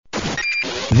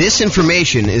This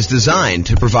information is designed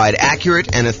to provide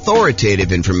accurate and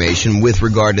authoritative information with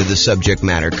regard to the subject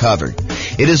matter covered.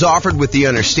 It is offered with the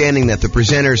understanding that the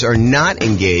presenters are not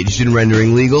engaged in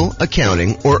rendering legal,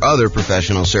 accounting, or other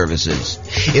professional services.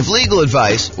 If legal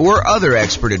advice or other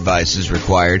expert advice is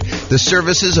required, the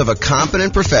services of a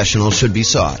competent professional should be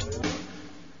sought.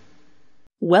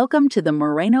 Welcome to the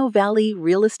Moreno Valley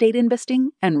Real Estate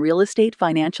Investing and Real Estate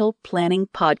Financial Planning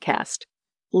Podcast.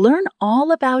 Learn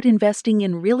all about investing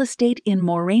in real estate in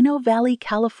Moreno Valley,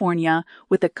 California,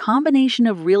 with a combination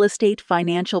of real estate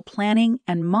financial planning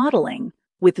and modeling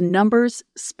with numbers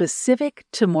specific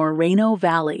to Moreno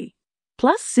Valley,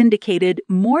 plus syndicated,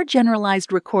 more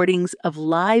generalized recordings of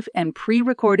live and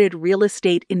pre-recorded real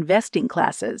estate investing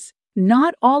classes,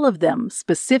 not all of them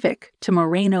specific to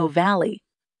Moreno Valley.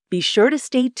 Be sure to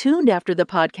stay tuned after the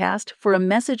podcast for a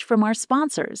message from our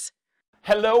sponsors.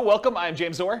 Hello, welcome. I'm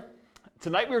James Orr.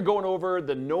 Tonight we're going over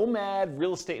the Nomad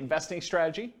real estate investing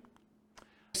strategy.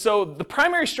 So the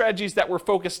primary strategies that we're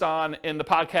focused on in the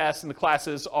podcast and the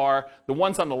classes are the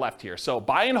ones on the left here. So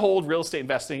buy and hold real estate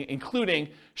investing, including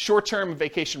short-term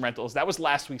vacation rentals. That was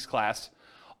last week's class.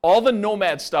 All the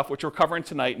Nomad stuff, which we're covering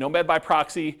tonight, Nomad by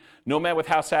proxy, Nomad with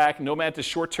house hack, Nomad to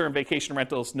short-term vacation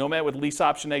rentals, Nomad with lease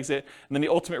option exit, and then the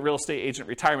ultimate real estate agent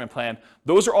retirement plan.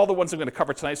 Those are all the ones I'm going to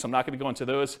cover tonight, so I'm not going to go into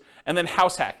those. And then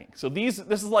house hacking. So this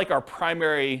is like our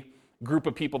primary group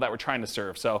of people that we're trying to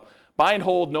serve. So buy and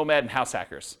hold, Nomad, and house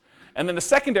hackers. And then the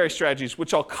secondary strategies,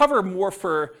 which I'll cover more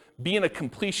for being a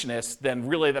completionist than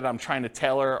really that I'm trying to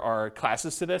tailor our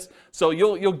classes to this. So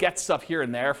you'll get stuff here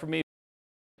and there from me.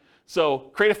 So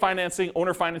creative financing,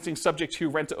 owner financing subject to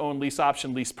rent to own, lease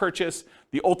option, lease purchase,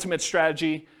 the ultimate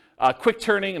strategy, quick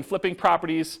turning and flipping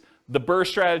properties, the BRRRR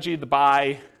strategy, the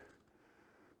buy,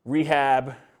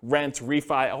 rehab, rent,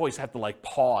 refi. I always have to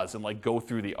pause and go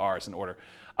through the R's in order.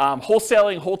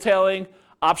 Wholetailing,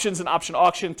 options and option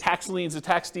auction, tax liens and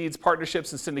tax deeds,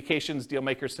 partnerships and syndications, deal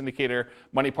maker, syndicator,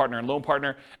 money partner, and loan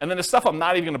partner. And then the stuff I'm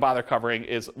not even going to bother covering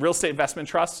is real estate investment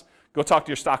trusts. Go talk to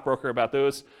your stockbroker about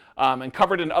those, and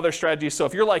covered in other strategies. So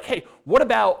if you're like, hey, what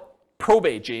about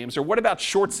probate, James? Or what about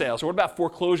short sales? Or what about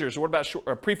foreclosures? Or what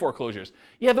about pre-foreclosures?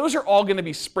 Yeah, those are all going to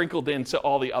be sprinkled into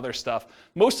all the other stuff.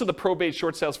 Most of the probate,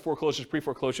 short sales, foreclosures,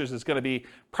 pre-foreclosures is going to be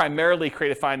primarily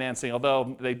creative financing,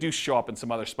 although they do show up in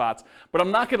some other spots. But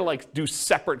I'm not going to do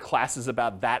separate classes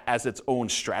about that as its own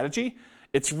strategy.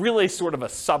 It's really sort of a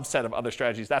subset of other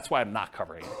strategies. That's why I'm not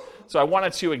covering it. So I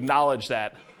wanted to acknowledge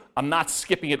that I'm not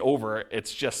skipping it over.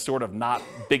 It's just sort of not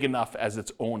big enough as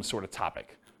its own sort of topic.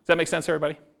 Does that make sense,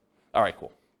 everybody? All right,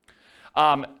 cool.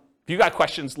 If you got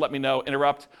questions, let me know.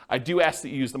 Interrupt. I do ask that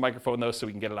you use the microphone, though, so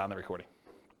we can get it on the recording.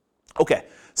 Okay,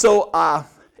 so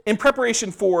in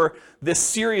preparation for this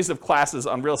series of classes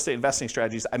on real estate investing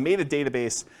strategies, I made a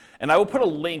database, and I will put a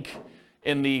link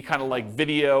in the kind of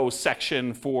video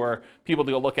section for people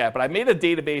to go look at. But I made a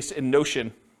database in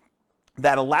Notion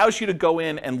that allows you to go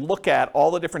in and look at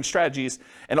all the different strategies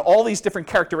and all these different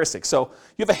characteristics. So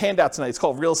you have a handout tonight. It's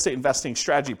called Real Estate Investing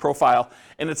Strategy Profile,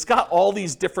 and it's got all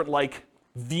these different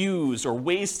views or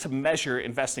ways to measure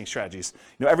investing strategies.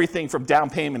 Everything from down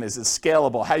payment is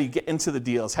scalable, how you get into the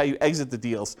deals, how you exit the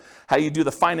deals, how you do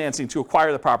the financing to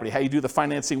acquire the property, how you do the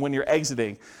financing when you're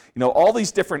exiting. All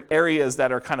these different areas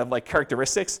that are kind of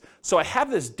characteristics. So I have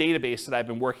this database that I've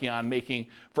been working on making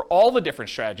for all the different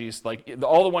strategies,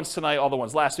 all the ones tonight, all the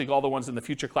ones last week, all the ones in the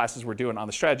future classes we're doing on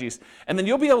the strategies. And then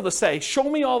you'll be able to say, show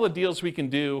me all the deals we can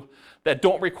do that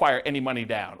don't require any money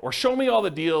down, or show me all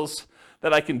the deals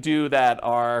that I can do that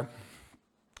are,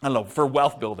 for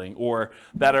wealth building, or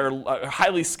that are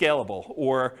highly scalable,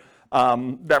 or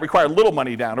that require little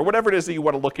money down, or whatever it is that you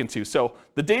want to look into. So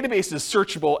the database is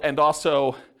searchable and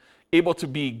also able to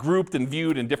be grouped and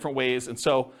viewed in different ways. And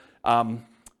so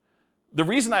the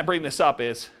reason I bring this up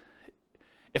is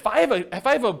if I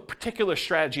have a particular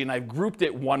strategy and I've grouped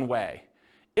it one way,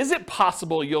 is it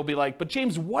possible you'll be like, but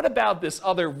James, what about this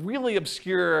other really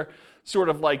obscure sort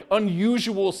of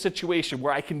unusual situation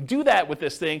where I can do that with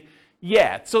this thing?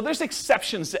 Yeah, so there's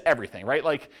exceptions to everything,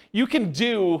 right? You can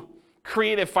do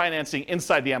creative financing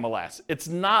inside the MLS. It's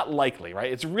not likely,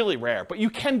 right? It's really rare, but you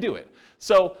can do it.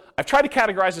 So I've tried to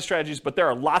categorize the strategies, but there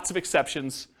are lots of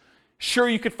exceptions. Sure,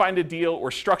 you could find a deal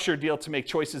or structure a deal to make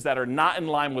choices that are not in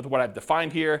line with what I've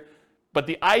defined here. But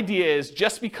the idea is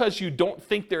just because you don't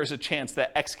think there's a chance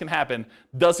that X can happen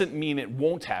doesn't mean it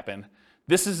won't happen.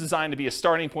 This is designed to be a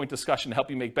starting point discussion to help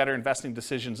you make better investing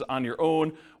decisions on your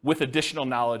own with additional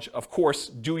knowledge. Of course,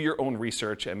 do your own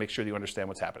research and make sure that you understand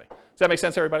what's happening. Does that make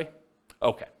sense, everybody?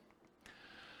 Okay.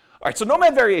 All right, so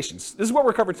Nomad variations. This is what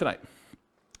we're covering tonight.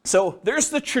 So there's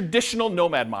the traditional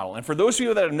Nomad model. And for those of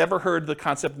you that have never heard the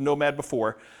concept of Nomad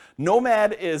before,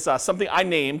 Nomad is something I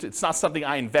named. It's not something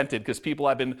I invented because people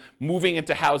have been moving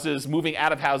into houses, moving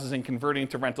out of houses and converting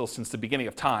to rentals since the beginning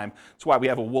of time. That's why we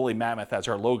have a woolly mammoth as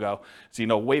our logo.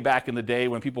 So, way back in the day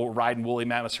when people were riding woolly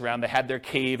mammoths around, they had their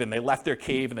cave and they left their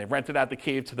cave and they rented out the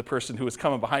cave to the person who was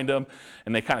coming behind them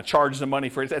and they kind of charged them money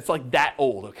for it. It's like that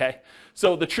old, okay?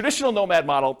 So the traditional Nomad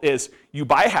model is you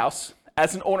buy a house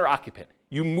as an owner-occupant.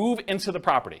 You move into the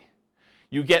property.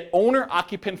 You get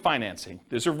owner-occupant financing.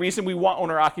 There's a reason we want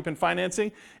owner-occupant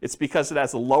financing. It's because it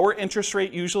has a lower interest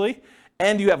rate usually,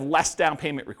 and you have less down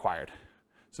payment required.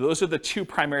 So those are the two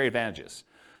primary advantages.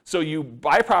 So you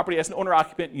buy a property as an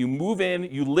owner-occupant, you move in,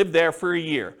 you live there for a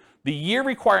year. The year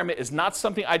requirement is not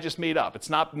something I just made up. It's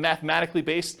not mathematically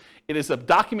based. It is a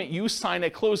document you sign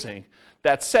at closing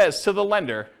that says to the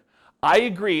lender, I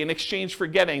agree in exchange for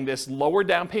getting this lower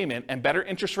down payment and better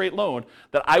interest rate loan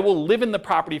that I will live in the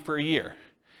property for a year.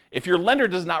 If your lender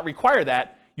does not require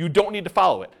that, you don't need to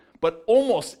follow it. But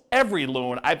almost every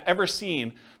loan I've ever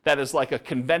seen that is like a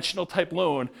conventional type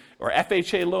loan or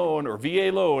FHA loan or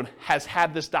VA loan has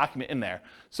had this document in there.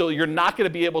 So you're not going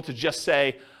to be able to just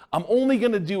say, I'm only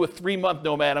going to do a 3-month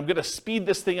Nomad. I'm going to speed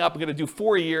this thing up. I'm going to do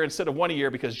 4 a year instead of 1 a year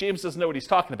because James doesn't know what he's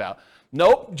talking about.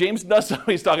 Nope, James does know what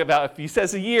he's talking about. If he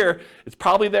says a year, it's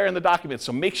probably there in the document.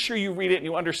 So make sure you read it and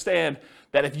you understand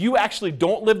that if you actually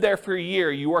don't live there for a year,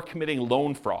 you are committing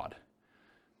loan fraud.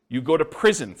 You go to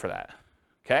prison for that,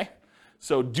 okay?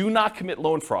 So do not commit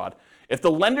loan fraud. If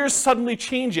the lenders suddenly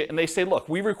change it and they say, look,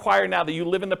 we require now that you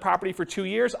live in the property for 2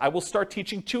 years, I will start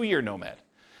teaching 2-year Nomad.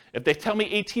 If they tell me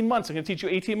 18 months, I'm going to teach you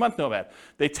 18-month Nomad.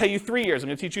 They tell you 3 years, I'm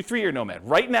going to teach you 3-year Nomad.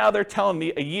 Right now, they're telling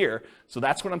me a year, so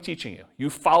that's what I'm teaching you. You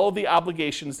follow the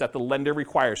obligations that the lender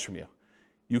requires from you.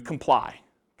 You comply,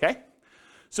 okay?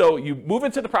 So you move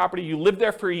into the property, you live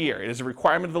there for a year. It is a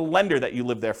requirement of the lender that you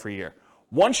live there for a year.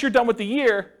 Once you're done with the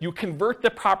year, you convert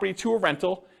the property to a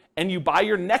rental, and you buy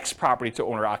your next property to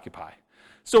owner-occupy.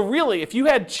 So really, if you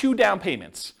had 2 down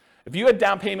payments, if you had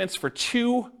down payments for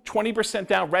 2 20%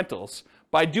 down rentals,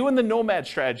 by doing the Nomad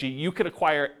strategy, you could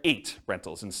acquire 8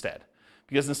 rentals instead.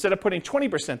 Because instead of putting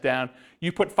 20% down,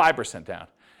 you put 5% down.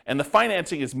 And the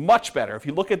financing is much better. If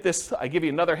you look at this, I give you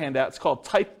another handout. It's called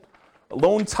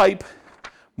loan type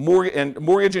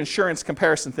mortgage insurance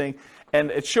comparison thing.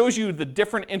 And it shows you the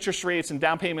different interest rates and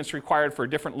down payments required for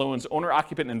different loans,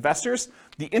 owner-occupant and investors.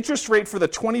 The interest rate for the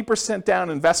 20% down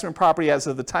investment property as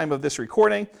of the time of this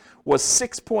recording was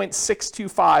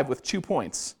 6.625 with 2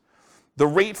 points. The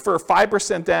rate for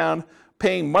 5% down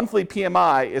paying monthly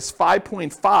PMI is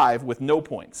 5.5 with no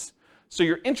points. So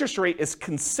your interest rate is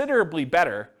considerably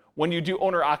better when you do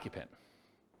owner-occupant,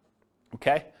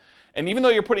 okay? And even though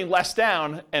you're putting less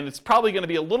down, and it's probably going to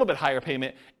be a little bit higher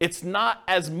payment, it's not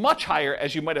as much higher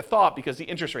as you might have thought because the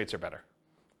interest rates are better,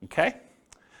 okay?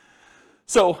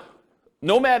 So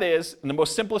Nomad is, in the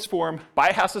most simplest form, buy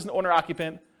a house as an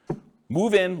owner-occupant,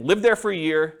 move in, live there for a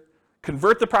year,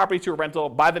 convert the property to a rental,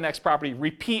 buy the next property,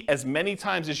 repeat as many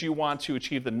times as you want to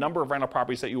achieve the number of rental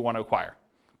properties that you want to acquire,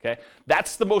 okay?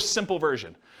 That's the most simple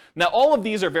version. Now, all of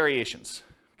these are variations,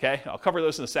 okay? I'll cover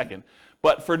those in a second.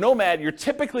 But for Nomad, you're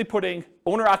typically putting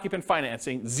owner-occupant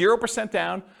financing, 0%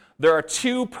 down. There are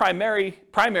 2 primary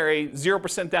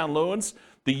 0% down loans.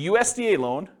 The USDA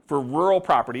loan for rural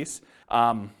properties.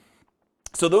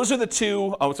 So those are the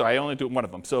 2, oh, sorry, I only do one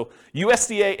of them. So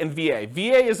USDA and VA.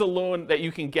 VA is a loan that you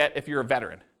can get if you're a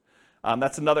veteran.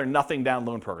 That's another nothing down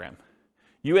loan program.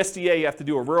 USDA, you have to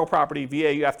do a rural property.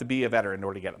 VA, you have to be a veteran in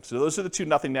order to get them. So those are the 2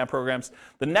 nothing down programs.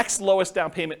 The next lowest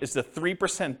down payment is the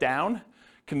 3% down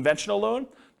conventional loan.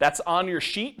 That's on your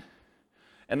sheet.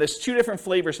 And there's 2 different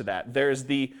flavors of that. There's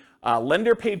the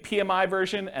lender paid PMI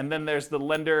version, and then there's the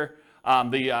lender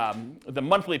the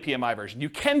monthly PMI version. You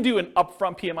can do an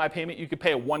upfront PMI payment. You could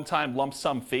pay a one-time lump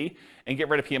sum fee and get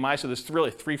rid of PMI. So there's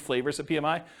really 3 flavors of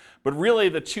PMI. But really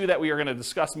the 2 that we are going to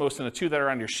discuss most and the 2 that are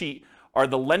on your sheet are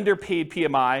the lender paid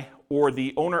PMI or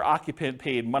the owner occupant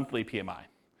paid monthly PMI.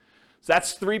 So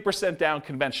that's 3% down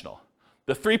conventional.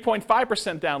 The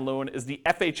 3.5% down loan is the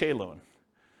FHA loan.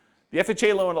 The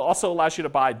FHA loan also allows you to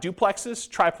buy duplexes,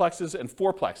 triplexes, and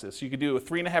fourplexes. So you could do a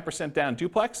 3.5% down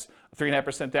duplex, a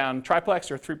 3.5% down triplex,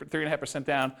 or 3.5%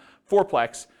 down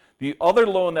fourplex. The other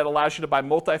loan that allows you to buy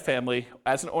multifamily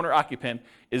as an owner-occupant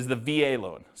is the VA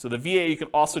loan. So the VA, you can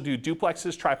also do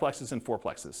duplexes, triplexes, and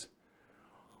fourplexes.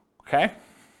 Okay?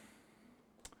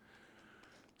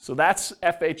 So that's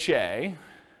FHA.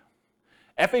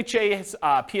 FHA's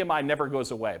PMI never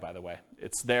goes away, by the way.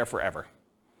 It's there forever.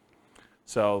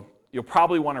 So you'll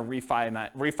probably want to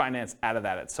refinance out of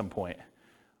that at some point.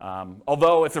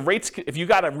 Although if you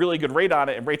got a really good rate on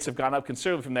it and rates have gone up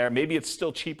considerably from there, maybe it's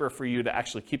still cheaper for you to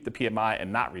actually keep the PMI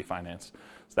and not refinance.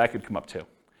 So that could come up too.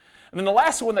 And then the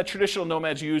last one that traditional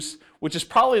nomads use, which is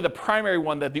probably the primary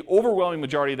one that the overwhelming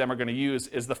majority of them are going to use,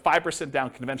 is the 5% down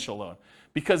conventional loan.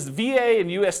 Because VA and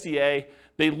USDA,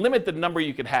 they limit the number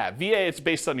you can have. VA, it's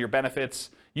based on your benefits.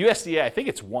 USDA, I think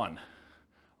it's 1.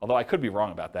 Although I could be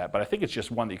wrong about that, but I think it's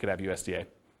just 1 that you could have USDA.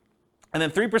 And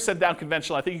then 3% down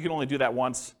conventional, I think you can only do that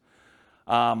once.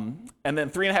 And then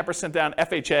 3.5% down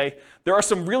FHA. There are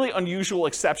some really unusual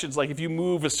exceptions, like if you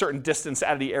move a certain distance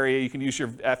out of the area, you can use your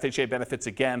FHA benefits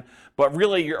again. But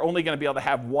really, you're only going to be able to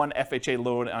have 1 FHA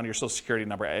loan on your Social Security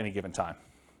number at any given time.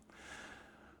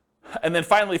 And then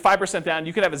finally, 5% down,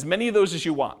 you can have as many of those as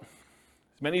you want,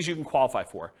 as many as you can qualify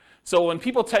for. So when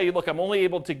people tell you, look, I'm only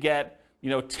able to get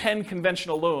 10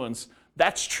 conventional loans,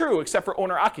 that's true, except for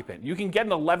owner-occupant. You can get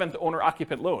an 11th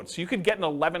owner-occupant loan. So you could get an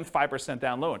 11th 5%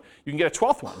 down loan. You can get a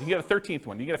 12th one. You can get a 13th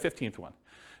one. You can get a 15th one.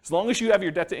 As long as you have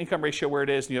your debt-to-income ratio where it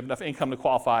is and you have enough income to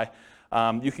qualify,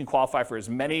 you can qualify for as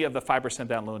many of the 5%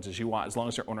 down loans as you want, as long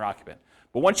as they're owner-occupant.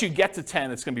 But once you get to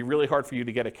 10, it's going to be really hard for you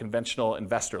to get a conventional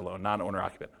investor loan,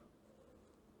 non-owner-occupant.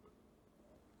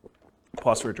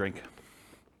 Pause for a drink.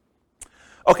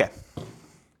 Okay.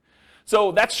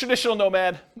 So that's traditional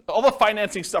Nomad. All the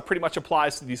financing stuff pretty much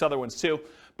applies to these other ones too.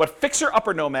 But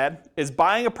fixer-upper Nomad is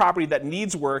buying a property that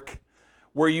needs work,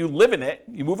 where you live in it,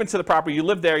 you move into the property, you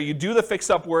live there, you do the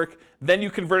fix-up work, then you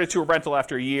convert it to a rental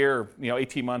after a year,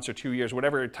 18 months or 2 years,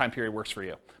 whatever time period works for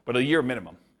you, but a year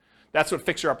minimum. That's what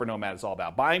fixer-upper Nomad is all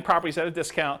about. Buying properties at a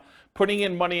discount, putting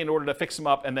in money in order to fix them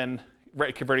up, and then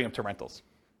converting them to rentals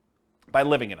by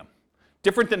living in them.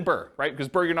 Different than Burr, right? Because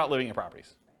Burr, you're not living in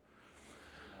properties.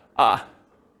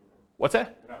 What's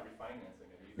that? You're not refinancing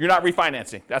it. You're not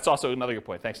refinancing. That's also another good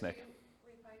point. Thanks, Nick.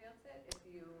 Refinance it if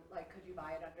you could you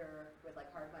buy it with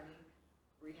hard money,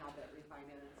 rehab it,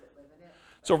 refinance it, live in it?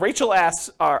 So Rachel asks,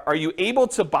 are you able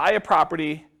to buy a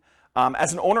property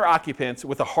as an owner-occupant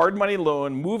with a hard money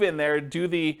loan, move in there, do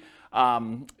the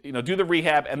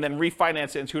rehab, and then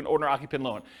refinance it into an owner-occupant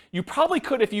loan? You probably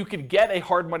could if you could get a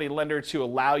hard money lender to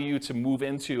allow you to move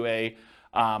into a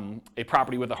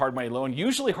property with a hard money loan.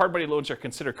 Usually hard money loans are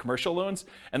considered commercial loans,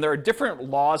 and there are different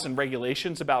laws and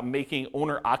regulations about making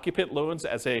owner-occupant loans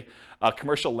as a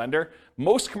commercial lender.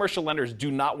 Most commercial lenders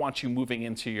do not want you moving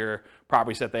into your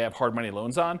properties that they have hard money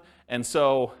loans on, and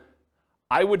so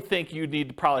I would think you'd need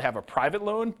to probably have a private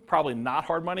loan, probably not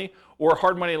hard money, or a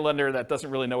hard money lender that doesn't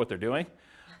really know what they're doing,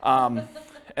 and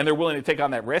they're willing to take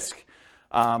on that risk.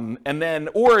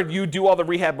 Or you do all the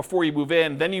rehab before you move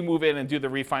in, then you move in and do the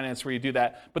refinance where you do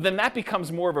that. But then that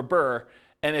becomes more of a Burr.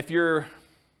 And if you're,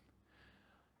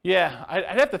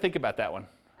 I'd have to think about that one.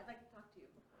 I'd like to talk to you.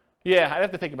 Yeah, I'd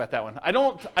have to think about that one. I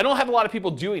don't have a lot of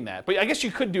people doing that, but I guess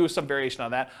you could do some variation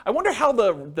on that. I wonder how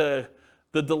the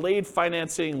delayed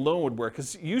financing loan would work,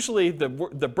 because usually the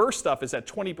Burr stuff is at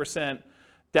 20%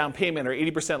 down payment or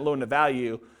 80% loan to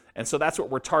value. And so that's what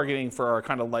we're targeting for our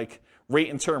kind of rate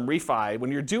and term refi.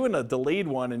 When you're doing a delayed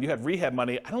one and you have rehab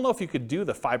money, I don't know if you could do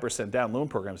the 5% down loan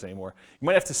programs anymore. You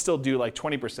might have to still do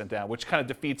 20% down, which kind of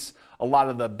defeats a lot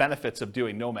of the benefits of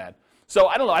doing Nomad. So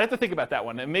I don't know, I'd have to think about that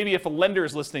one. And maybe if a lender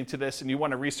is listening to this and you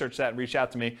want to research that and reach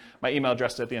out to me, my email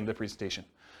address is at the end of the presentation.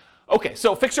 Okay,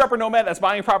 so fixer-upper Nomad, that's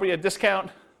buying a property at a discount,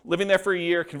 living there for a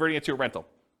year, converting it to a rental.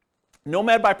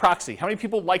 Nomad by proxy. How many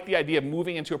people like the idea of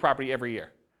moving into a property every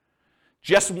year?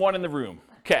 Just one in the room.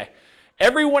 Okay.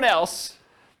 Everyone else,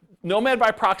 Nomad by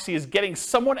proxy is getting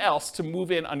someone else to move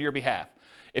in on your behalf.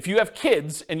 If you have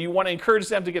kids and you want to encourage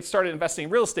them to get started investing in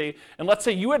real estate, and let's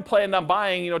say you had planned on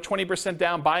buying 20%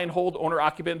 down, buy and hold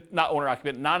owner-occupant,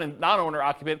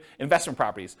 non-owner-occupant investment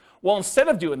properties. Well, instead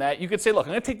of doing that, you could say, look,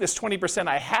 I'm going to take this 20%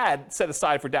 I had set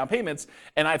aside for down payments,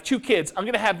 and I have 2 kids. I'm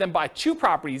going to have them buy 2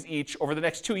 properties each over the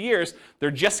next 2 years.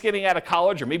 They're just getting out of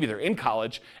college, or maybe they're in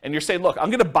college, and you're saying, look, I'm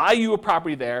going to buy you a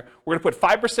property there. We're going to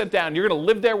put 5% down. You're going to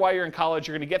live there while you're in college.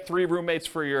 You're going to get 3 roommates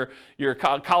for your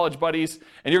college buddies,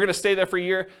 and you're going to stay there for a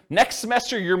year. Next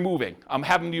semester, you're moving. I'm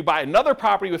having you buy another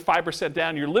property with 5%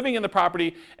 down. You're living in the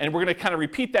property, and we're going to kind of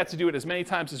repeat that to do it as many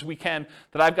times as we can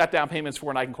that I've got down payments for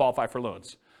and I can qualify for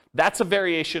loans. That's a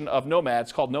variation of Nomad.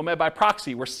 It's called Nomad by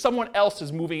proxy, where someone else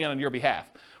is moving in on your behalf.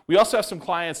 We also have some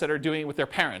clients that are doing it with their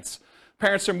parents.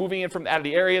 Parents are moving in from out of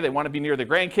the area. They want to be near their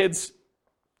grandkids.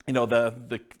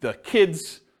 The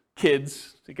kids,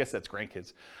 I guess that's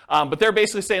grandkids. But they're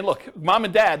basically saying, look, mom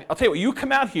and dad, I'll tell you what, you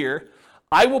come out here.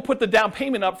 I will put the down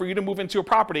payment up for you to move into a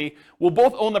property. We'll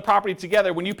both own the property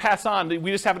together. When you pass on, we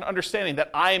just have an understanding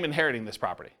that I am inheriting this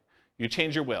property. You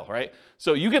change your will, right?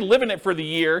 So you can live in it for the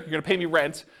year. You're going to pay me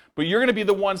rent, but you're going to be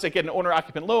the ones that get an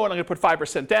owner-occupant loan. I'm going to put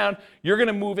 5% down. You're going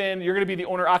to move in. You're going to be the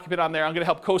owner-occupant on there. I'm going to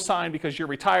help co-sign because you're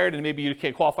retired and maybe you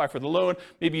can't qualify for the loan.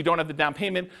 Maybe you don't have the down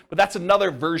payment, but that's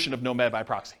another version of Nomad by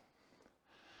proxy.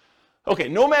 Okay,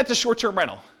 Nomad's a short-term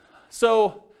rental.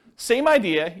 So same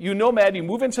idea. You Nomad, you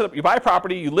move into you buy a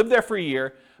property, you live there for a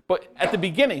year. But at the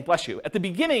beginning, bless you, at the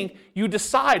beginning, you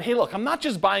decide, hey, look, I'm not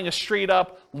just buying a straight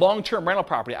up long-term rental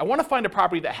property. I want to find a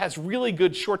property that has really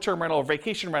good short-term rental or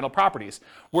vacation rental properties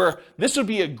where this would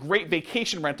be a great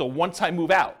vacation rental once I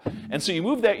move out. And so you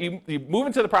move there, you move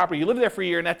into the property, you live there for a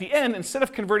year, and at the end, instead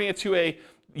of converting it to a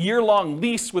year-long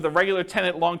lease with a regular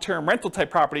tenant long-term rental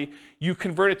type property, you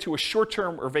convert it to a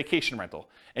short-term or vacation rental.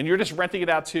 And you're just renting it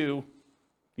out to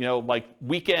like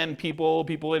weekend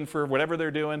people in for whatever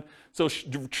they're doing. So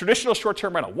traditional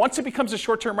short-term rental. Once it becomes a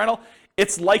short-term rental,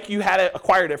 it's like you had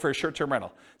acquired it for a short-term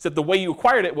rental. Except the way you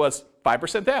acquired it was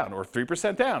 5% down, or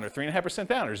 3% down, or 3.5%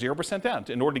 down, or 0% down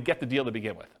in order to get the deal to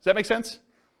begin with. Does that make sense?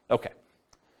 Okay.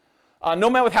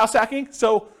 Nomad with house hacking.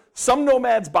 So some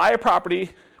nomads buy a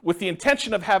property with the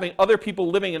intention of having other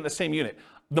people living in the same unit.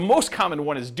 The most common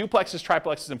one is duplexes,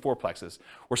 triplexes, and fourplexes,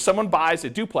 where someone buys a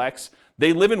duplex,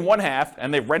 they live in one half,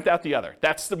 and they rent out the other.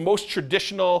 That's the most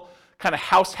traditional kind of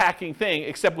house hacking thing,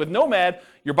 except with Nomad,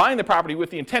 you're buying the property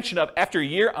with the intention of, after a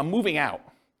year, I'm moving out,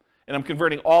 and I'm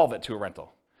converting all of it to a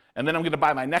rental. And then I'm going to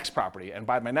buy my next property, and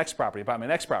buy my next property, buy my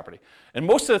next property. And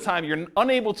most of the time, you're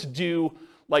unable to do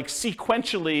like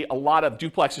sequentially a lot of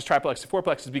duplexes, triplexes,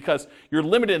 fourplexes because you're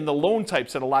limited in the loan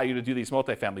types that allow you to do these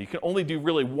multifamily. You can only do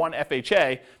really one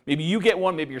FHA. Maybe you get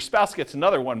one, maybe your spouse gets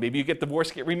another one. Maybe you get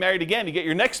divorced, get remarried again, you get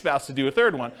your next spouse to do a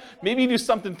third one. Maybe you do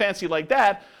something fancy like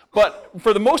that, but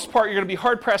for the most part, you're going to be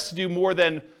hard-pressed to do more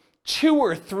than 2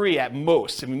 or 3 at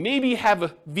most. I mean, maybe you have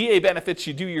a VA benefits,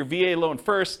 you do your VA loan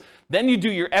first, then you do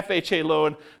your FHA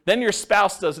loan, then your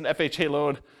spouse does an FHA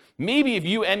loan. Maybe if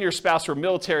you and your spouse were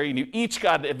military and you each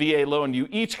got a VA loan, you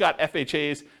each got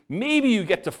FHAs, maybe you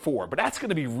get to 4, but that's going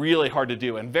to be really hard to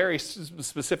do and very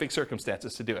specific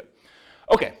circumstances to do it.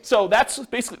 Okay, so that's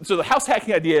basically, so the house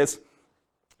hacking idea is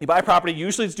you buy a property,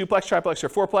 usually it's duplex, triplex, or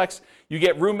fourplex, you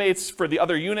get roommates for the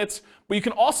other units, but you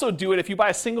can also do it if you buy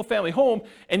a single family home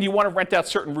and you want to rent out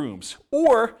certain rooms.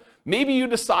 Or maybe you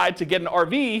decide to get an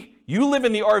RV, you live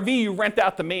in the RV, you rent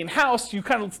out the main house, you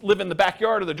kind of live in the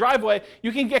backyard or the driveway,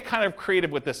 you can get kind of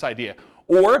creative with this idea.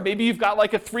 Or maybe you've got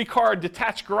like a 3-car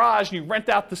detached garage and you rent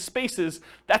out the spaces.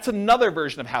 That's another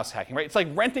version of house hacking, right? It's like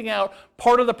renting out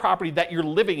part of the property that you're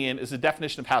living in is the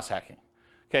definition of house hacking.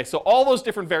 Okay, so all those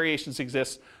different variations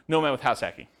exist, Nomad with house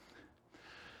hacking.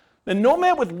 The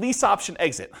Nomad with lease option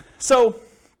exit. So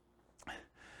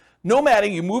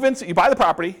nomading, you move in, you buy the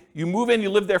property, you move in, you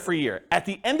live there for a year. At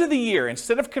the end of the year,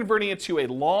 instead of converting it to a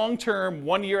long-term,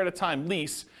 1 year at a time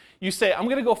lease, you say, I'm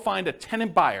going to go find a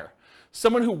tenant buyer,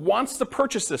 someone who wants to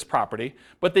purchase this property,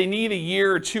 but they need a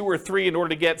year or 2 or 3 in order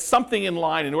to get something in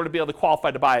line in order to be able to qualify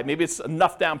to buy it. Maybe it's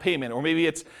enough down payment, or maybe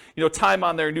it's time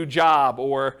on their new job,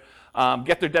 or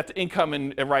get their debt to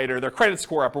income right, or their credit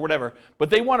score up, or whatever. But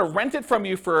they want to rent it from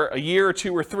you for a year or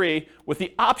 2 or 3 with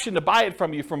the option to buy it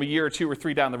from you from a year or 2 or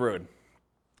 3 down the road.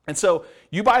 And so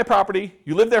you buy a property,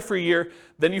 you live there for a year,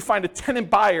 then you find a tenant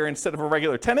buyer instead of a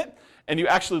regular tenant, and you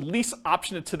actually lease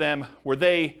option it to them where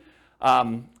they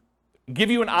give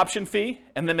you an option fee,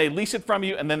 and then they lease it from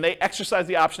you, and then they exercise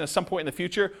the option at some point in the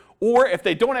future. Or if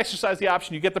they don't exercise the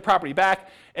option, you get the property back,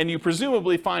 and you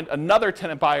presumably find another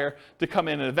tenant buyer to come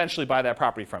in and eventually buy that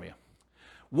property from you.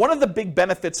 One of the big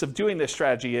benefits of doing this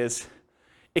strategy is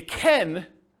it can,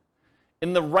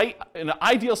 in an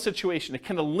ideal situation, it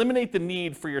can eliminate the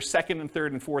need for your second and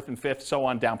third and fourth and fifth, so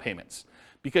on, down payments.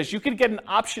 Because you can get an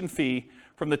option fee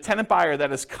from the tenant buyer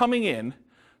that is coming in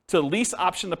to lease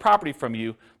option the property from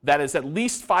you that is at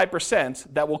least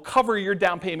 5% that will cover your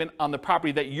down payment on the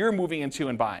property that you're moving into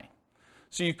and buying.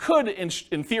 So you could,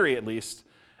 in theory at least,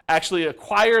 actually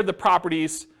acquire the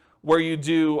properties where you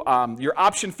do, your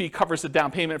option fee covers the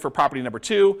down payment for property number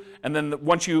 2, and then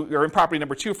once you're in property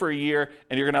number 2 for a year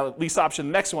and you're going to lease option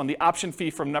the next one, the option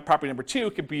fee from property number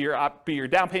 2 could be your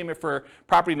down payment for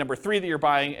property number 3 that you're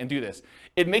buying, and do this.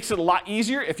 It makes it a lot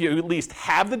easier if you at least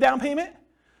have the down payment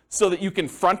so that you can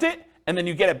front it and then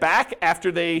you get it back after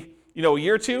a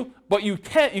year or 2, but you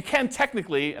can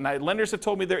technically, and lenders have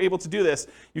told me they're able to do this,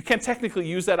 you can technically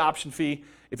use that option fee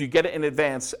if you get it in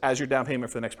advance as your down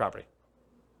payment for the next property.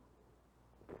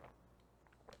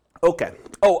 Okay.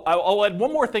 Oh, I'll add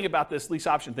one more thing about this lease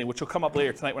option thing, which will come up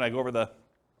later tonight when I go over the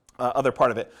other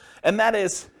part of it. And that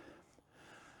is,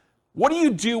 What do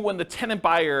you do when the tenant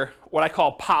buyer, what I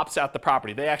call, pops out the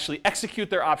property? They actually execute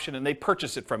their option and they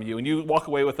purchase it from you, and you walk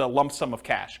away with a lump sum of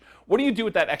cash. What do you do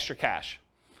with that extra cash?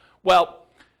 Well,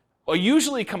 I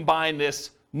usually combine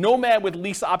this Nomad with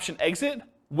lease option exit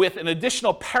with an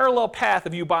additional parallel path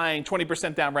of you buying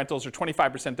 20% down rentals or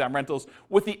 25% down rentals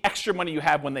with the extra money you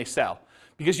have when they sell.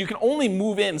 Because you can only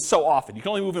move in so often. You can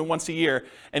only move in once a year,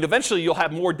 and eventually you'll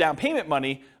have more down payment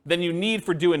money than you need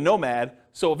for doing Nomad.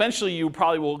 So eventually you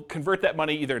probably will convert that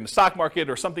money either in the stock market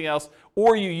or something else,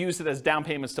 or you use it as down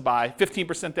payments to buy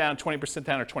 15% down, 20%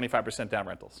 down, or 25% down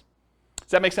rentals.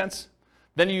 Does that make sense?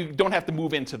 Then you don't have to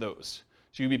move into those.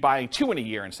 So you'd be buying 2 in a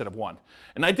year instead of 1.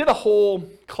 And I did a whole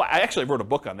I actually wrote a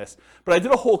book on this, but I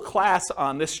did a whole class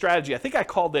on this strategy. I think I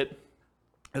called it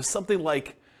as something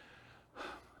like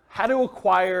how to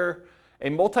acquire a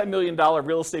multi-million-dollar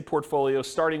real estate portfolio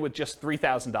starting with just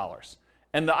 $3,000.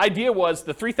 And the idea was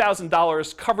the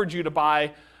 $3,000 covered you to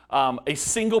buy a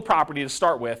single property to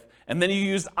start with, and then you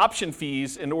used option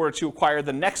fees in order to acquire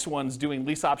the next ones doing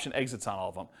lease option exits on all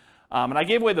of them. And I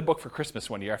gave away the book for Christmas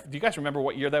one year. Do you guys remember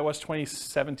what year that was?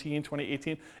 2017,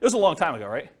 2018? It was a long time ago,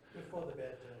 right? Before the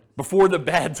bad times. Before the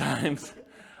bad times.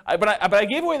 But I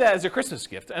gave away that as a Christmas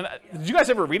gift. And did you guys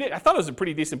ever read it? I thought it was a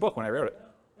pretty decent book when I wrote it.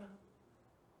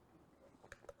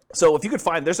 So if you could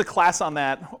find, there's a class on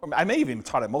that. I may have even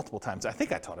taught it multiple times. I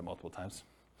think I taught it multiple times.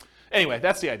 Anyway,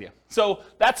 that's the idea. So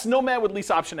that's Nomad with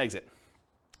lease option exit.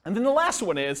 And then the last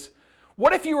one is,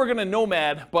 what if you were going to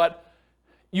Nomad, but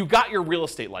you got your real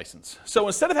estate license? So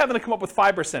instead of having to come up with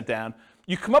 5% down,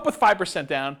 you come up with 5%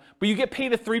 down, but you get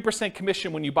paid a 3%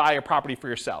 commission when you buy a property for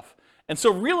yourself. And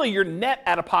so really you're net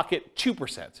out of pocket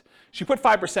 2%. So you put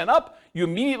 5% up, you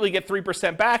immediately get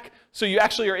 3% back, so you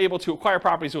actually are able to acquire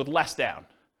properties with less down.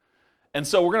 And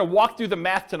so we're going to walk through the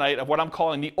math tonight of what I'm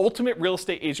calling the ultimate real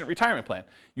estate agent retirement plan.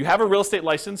 You have a real estate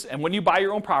license, and when you buy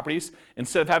your own properties,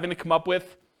 instead of having to come up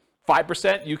with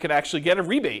 5%, you can actually get a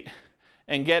rebate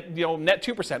and get net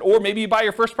 2%. Or maybe you buy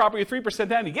your first property with 3%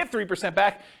 down, you get 3%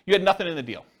 back, you had nothing in the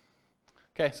deal.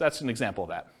 Okay, so that's an example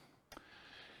of that.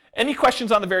 Any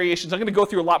questions on the variations? I'm going to go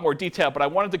through a lot more detail, but I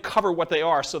wanted to cover what they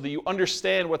are so that you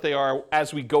understand what they are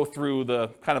as we go through the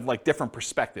kind of like different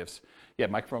perspectives. Yeah,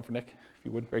 microphone for Nick, if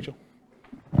you would, Rachel.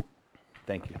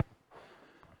 Thank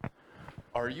you.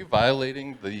 Are you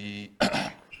violating the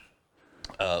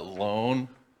loan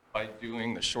by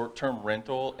doing the short-term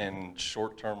rental and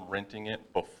short-term renting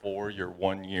it before your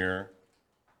 1 year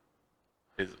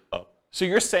is up? So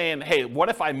you're saying, hey, what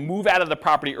if I move out of the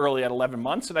property early at 11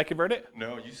 months and I convert it?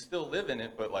 No, you still live in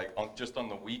it, but like just on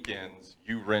the weekends,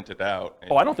 you rent it out.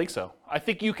 Oh, I don't think so. I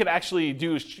think you could actually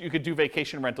do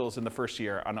vacation rentals in the first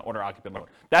year on an owner-occupant loan.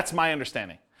 That's my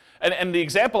understanding. And the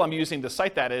example I'm using to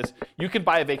cite that is you can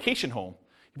buy a vacation home.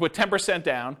 You put 10%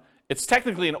 down. It's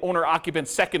technically an owner-occupant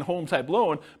second home type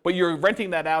loan, but you're renting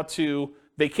that out to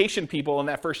vacation people in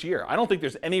that first year. I don't think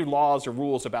there's any laws or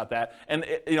rules about that. And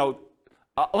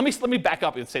let me back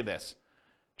up and say this.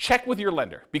 Check with your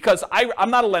lender, because I'm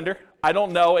not a lender. I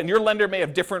don't know, and your lender may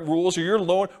have different rules, or your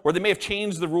loan, or they may have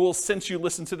changed the rules since you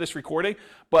listened to this recording.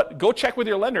 But go check with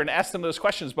your lender and ask them those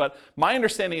questions. But my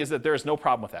understanding is that there is no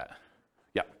problem with that.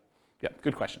 Yeah,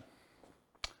 good question.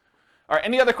 All right,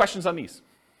 any other questions on these?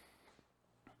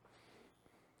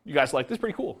 You guys like this?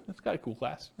 Pretty cool. It's got a cool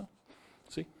class. No?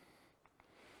 See?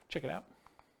 Check it out.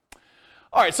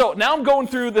 All right, so now I'm going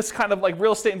through this kind of like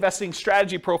real estate investing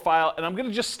strategy profile, and I'm going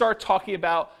to just start talking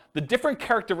about the different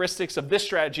characteristics of this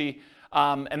strategy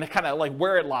and the kind of like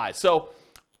where it lies. So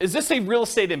is this a real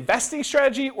estate investing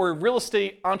strategy or a real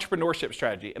estate entrepreneurship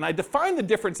strategy? And I define the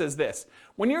difference as this.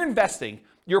 When you're investing,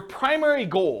 your primary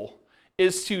goal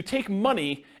is to take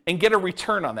money and get a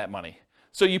return on that money.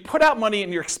 So you put out money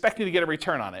and you're expecting to get a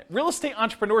return on it. Real estate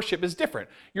entrepreneurship is different.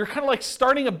 You're kind of like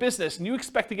starting a business and you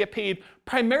expect to get paid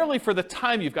primarily for the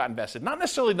time you've got invested. Not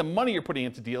necessarily the money you're putting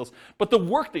into deals, but the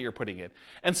work that you're putting in.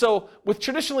 And so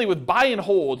traditionally with buy and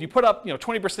hold, you put up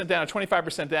 20% down,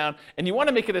 25% down, and you want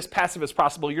to make it as passive as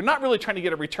possible. You're not really trying to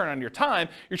get a return on your time.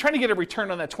 You're trying to get a return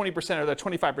on that 20% or that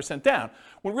 25% down.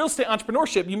 With real estate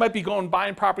entrepreneurship, you might be going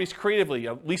buying properties creatively,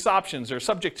 lease options or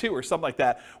subject to or something like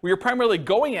that, where you're primarily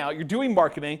going out, you're doing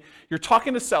marketing, you're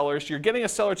talking to sellers, you're getting a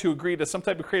seller to agree to some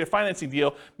type of creative financing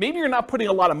deal. Maybe you're not putting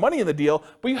a lot of money in the deal,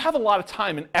 but you have a lot of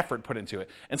time and effort put into it.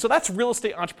 And so that's real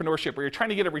estate entrepreneurship, where you're trying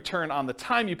to get a return on the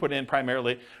time you put in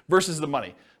primarily versus the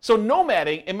money. So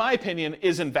nomading, in my opinion,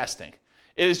 is investing.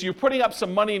 Is you're putting up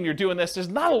some money and you're doing this. There's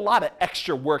not a lot of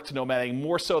extra work to nomading,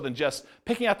 more so than just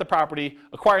picking out the property,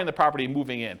 acquiring the property, and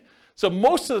moving in. So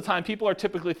most of the time, people are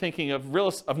typically thinking of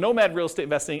nomad real estate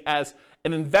investing as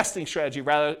an investing strategy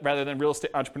rather than real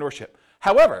estate entrepreneurship.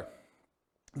 However,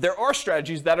 there are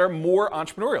strategies that are more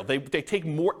entrepreneurial. They take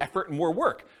more effort and more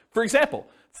work. For example,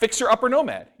 fixer-upper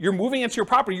nomad. You're moving into your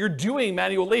property. You're doing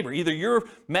manual labor. Either you're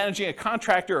managing a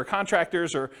contractor or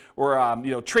contractors or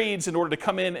trades in order to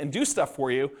come in and do stuff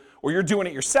for you, or you're doing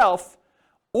it yourself,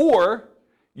 or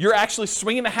you're actually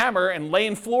swinging a hammer and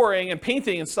laying flooring and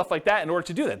painting and stuff like that in order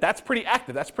to do that. That's pretty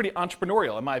active. That's pretty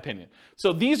entrepreneurial, in my opinion.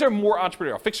 So these are more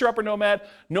entrepreneurial. Fixer-upper nomad,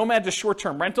 nomad to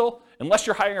short-term rental. Unless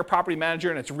you're hiring a property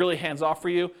manager and it's really hands-off for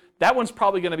you, that one's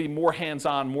probably going to be more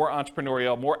hands-on, more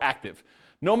entrepreneurial, more active.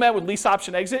 Nomad with lease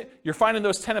option exit, you're finding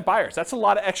those tenant buyers. That's a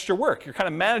lot of extra work. You're kind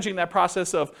of managing that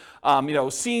process of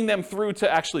seeing them through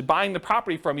to actually buying the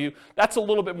property from you. That's a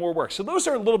little bit more work. So those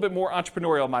are a little bit more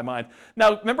entrepreneurial in my mind.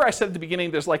 Now, remember I said at the beginning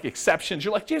there's like exceptions.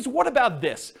 You're like, James, what about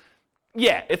this?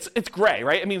 Yeah, it's gray,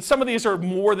 right? I mean, some of these are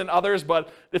more than others,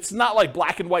 but it's not like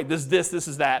black and white. This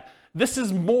is that. This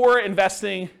is more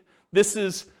investing.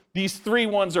 These three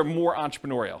ones are more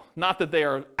entrepreneurial. Not that they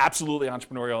are absolutely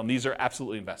entrepreneurial and these are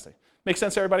absolutely investing. Make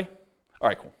sense, everybody? All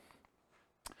right, cool.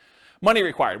 Money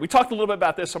required. We talked a little bit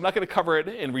about this, so I'm not going to cover it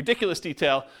in ridiculous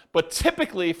detail, but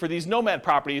typically for these nomad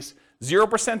properties,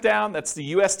 0% down, that's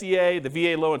the USDA, the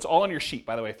VA loan, it's all on your sheet,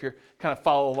 by the way, if you're kind of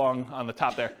follow along on the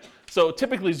top there. So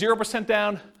typically 0%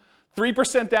 down,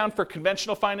 3% down for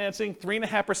conventional financing,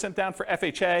 3.5% down for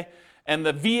FHA, and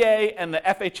the VA and the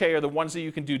FHA are the ones that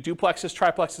you can do duplexes,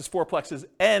 triplexes, fourplexes,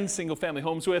 and single-family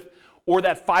homes with, or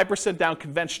that 5% down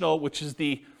conventional, which is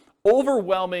the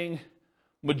overwhelming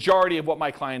majority of what my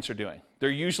clients are doing.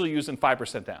 They're usually using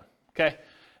 5% down, okay?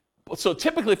 So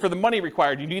typically for the money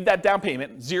required, you need that down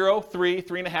payment, 0, 3,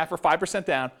 3.5, or 5%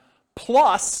 down,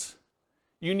 plus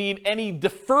you need any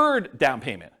deferred down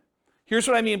payment. Here's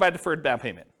what I mean by deferred down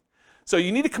payment. So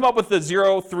you need to come up with the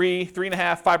 0, 3,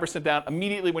 3.5, 5% down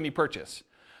immediately when you purchase.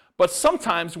 But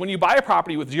sometimes when you buy a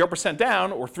property with 0%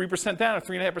 down, or 3% down, or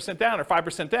 3.5% down, or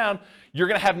 5% down, you're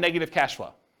gonna have negative cash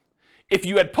flow. If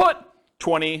you had put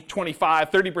 20,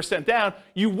 25, 30% down,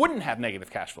 you wouldn't have negative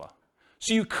cash flow.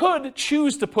 So you could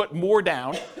choose to put more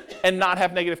down and not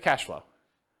have negative cash flow.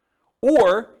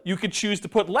 Or you could choose to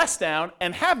put less down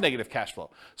and have negative cash flow.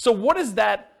 So what is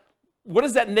that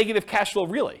negative cash flow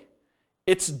really?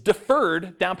 It's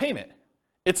deferred down payment.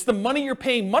 It's the money you're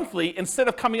paying monthly instead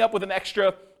of coming up with an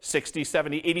extra $60,000,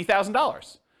 $70,000,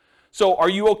 $80,000. So are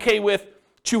you okay with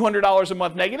 $200 a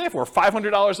month negative or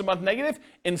 $500 a month negative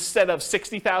instead of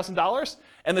 $60,000?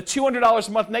 And the $200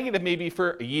 a month negative may be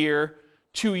for a year,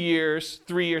 2 years,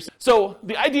 3 years. So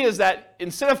the idea is that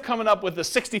instead of coming up with the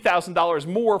 $60,000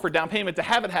 more for down payment to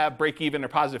have break even or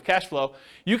positive cash flow,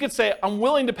 you could say, I'm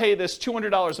willing to pay this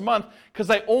 $200 a month because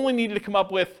I only needed to come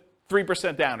up with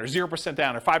 3% down or 0%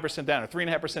 down or 5% down or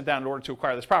 3.5% down in order to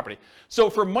acquire this property. So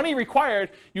for money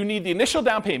required, you need the initial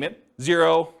down payment,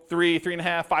 0, 3,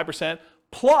 3.5, 5%,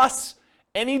 plus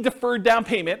any deferred down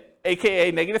payment,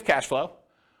 aka negative cash flow,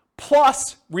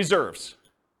 plus reserves.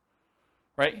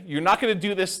 Right? You're not going to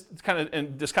do this kind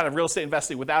of real estate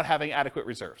investing without having adequate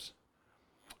reserves.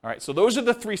 All right, so those are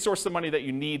the three sources of money that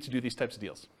you need to do these types of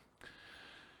deals.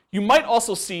 You might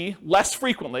also see less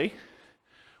frequently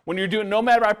when you're doing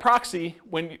nomad by proxy,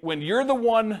 when you're the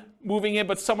one moving in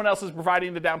but someone else is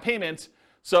providing the down payment.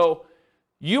 So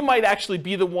you might actually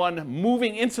be the one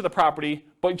moving into the property,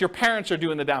 but your parents are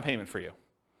doing the down payment for you.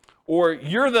 Or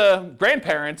you're the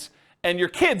grandparents and your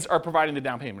kids are providing the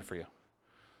down payment for you.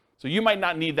 So you might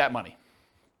not need that money.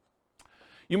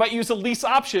 You might use a lease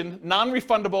option,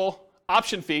 non-refundable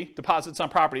option fee, deposits on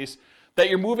properties, that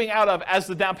you're moving out of as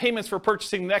the down payments for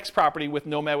purchasing the next property with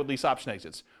Nomad with lease option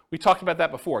exits. We talked about that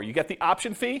before. You get the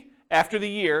option fee after the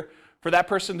year for that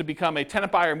person to become a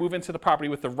tenant buyer, move into the property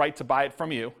with the right to buy it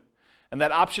from you. And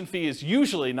that option fee is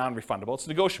usually non-refundable. It's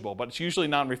negotiable, but it's usually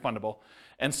non-refundable.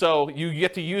 And so you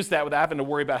get to use that without having to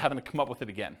worry about having to come up with it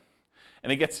again.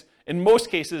 And it gets, in most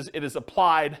cases, it is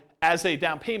applied as a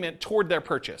down payment toward their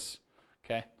purchase.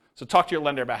 Okay? So talk to your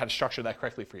lender about how to structure that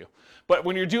correctly for you. But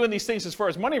when you're doing these things as far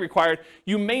as money required,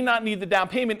 you may not need the down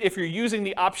payment if you're using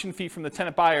the option fee from the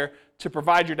tenant buyer to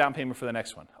provide your down payment for the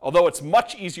next one. Although it's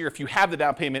much easier if you have the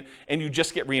down payment and you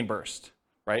just get reimbursed,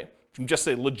 right? From just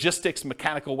a logistics,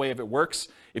 mechanical way of it works.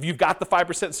 If you've got the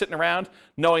 5% sitting around,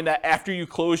 knowing that after you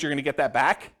close, you're going to get that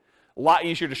back, a lot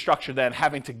easier to structure than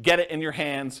having to get it in your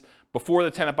hands before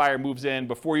the tenant buyer moves in,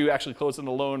 before you actually close on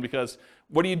the loan, because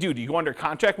what do? Do you go under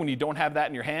contract when you don't have that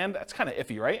in your hand? That's kind of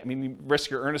iffy, right? I mean, you risk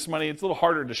your earnest money. It's a little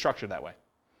harder to structure that way.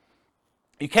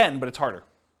 You can, but it's harder.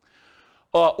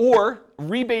 Or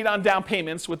rebate on down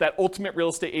payments with that ultimate real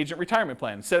estate agent retirement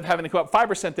plan. Instead of having to come up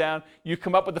 5% down, you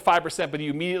come up with the 5%, but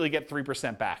you immediately get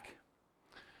 3% back.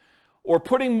 Or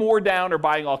putting more down or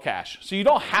buying all cash. So you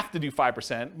don't have to do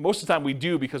 5%. Most of the time we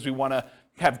do because we want to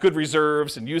have good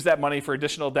reserves and use that money for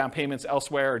additional down payments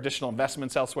elsewhere, or additional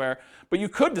investments elsewhere. But you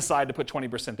could decide to put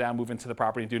 20% down, move into the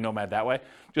property, and do Nomad that way.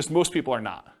 Just most people are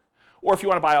not. Or if you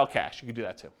want to buy all cash, you can do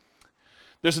that too.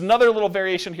 There's another little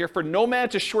variation here for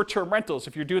Nomad to short-term rentals.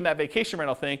 If you're doing that vacation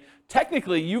rental thing,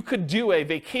 technically you could do a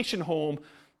vacation home.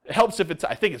 It helps if it's,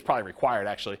 I think it's probably required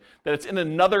actually, that it's in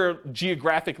another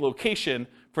geographic location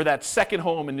for that second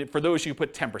home, and for those you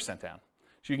put 10% down.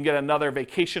 So you can get another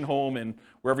vacation home and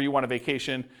wherever you want to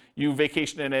vacation, you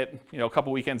vacation in it, a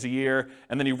couple weekends a year,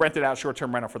 and then you rent it out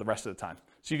short-term rental for the rest of the time.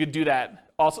 So you could do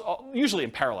that also, usually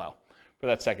in parallel for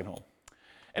that second home.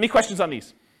 Any questions on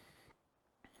these?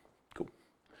 Cool.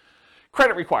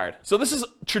 Credit required. So this is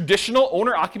traditional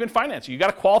owner-occupant financing. You got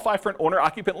to qualify for an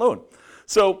owner-occupant loan.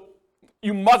 So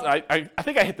you must, I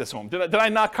think I hit this home. Did I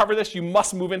not cover this? You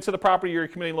must move into the property or you're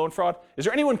committing loan fraud. Is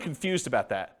there anyone confused about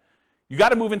that? You got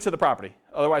to move into the property,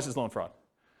 otherwise it's loan fraud.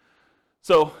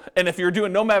 So, and if you're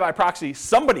doing Nomad by proxy,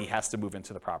 somebody has to move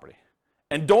into the property.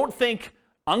 And don't think,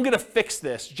 I'm going to fix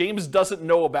this. James doesn't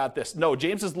know about this. No,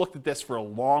 James has looked at this for a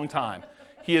long time.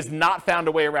 He has not found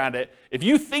a way around it. If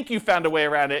you think you found a way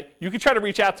around it, you can try to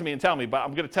reach out to me and tell me, but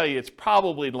I'm going to tell you it's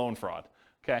probably loan fraud.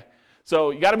 Okay? So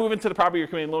you got to move into the property you're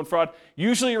committing loan fraud.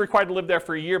 Usually you're required to live there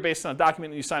for a year based on a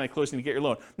document that you sign at closing to get your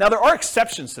loan. Now there are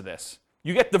exceptions to this.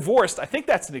 You get divorced, I think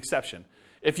that's an exception.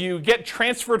 If you get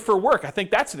transferred for work, I think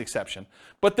that's an exception.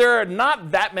 But there are not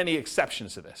that many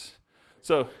exceptions to this.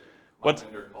 So what? My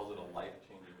lender calls it a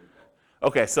life-changing event.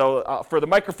 Okay, so for the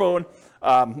microphone,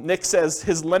 Nick says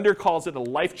his lender calls it a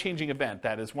life-changing event.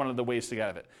 That is one of the ways to get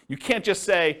out of it. You can't just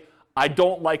say, I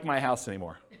don't like my house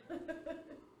anymore.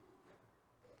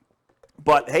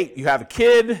 But hey, you have a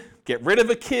kid, get rid of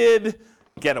a kid,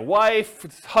 get a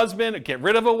wife, husband, or get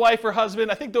rid of a wife or husband.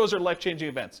 I think those are life-changing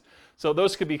events. So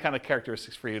those could be kind of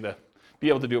characteristics for you to be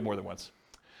able to do it more than once.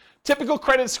 Typical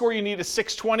credit score you need is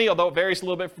 620, although it varies a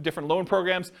little bit for different loan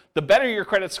programs. The better your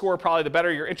credit score, probably the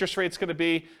better your interest rate's going to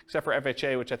be, except for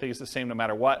FHA, which I think is the same no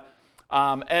matter what.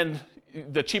 And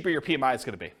the cheaper your PMI is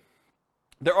going to be.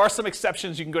 There are some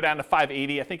exceptions. You can go down to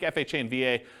 580. I think FHA and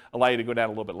VA allow you to go down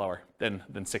a little bit lower than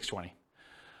 620.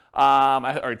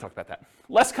 I already talked about that.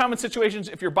 Less common situations,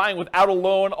 if you're buying without a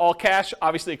loan, all cash,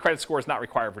 obviously a credit score is not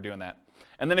required for doing that.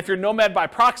 And then if you're Nomad by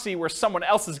proxy, where someone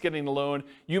else is getting the loan,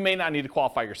 you may not need to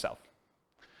qualify yourself.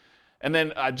 And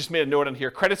then I just made a note on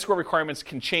here, credit score requirements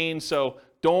can change, so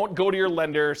don't go to your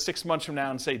lender 6 months from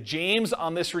now and say, James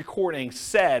on this recording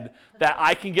said that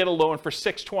I can get a loan for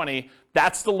 620,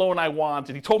 that's the loan I want,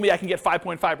 and he told me I can get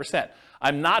 5.5%.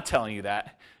 I'm not telling you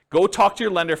that. Go talk to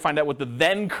your lender, find out what the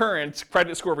then current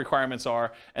credit score requirements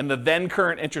are, and the then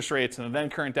current interest rates, and the then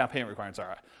current down payment requirements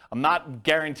are. I'm not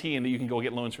guaranteeing that you can go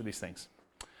get loans for these things.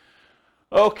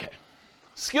 Okay,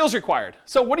 skills required.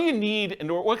 So what do you need,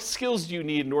 what skills do you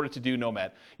need in order to do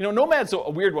Nomad? Nomad's a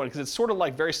weird one because it's sort of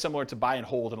like very similar to buy and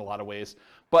hold in a lot of ways.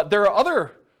 But there are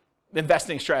other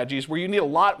investing strategies where you need a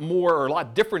lot more or a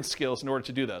lot different skills in order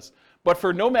to do this. But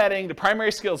for nomading, the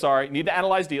primary skills are you need to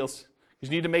analyze deals. You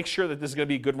need to make sure that this is going to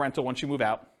be a good rental once you move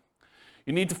out.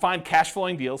 You need to find cash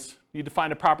flowing deals. You need to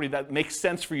find a property that makes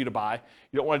sense for you to buy.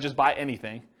 You don't want to just buy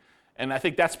anything. And I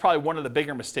think that's probably one of the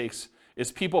bigger mistakes is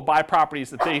people buy properties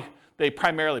that they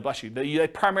primarily, bless you, they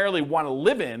primarily want to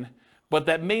live in, but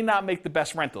that may not make the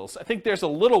best rentals. I think there's a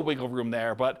little wiggle room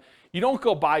there, but you don't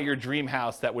go buy your dream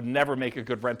house that would never make a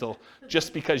good rental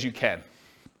just because you can.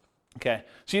 Okay,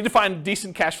 so you need to find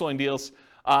decent cash flowing deals.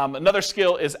 Another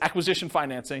skill is acquisition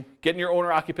financing, getting your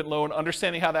owner-occupant loan,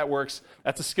 understanding how that works.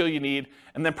 That's a skill you need.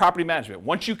 And then property management.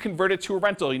 Once you convert it to a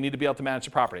rental, you need to be able to manage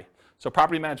the property. So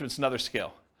property management is another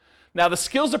skill. Now, the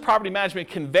skills of property management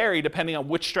can vary depending on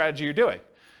which strategy you're doing.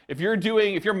 If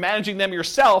you're managing them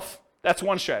yourself, that's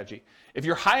one strategy. If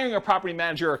you're hiring a property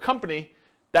manager or a company,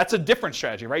 that's a different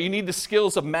strategy, right? You need the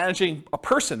skills of managing a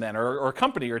person then, or a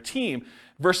company or a team,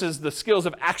 versus the skills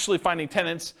of actually finding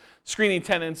tenants, screening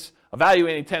tenants,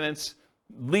 evaluating tenants,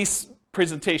 lease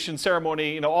presentation,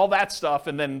 ceremony, all that stuff,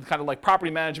 and then kind of like property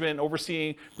management,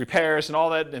 overseeing repairs and all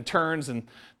that, and turns and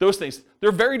those things.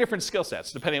 They're very different skill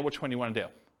sets depending on which one you want to do.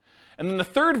 And then the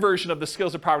third version of the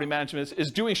skills of property management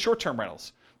is doing short-term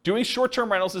rentals. Doing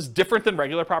short-term rentals is different than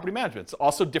regular property management. It's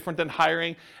also different than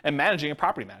hiring and managing a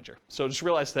property manager. So just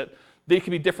realize that they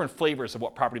can be different flavors of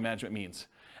what property management means.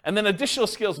 And then additional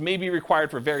skills may be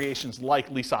required for variations like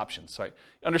lease options. Right?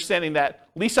 Understanding that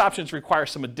lease options require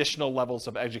some additional levels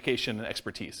of education and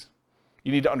expertise.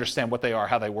 You need to understand what they are,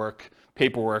 how they work,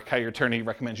 paperwork, how your attorney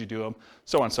recommends you do them,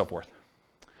 so on and so forth.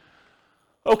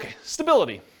 Okay,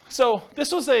 stability. So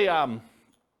this was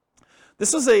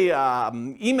This was a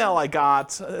email I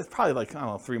got probably like, I don't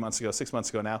know, 3 months ago, 6 months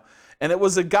ago now. And it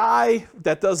was a guy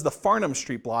that does the Farnham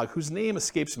Street blog, whose name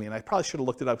escapes me, and I probably should have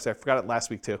looked it up because I forgot it last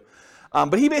week too.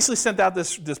 But he basically sent out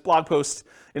this blog post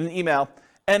in an email,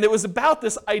 and it was about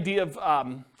this idea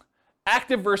of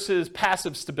active versus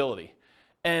passive stability.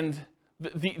 And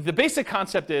the basic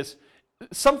concept is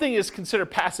something is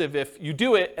considered passive if you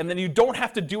do it, and then you don't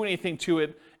have to do anything to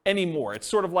it anymore. It's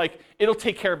sort of like it'll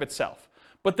take care of itself.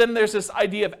 But then there's this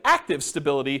idea of active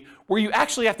stability where you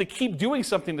actually have to keep doing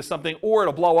something to something, or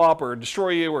it'll blow up or destroy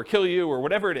you or kill you or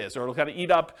whatever it is, or it'll kind of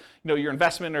eat up, your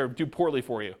investment or do poorly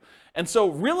for you. And so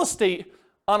real estate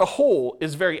on a whole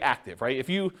is very active, right? If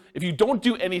you don't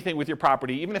do anything with your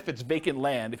property, even if it's vacant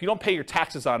land, if you don't pay your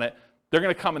taxes on it, they're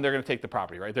going to come and they're going to take the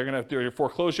property, right? They're going to do your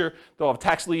foreclosure, they'll have a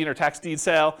tax lien or tax deed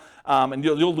sale, and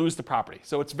you'll lose the property.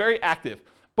 So it's very active.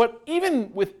 But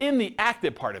even within the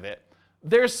active part of it,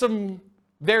 there's some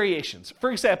variations. For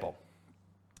example,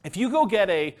 if you go get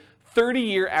a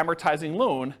 30-year amortizing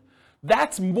loan,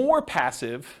 that's more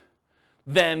passive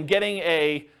than getting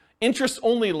a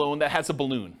interest-only loan that has a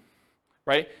balloon,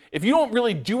 right? If you don't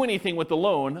really do anything with the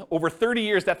loan, over 30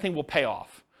 years, that thing will pay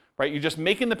off, right? You're just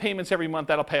making the payments every month,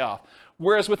 that'll pay off.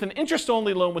 Whereas with an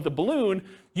interest-only loan with a balloon,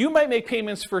 you might make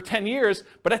payments for 10 years,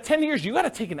 but at 10 years, you got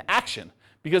to take an action,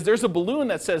 because there's a balloon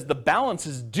that says the balance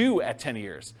is due at 10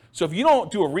 years. So if you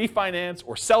don't do a refinance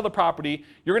or sell the property,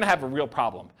 you're going to have a real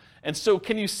problem. And so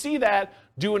can you see that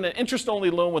doing an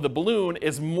interest-only loan with a balloon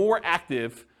is more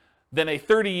active than a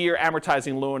 30-year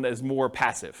amortizing loan that is more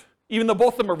passive? Even though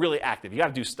both of them are really active, you got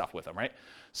to do stuff with them, right?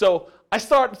 So I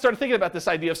started thinking about this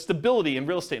idea of stability in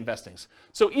real estate investing.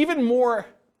 So even more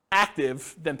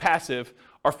active than passive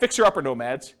are fixer-upper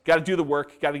nomads. Got to do the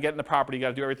work, got to get in the property, got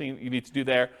to do everything you need to do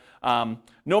there.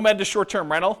 Nomad to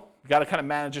short-term rental. You got to kind of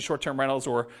manage the short-term rentals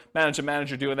or manage a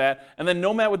manager doing that. And then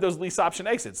Nomad with those lease option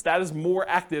exits. That is more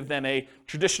active than a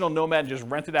traditional Nomad just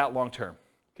rent it out long-term.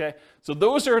 Okay, so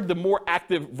those are the more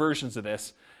active versions of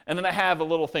this. And then I have a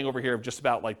little thing over here of just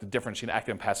about like the difference between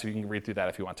active and passive. You can read through that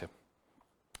if you want to.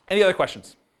 Any other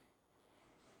questions?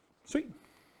 Sweet.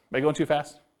 Am I going too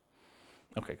fast?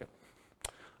 Okay, good.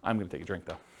 I'm going to take a drink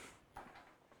though.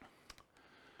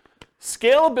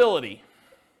 Scalability.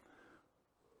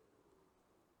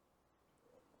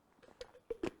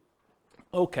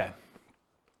 Okay.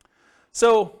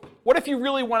 So what if you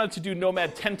really wanted to do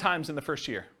Nomad 10 times in the first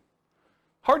year?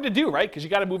 Hard to do, right? Because you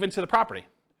got to move into the property.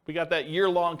 We got that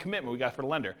year-long commitment we got for the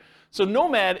lender. So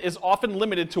Nomad is often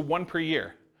limited to one per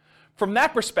year. From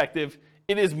that perspective,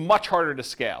 it is much harder to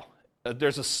scale.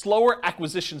 There's a slower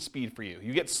acquisition speed for you.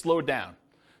 You get slowed down.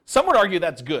 Some would argue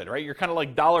that's good, right? You're kind of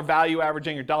like dollar value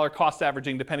averaging or dollar cost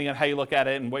averaging, depending on how you look at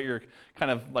it and what you're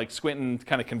kind of like squinting to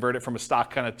kind of convert it from a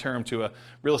stock kind of term to a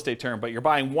real estate term. But you're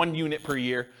buying 1 unit per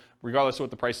year, regardless of what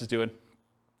the price is doing.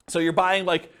 So you're buying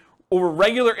like over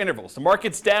regular intervals. The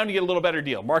market's down, you get a little better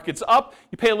deal. Market's up,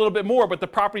 you pay a little bit more, but the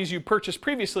properties you purchased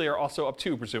previously are also up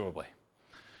too, presumably.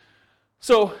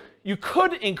 So you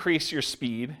could increase your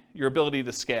speed, your ability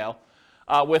to scale,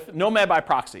 with Nomad by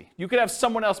proxy. You could have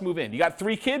someone else move in. You got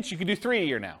 3 kids, you could do 3 a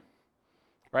year now,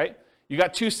 right? You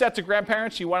got 2 sets of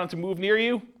grandparents, you want them to move near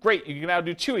you, great, you can now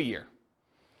do 2 a year.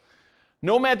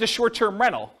 Nomad to short-term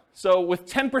rental. So with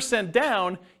 10%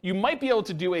 down, you might be able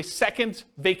to do a second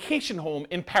vacation home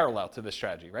in parallel to this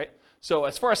strategy, right? So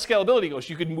as far as scalability goes,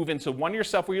 you could move into one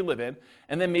yourself where you live in,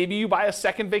 and then maybe you buy a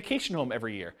second vacation home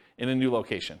every year in a new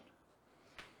location.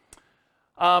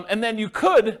 And then you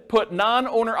could put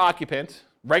non-owner occupant,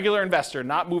 regular investor,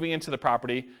 not moving into the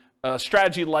property, a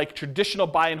strategy like traditional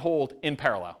buy and hold in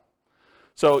parallel.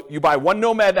 So you buy 1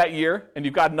 Nomad that year, and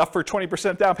you've got enough for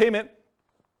 20% down payment.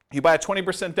 You buy a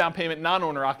 20% down payment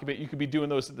non-owner occupant, you could be doing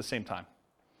those at the same time.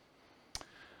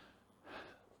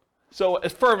 So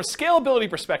as from a scalability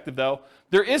perspective, though,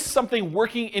 there is something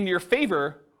working in your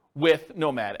favor with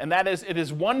Nomad, and that is it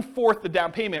is 1/4 the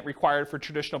down payment required for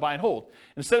traditional buy and hold.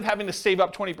 Instead of having to save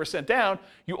up 20% down,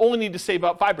 you only need to save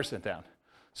up 5% down.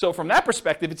 So from that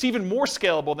perspective, it's even more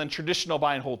scalable than traditional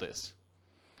buy and hold is.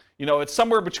 You know, it's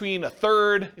somewhere between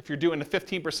 1/3 if you're doing the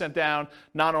 15% down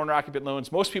non-owner occupant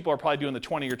loans. Most people are probably doing the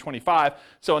 20 or 25.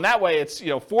 So in that way, it's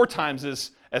 4 times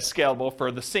as scalable.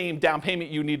 For the same down payment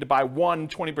you need to buy 1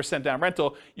 20% down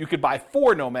rental, you could buy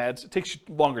 4 Nomads. It takes you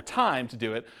longer time to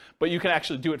do it, but you can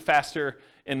actually do it faster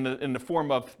in the form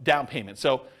of down payment.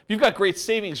 So if you've got great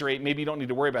savings rate, maybe you don't need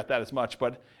to worry about that as much.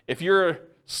 But if you're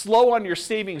slow on your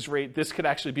savings rate, this could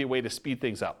actually be a way to speed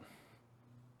things up.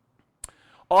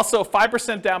 Also,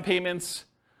 5% down payments,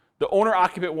 the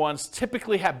owner-occupant ones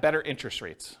typically have better interest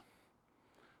rates.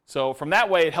 So from that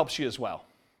way, it helps you as well.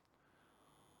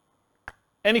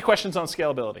 Any questions on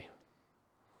scalability?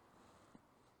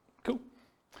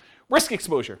 Risk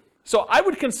exposure. So I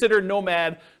would consider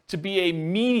Nomad to be a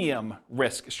medium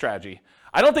risk strategy.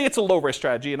 I don't think it's a low risk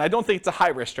strategy, and I don't think it's a high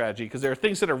risk strategy, because there are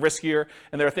things that are riskier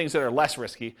and there are things that are less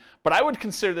risky. But I would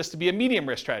consider this to be a medium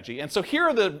risk strategy. And so here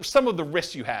are some of the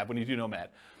risks you have when you do Nomad.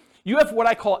 You have what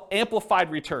I call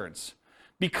amplified returns.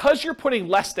 Because you're putting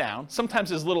less down,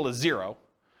 sometimes as little as 0,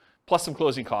 plus some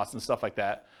closing costs and stuff like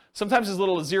that, sometimes as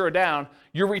little as 0 down,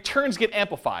 your returns get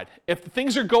amplified. If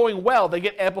things are going well, they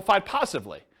get amplified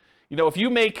positively. You know, if you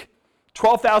make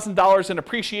 $12,000 in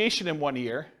appreciation in 1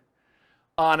 year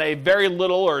on a very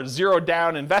little or 0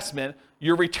 down investment,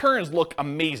 your returns look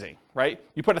amazing, right?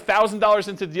 You put $1,000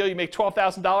 into the deal, you make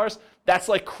 $12,000, that's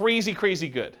like crazy, crazy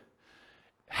good.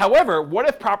 However, what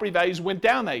if property values went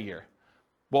down that year?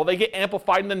 Well, they get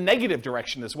amplified in the negative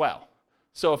direction as well.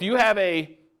 So if you have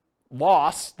a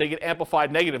loss, they get amplified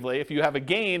negatively. If you have a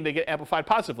gain, they get amplified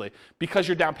positively because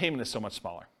your down payment is so much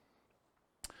smaller.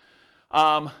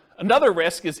 Another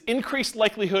risk is increased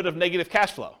likelihood of negative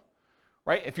cash flow,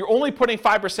 right? If you're only putting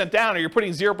 5% down or you're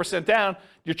putting 0% down,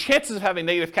 your chances of having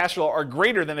negative cash flow are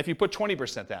greater than if you put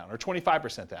 20% down or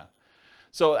 25% down.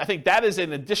 So I think that is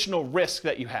an additional risk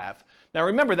that you have. Now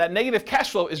remember, that negative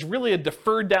cash flow is really a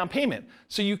deferred down payment.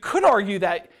 So you could argue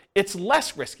that it's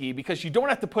less risky because you don't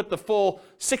have to put the full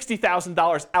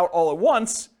 $60,000 out all at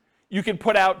once. You can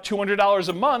put out $200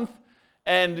 a month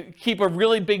and keep a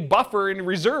really big buffer in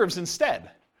reserves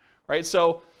instead, right?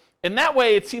 So in that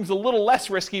way, it seems a little less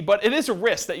risky, but it is a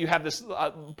risk that you have this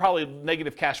probably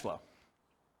negative cash flow.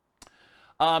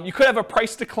 You could have a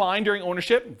price decline during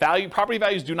ownership. Property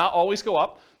values do not always go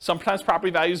up. Sometimes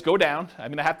property values go down. I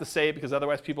mean, I have to say it because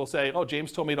otherwise people say, oh,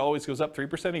 James told me it always goes up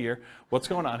 3% a year. What's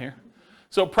going on here?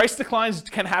 So price declines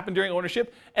can happen during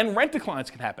ownership, and rent declines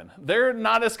can happen. They're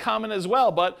not as common as well,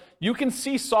 but you can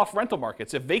see soft rental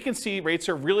markets. If vacancy rates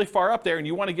are really far up there and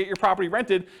you want to get your property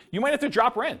rented, you might have to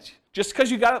drop rent. Just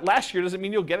because you got it last year doesn't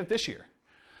mean you'll get it this year.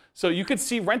 So you could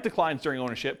see rent declines during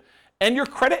ownership. And your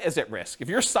credit is at risk. If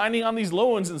you're signing on these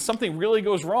loans and something really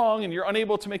goes wrong and you're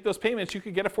unable to make those payments, you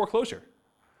could get a foreclosure.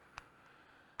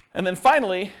 And then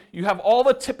finally, you have all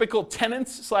the typical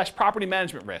tenants/property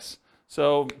management risks.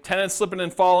 So tenants slipping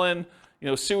and falling,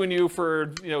 suing you for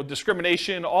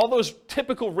discrimination, all those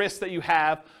typical risks that you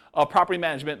have of property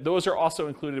management, those are also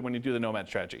included when you do the Nomad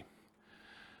strategy.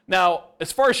 Now,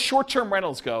 as far as short-term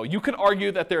rentals go, you could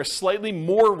argue that there's slightly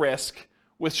more risk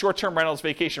with short-term rentals,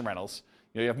 vacation rentals.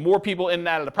 You have more people in and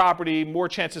out of the property, more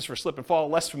chances for slip and fall,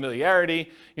 less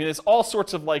familiarity. There's all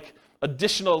sorts of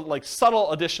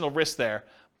subtle additional risks there.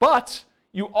 But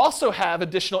you also have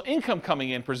additional income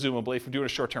coming in, presumably, from doing a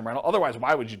short-term rental. Otherwise,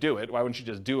 why would you do it? Why wouldn't you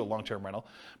just do a long-term rental?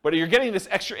 But you're getting this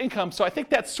extra income, so I think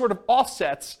that sort of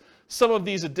offsets some of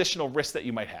these additional risks that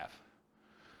you might have.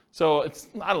 So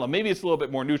I don't know, maybe it's a little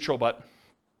bit more neutral, but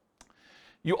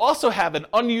you also have an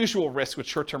unusual risk with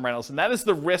short-term rentals, and that is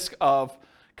the risk of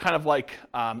kind of like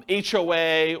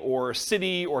HOA or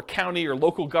city or county or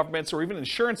local governments or even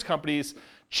insurance companies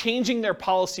changing their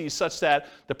policies such that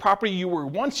the property you were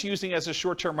once using as a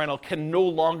short-term rental can no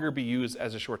longer be used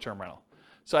as a short-term rental.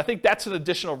 So I think that's an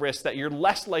additional risk that you're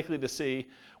less likely to see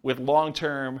with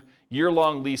long-term,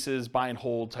 year-long leases, buy and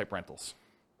hold type rentals.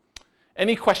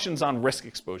 Any questions on risk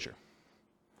exposure?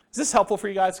 Is this helpful for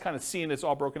you guys, kind of seeing it's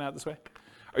all broken out this way?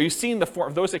 Are you seeing the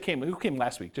form, those that came, who came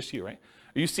last week? Just you, right?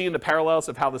 Are you seeing the parallels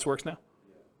of how this works now?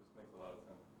 Yeah, this makes a lot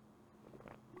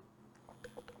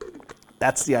of sense.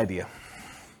 That's the idea.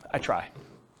 I try.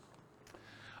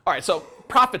 All right, so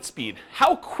profit speed.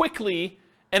 How quickly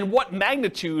and what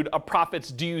magnitude of profits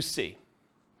do you see?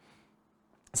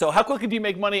 So how quickly do you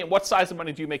make money and what size of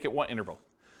money do you make at what interval?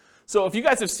 So if you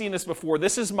guys have seen this before,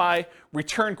 this is my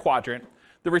return quadrant.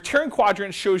 The return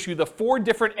quadrant shows you the 4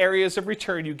 different areas of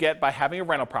return you get by having a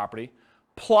rental property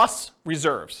plus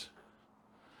reserves.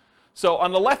 So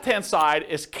on the left-hand side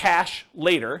is cash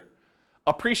later,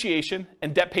 appreciation,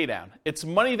 and debt paydown. It's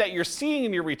money that you're seeing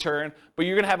in your return, but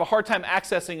you're going to have a hard time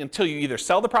accessing until you either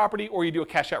sell the property or you do a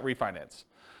cash-out refinance.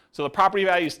 So the property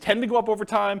values tend to go up over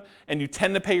time, and you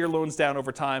tend to pay your loans down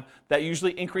over time. That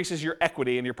usually increases your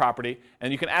equity in your property,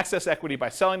 and you can access equity by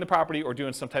selling the property or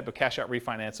doing some type of cash-out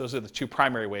refinance. Those are the 2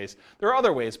 primary ways. There are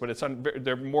other ways, but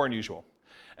they're more unusual.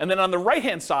 And then on the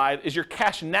right-hand side is your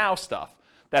cash now stuff.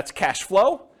 That's cash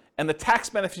flow and the tax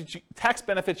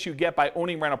benefits you get by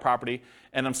owning rental property,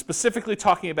 and I'm specifically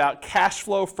talking about cash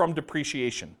flow from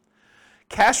depreciation.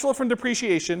 Cash flow from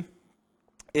depreciation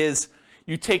is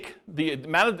you take the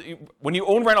amount of, when you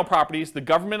own rental properties, the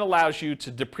government allows you to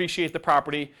depreciate the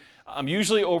property,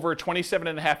 usually over 27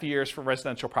 and a half years for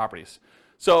residential properties.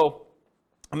 So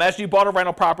imagine you bought a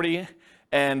rental property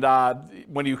And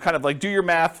when you kind of like do your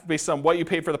math based on what you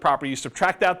paid for the property, you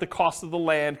subtract out the cost of the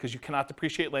land, because you cannot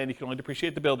depreciate land, you can only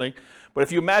depreciate the building. But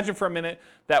if you imagine for a minute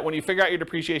that when you figure out your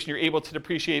depreciation, you're able to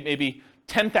depreciate maybe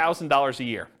 $10,000 a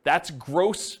year. That's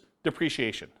gross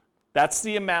depreciation. That's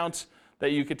the amount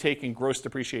that you could take in gross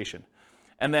depreciation.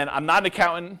 And then I'm not an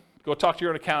accountant, go talk to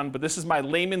your own accountant, but this is my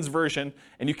layman's version,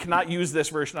 and you cannot use this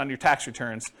version on your tax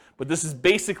returns, but this is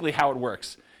basically how it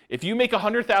works. If you make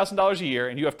 $100,000 a year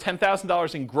and you have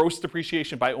 $10,000 in gross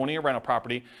depreciation by owning a rental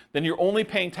property, then you're only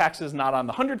paying taxes not on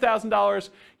the $100,000,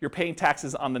 you're paying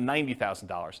taxes on the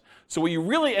 $90,000. So what you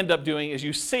really end up doing is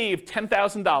you save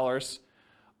 $10,000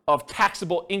 of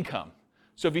taxable income.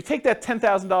 So if you take that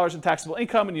 $10,000 in taxable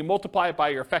income and you multiply it by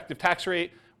your effective tax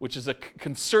rate, which is a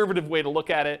conservative way to look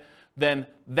at it, then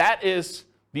that is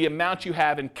the amount you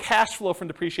have in cash flow from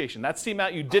depreciation. That's the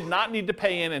amount you did not need to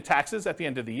pay in taxes at the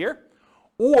end of the year,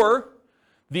 or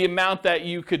the amount that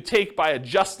you could take by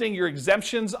adjusting your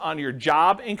exemptions on your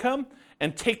job income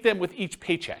and take them with each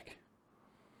paycheck.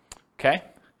 Okay?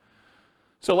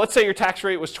 So let's say your tax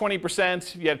rate was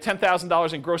 20%, you had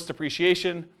 $10,000 in gross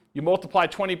depreciation, you multiply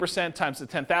 20% times the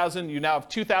 $10,000, you now have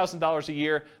 $2,000 a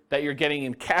year that you're getting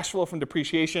in cash flow from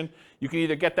depreciation. You can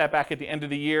either get that back at the end of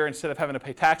the year instead of having to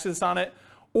pay taxes on it,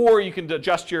 or you can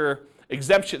adjust your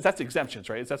exemptions. That's exemptions,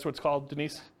 right? That's what it's called,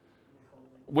 Denise?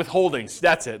 Withholdings,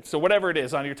 that's it. So whatever it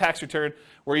is on your tax return,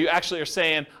 where you actually are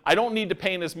saying, I don't need to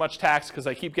pay in as much tax because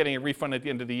I keep getting a refund at the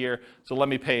end of the year, so let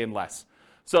me pay in less.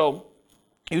 So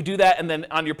you do that, and then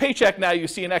on your paycheck now you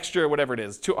see an extra, whatever it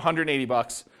is,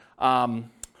 $180,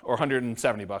 or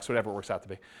 170 bucks, whatever it works out to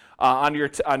be, on your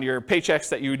paychecks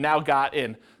that you now got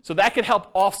in. So that could help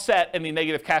offset any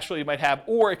negative cash flow you might have,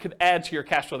 or it could add to your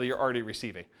cash flow that you're already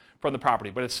receiving from the property.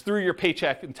 But it's through your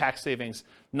paycheck and tax savings,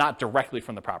 not directly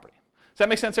from the property. Does that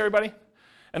make sense, everybody?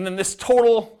 And then this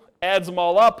total adds them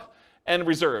all up and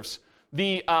reserves.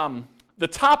 The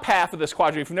top half of this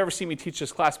quadrant, if you've never seen me teach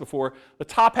this class before, the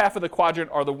top half of the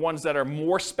quadrant are the ones that are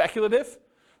more speculative.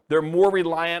 They're more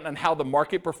reliant on how the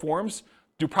market performs.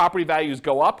 Do property values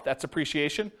go up? That's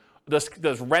appreciation.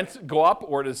 Does rent go up,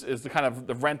 or is the kind of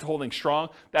the rent holding strong?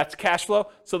 That's cash flow.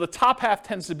 So the top half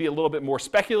tends to be a little bit more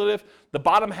speculative. The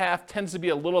bottom half tends to be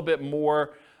a little bit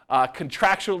more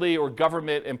contractually or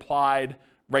government implied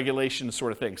regulation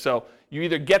sort of thing. So you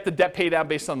either get the debt pay down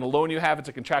based on the loan you have, it's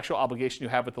a contractual obligation you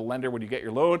have with the lender when you get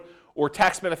your loan, or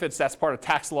tax benefits, that's part of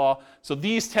tax law. So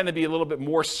these tend to be a little bit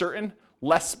more certain,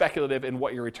 less speculative in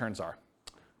what your returns are.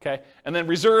 Okay? And then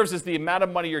reserves is the amount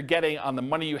of money you're getting on the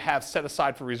money you have set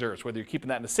aside for reserves, whether you're keeping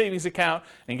that in a savings account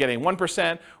and getting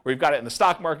 1%, or you've got it in the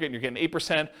stock market and you're getting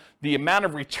 8%. The amount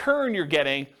of return you're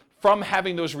getting from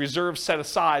having those reserves set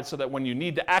aside so that when you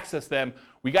need to access them,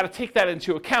 we got to take that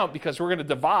into account, because we're going to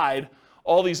divide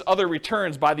all these other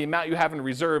returns by the amount you have in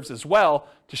reserves as well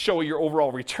to show what your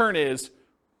overall return is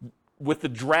with the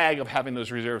drag of having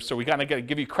those reserves. So we got to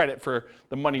give you credit for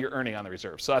the money you're earning on the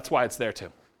reserves. So that's why it's there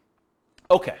too.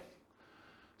 Okay,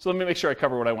 so let me make sure I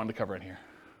cover what I wanted to cover in here.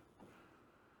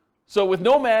 So with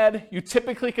Nomad, you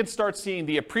typically can start seeing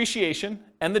the appreciation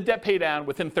and the debt pay down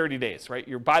within 30 days, right?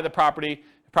 You buy the property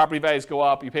values go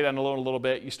up, you pay down the loan a little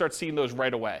bit, you start seeing those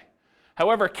right away.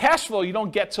 However, cash flow you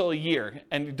don't get till a year,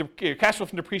 and your cash flow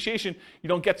from depreciation you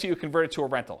don't get till you convert it to a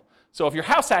rental. So if you're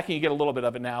house hacking, you get a little bit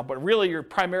of it now, but really you're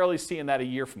primarily seeing that a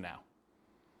year from now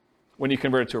when you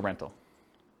convert it to a rental.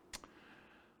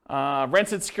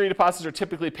 Rents and security deposits are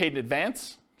typically paid in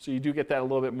advance, so you do get that a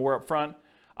little bit more up front.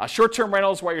 Short-term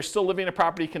rentals, while you're still living in a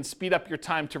property, can speed up your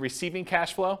time to receiving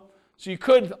cash flow. So you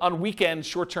could, on weekends,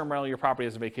 short-term rental your property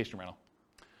as a vacation rental.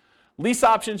 Lease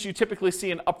options, you typically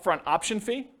see an upfront option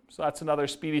fee. So that's another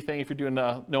speedy thing if you're doing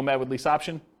a Nomad with lease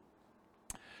option.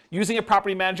 Using a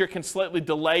property manager can slightly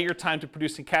delay your time to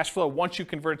producing cash flow once you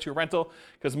convert it to a rental,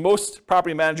 because most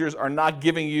property managers are not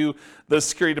giving you the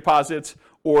security deposits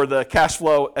or the cash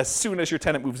flow as soon as your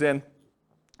tenant moves in.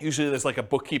 Usually there's like a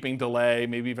bookkeeping delay,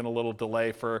 maybe even a little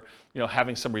delay for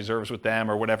having some reserves with them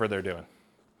or whatever they're doing.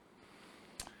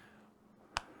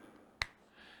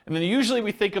 And then usually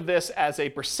we think of this as a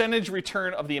percentage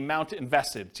return of the amount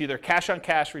invested. It's either cash on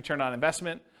cash return on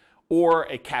investment or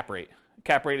a cap rate.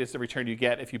 Cap rate is the return you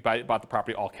get if you bought the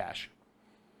property all cash.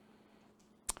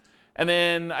 And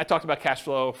then I talked about cash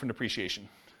flow from depreciation.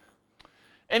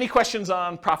 Any questions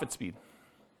on profit speed?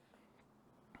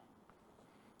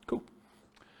 Cool.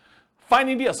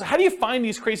 Finding deals. So how do you find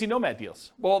these crazy Nomad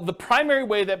deals? Well, the primary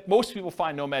way that most people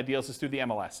find Nomad deals is through the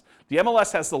MLS. The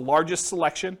MLS has the largest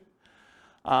selection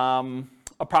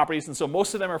of properties, and so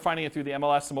most of them are finding it through the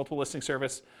MLS, the multiple listing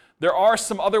service. There are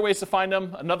some other ways to find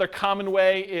them. Another common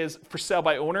way is for sale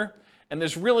by owner, And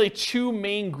there's really two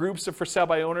main groups of for sale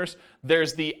by owners.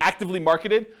 There's the actively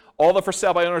marketed, all the for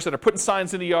sale by owners that are putting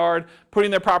signs in the yard,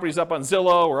 putting their properties up on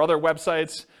Zillow or other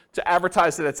websites to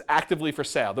advertise that it's actively for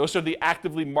sale. Those are the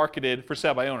actively marketed for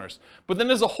sale by owners. But then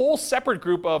there's a whole separate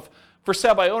group of for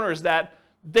sale by owners that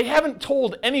they haven't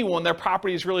told anyone their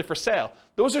property is really for sale.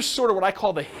 Those are sort of what I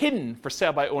call the hidden for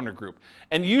sale by owner group.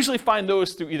 And you usually find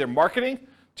those through either marketing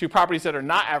to properties that are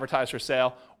not advertised for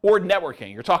sale or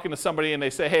networking. You're talking to somebody and they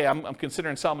say, hey, I'm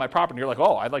considering selling my property. And you're like,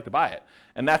 oh, I'd like to buy it.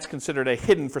 And that's considered a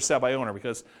hidden for sale by owner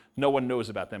because no one knows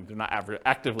about them. They're not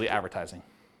actively advertising.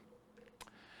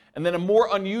 And then a more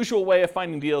unusual way of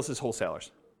finding deals is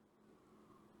wholesalers.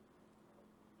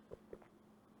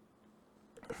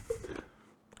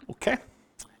 Okay.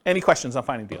 Any questions on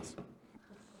finding deals?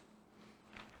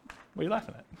 What are you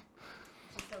laughing at?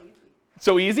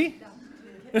 So easy?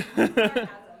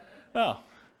 Oh.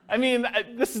 I mean,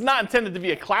 this is not intended to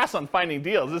be a class on finding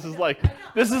deals. This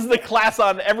is the class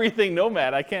on everything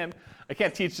Nomad. I can't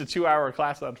teach the 2-hour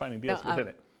class on finding deals within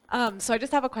it. So I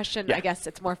just have a question. Yeah. I guess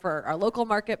it's more for our local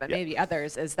market, but maybe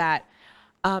others, is that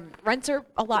rents are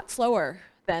a lot slower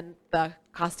than the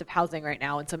cost of housing right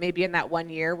now. And so maybe in that 1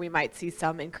 year, we might see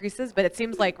some increases, but it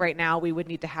seems like right now we would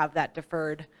need to have that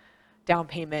deferred down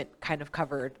payment kind of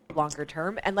covered longer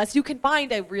term, unless you can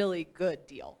find a really good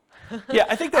deal. Yeah,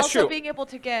 I think that's also, true. being able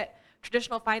to get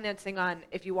traditional financing on,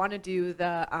 if you want to do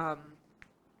the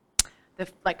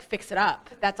like fix it up,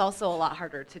 that's also a lot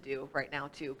harder to do right now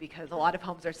too, because a lot of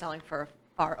homes are selling for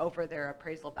far over their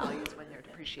appraisal values when they're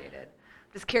depreciated.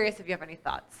 Just curious if you have any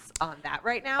thoughts on that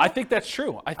right now. I think that's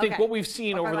true. I think what we've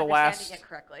seen over the last, it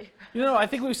correctly. I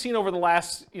think we've seen over the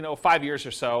last, 5 years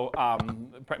or so,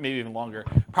 maybe even longer,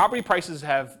 property prices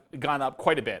have gone up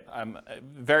quite a bit,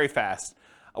 very fast.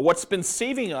 What's been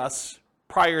saving us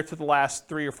prior to the last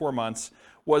 3 or 4 months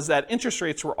was that interest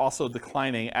rates were also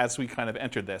declining as we kind of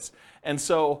entered this. And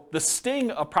so the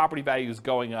sting of property values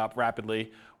going up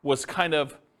rapidly was kind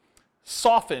of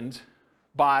softened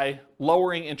by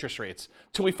lowering interest rates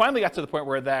till we finally got to the point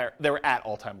where they were at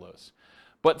all-time lows.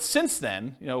 But since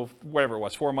then, whatever it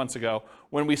was, 4 months ago,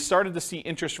 when we started to see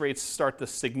interest rates start to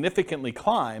significantly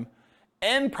climb,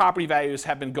 and property values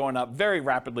have been going up very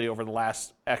rapidly over the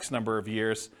last X number of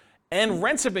years, and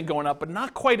rents have been going up, but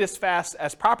not quite as fast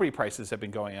as property prices have been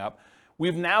going up,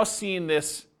 we've now seen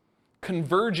this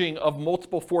converging of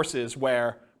multiple forces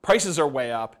where prices are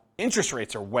way up, interest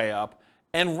rates are way up,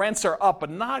 and rents are up,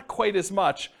 but not quite as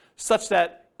much, such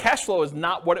that cash flow is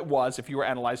not what it was if you were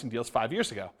analyzing deals 5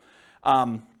 years ago.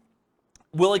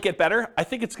 Will it get better? I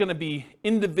think it's going to be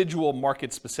individual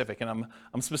market specific, and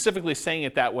I'm specifically saying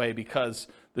it that way because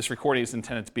this recording is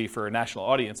intended to be for a national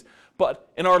audience. But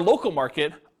in our local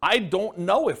market, I don't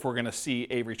know if we're going to see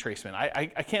a retracement.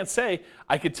 I can't say.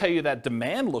 I could tell you that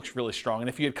demand looks really strong, and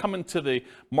if you had come into the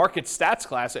market stats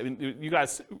class, I mean,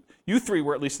 you three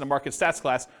were at least in the market stats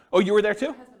class. Oh, you were there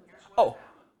too? Oh,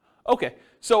 okay.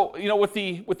 So with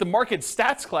the market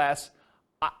stats class,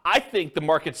 I think the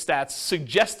market stats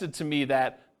suggested to me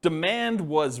that demand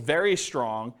was very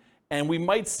strong and we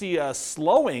might see a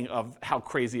slowing of how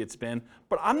crazy it's been,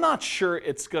 but I'm not sure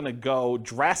it's going to go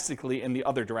drastically in the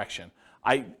other direction.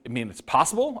 I mean, it's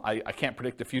possible. I can't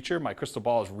predict the future. My crystal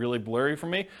ball is really blurry for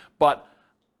me, but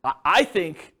I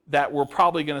think that we're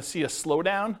probably going to see a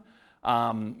slowdown,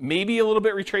 maybe a little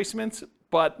bit retracements,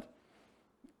 but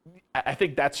I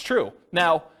think that's true.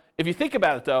 Now, if you think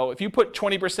about it, though, if you put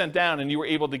 20% down and you were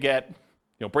able to get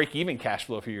break-even cash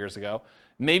flow a few years ago,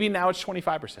 maybe now it's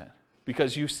 25%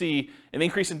 because you see an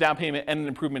increase in down payment and an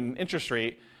improvement in interest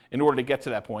rate in order to get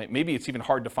to that point. Maybe it's even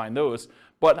hard to find those.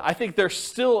 But I think there's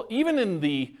still, even in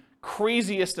the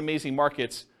craziest, amazing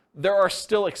markets, there are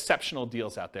still exceptional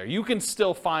deals out there. You can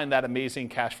still find that amazing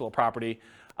cash flow property.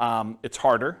 It's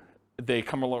harder. They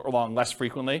come along less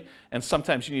frequently, and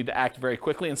sometimes you need to act very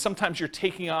quickly, and sometimes you're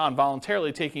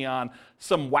voluntarily taking on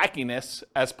some wackiness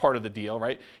as part of the deal,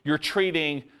 right? You're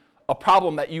trading a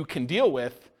problem that you can deal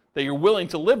with, that you're willing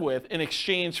to live with, in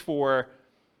exchange for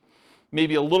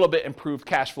maybe a little bit improved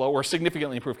cash flow or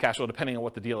significantly improved cash flow, depending on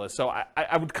what the deal is. So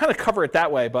I would kind of cover it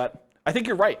that way, but I think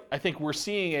you're right. I think we're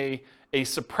seeing a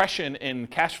suppression in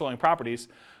cash flowing properties,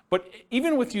 but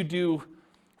even with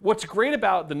what's great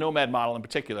about the Nomad model in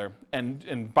particular,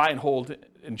 and buy and hold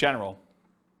in general,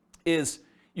 is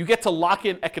you get to lock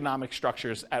in economic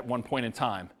structures at one point in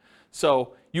time.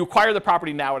 So you acquire the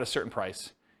property now at a certain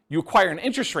price. You acquire an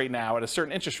interest rate now at a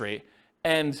certain interest rate,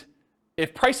 and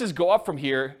if prices go up from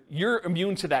here, you're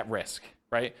immune to that risk.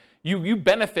 right? You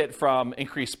benefit from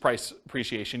increased price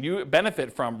appreciation. You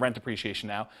benefit from rent appreciation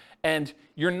now, and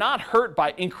you're not hurt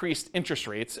by increased interest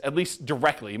rates, at least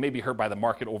directly. You may be hurt by the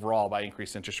market overall by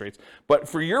increased interest rates, but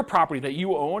for your property that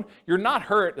you own, you're not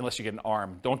hurt unless you get an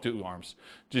ARM. Don't do ARMs.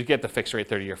 Just get the fixed rate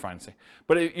 30-year financing.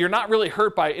 But you're not really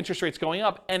hurt by interest rates going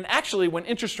up, and actually when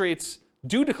interest rates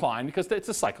do decline, because it's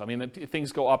a cycle. I mean,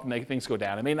 things go up and things go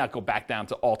down. It may not go back down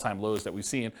to all-time lows that we've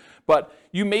seen, but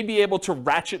you may be able to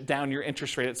ratchet down your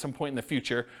interest rate at some point in the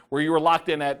future where you were locked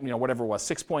in at, whatever it was,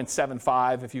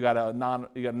 6.75 if you got a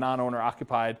non-owner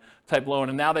occupied type loan,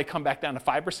 and now they come back down to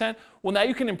 5%. Well, now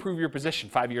you can improve your position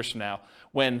 5 years from now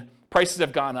when prices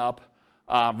have gone up,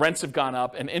 rents have gone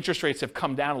up, and interest rates have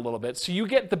come down a little bit. So you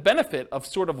get the benefit of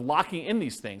sort of locking in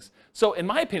these things. So in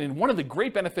my opinion, one of the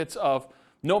great benefits of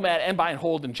Nomad and buy and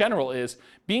hold in general is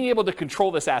being able to control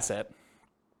this asset,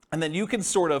 and then you can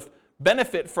sort of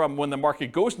benefit from when the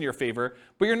market goes in your favor,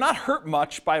 but you're not hurt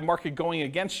much by a market going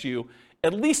against you,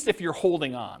 at least if you're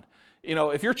holding on.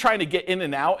 If you're trying to get in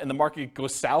and out and the market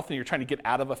goes south and you're trying to get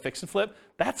out of a fix and flip,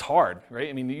 that's hard, right?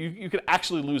 I mean, you could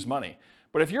actually lose money.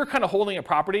 But if you're kind of holding a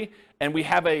property and we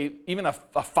have even a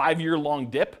 5-year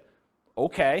long dip,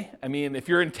 okay. I mean, if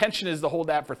your intention is to hold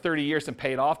that for 30 years and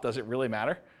pay it off, does it really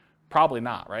matter? Probably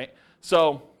not, right?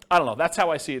 So I don't know. That's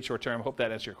how I see it short term. I hope that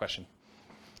answered your question.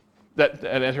 That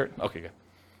answered? Okay, good.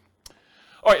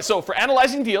 All right, so for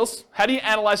analyzing deals, how do you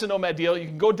analyze a Nomad deal? You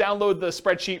can go download the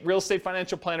spreadsheet,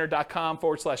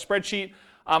 realestatefinancialplanner.com/spreadsheet.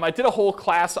 I did a whole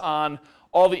class on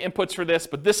all the inputs for this,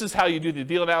 but this is how you do the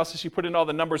deal analysis. You put in all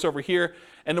the numbers over here.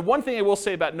 And the one thing I will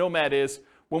say about Nomad is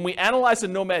when we analyze a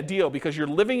Nomad deal, because you're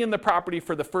living in the property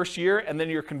for the first year and then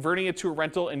you're converting it to a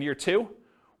rental in year 2,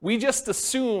 we just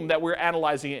assume that we're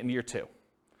analyzing it in year 2.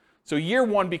 So year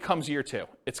 1 becomes year 2.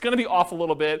 It's going to be off a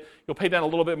little bit. You'll pay down a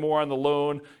little bit more on the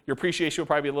loan. Your appreciation will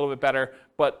probably be a little bit better,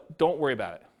 but don't worry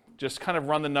about it. Just kind of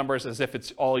run the numbers as if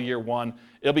it's all year 1.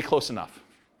 It'll be close enough,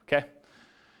 okay?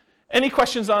 Any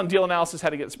questions on deal analysis, how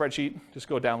to get the spreadsheet? Just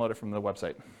go download it from the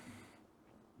website.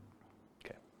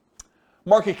 Okay.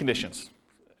 Market conditions.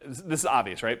 This is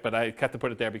obvious, right? But I have to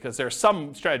put it there because there are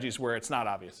some strategies where it's not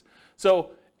obvious.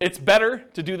 So it's better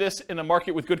to do this in a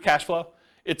market with good cash flow.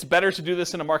 It's better to do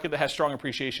this in a market that has strong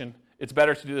appreciation. It's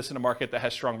better to do this in a market that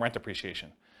has strong rent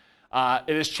appreciation.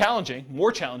 It is challenging,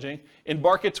 more challenging, in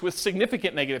markets with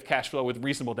significant negative cash flow with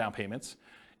reasonable down payments.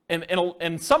 And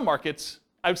in some markets,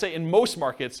 I would say in most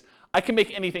markets, I can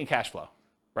make anything cash flow,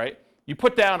 right? You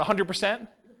put down 100%,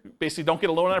 basically don't get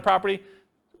a loan on a property,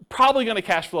 probably going to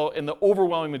cash flow in the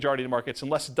overwhelming majority of the markets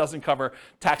unless it doesn't cover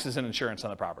taxes and insurance on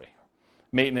the property.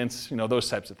 Maintenance, those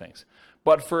types of things.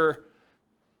 But for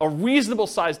a reasonable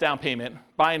size down payment,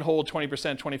 buy and hold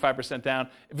 20%, 25% down,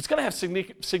 if it's going to have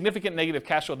significant negative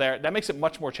cash flow there, that makes it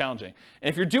much more challenging. And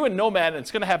if you're doing Nomad and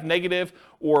it's going to have negative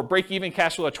or break-even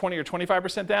cash flow at 20 or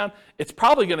 25% down, it's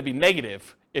probably going to be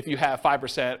negative if you have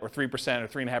 5% or 3% or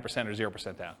 3.5% or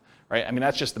 0% down, right? I mean,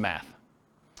 that's just the math.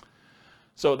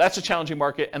 So that's a challenging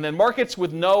market. And then markets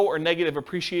with no or negative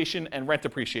appreciation and rent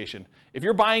appreciation. If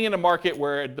you're buying in a market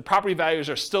where the property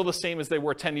values are still the same as they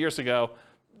were 10 years ago,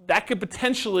 that could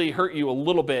potentially hurt you a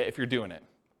little bit if you're doing it,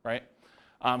 right?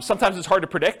 Sometimes it's hard to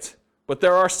predict, but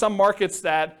there are some markets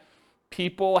that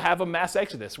people have a mass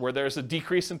exodus where there's a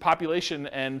decrease in population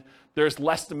and there's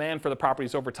less demand for the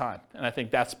properties over time. And I think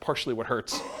that's partially what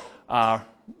hurts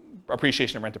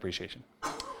appreciation and rent appreciation.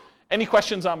 Any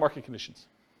questions on market conditions?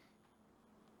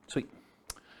 Sweet.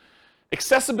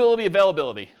 Accessibility,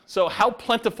 availability. So how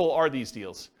plentiful are these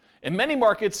deals? In many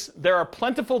markets, there are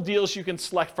plentiful deals you can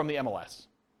select from the MLS.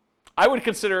 I would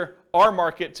consider our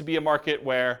market to be a market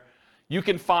where you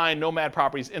can find Nomad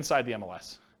properties inside the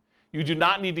MLS. You do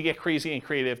not need to get crazy and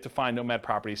creative to find Nomad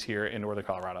properties here in Northern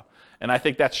Colorado. And I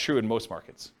think that's true in most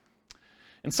markets.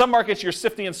 In some markets, you're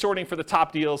sifting and sorting for the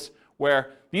top deals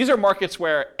where these are markets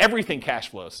where everything cash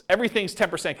flows. Everything's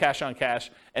 10% cash on cash.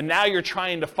 And now you're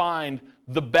trying to find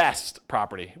the best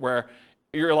property where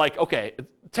you're like, okay,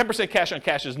 10% cash on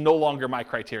cash is no longer my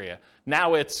criteria.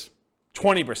 Now it's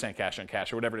 20% cash on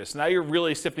cash or whatever it is. So now you're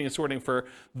really sifting and sorting for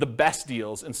the best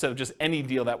deals instead of just any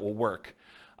deal that will work.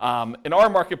 In our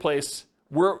marketplace,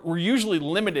 we're usually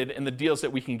limited in the deals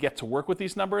that we can get to work with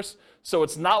these numbers. So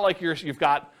it's not like you've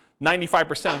got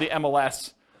 95% of the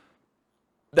MLS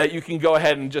that you can go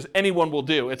ahead and just anyone will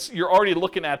do. You're already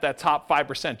looking at that top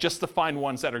 5% just to find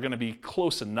ones that are going to be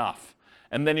close enough.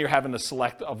 And then you're having to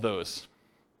select of those.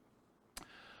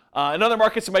 In other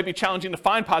markets, it might be challenging to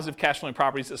find positive cash flowing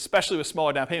properties, especially with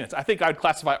smaller down payments. I think I would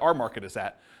classify our market as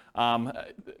that.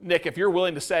 Nick, if you're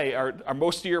willing to say, are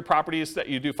most of your properties that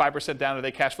you do 5% down, are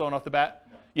they cash flowing off the bat?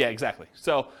 Yeah, exactly.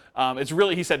 So it's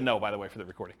really, he said no, by the way, for the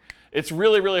recording. It's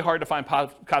really, really hard to find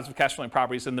positive cash flowing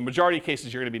properties. In the majority of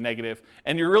cases, you're going to be negative,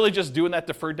 and you're really just doing that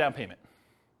deferred down payment.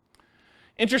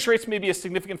 Interest rates may be a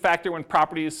significant factor when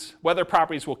whether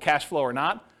properties will cash flow or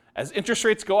not. As interest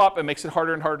rates go up, it makes it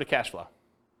harder and harder to cash flow.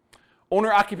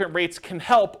 Owner-occupant rates can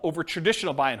help over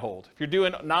traditional buy and hold. If you're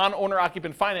doing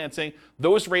non-owner-occupant financing,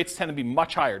 those rates tend to be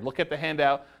much higher. Look at the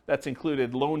handout that's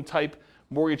included, loan type,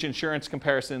 mortgage insurance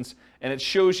comparisons, and it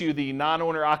shows you the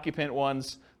non-owner-occupant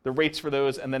ones, the rates for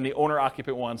those, and then the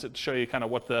owner-occupant ones that show you kind of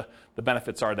what the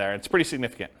benefits are there. It's pretty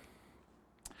significant.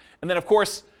 And then, of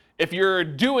course, if you're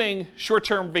doing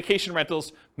short-term vacation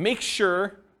rentals, make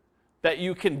sure that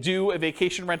you can do a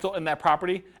vacation rental in that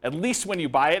property, at least when you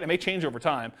buy it. It may change over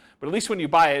time, but at least when you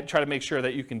buy it, try to make sure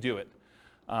that you can do it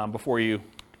before you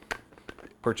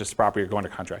purchase the property or go under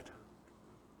contract.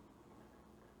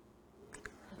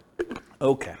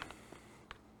 Okay.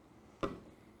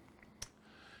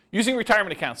 Using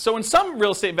retirement accounts. So in some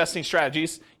real estate investing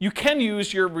strategies, you can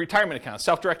use your retirement account,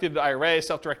 self-directed IRA,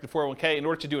 self-directed 401k, in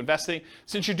order to do investing.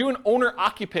 Since you're doing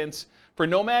owner-occupants for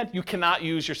Nomad, you cannot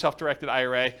use your self-directed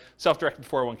IRA, self-directed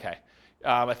 401k.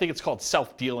 I think it's called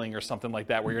self-dealing or something like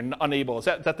that, where you're unable. Is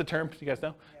that the term? Do you guys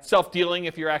know? Yeah. Self-dealing,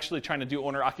 if you're actually trying to do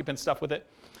owner-occupant stuff with it.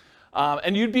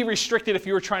 And you'd be restricted if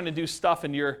you were trying to do stuff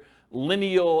in your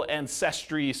lineal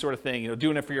ancestry sort of thing,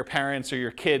 doing it for your parents or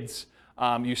your kids.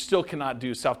 You still cannot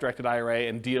do self-directed IRA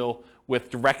and deal with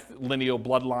direct lineal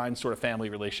bloodline sort of family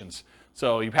relations.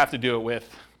 So you have to do it with,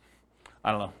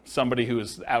 I don't know, somebody who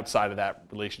is outside of that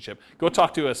relationship. Go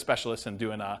talk to a specialist in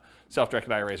doing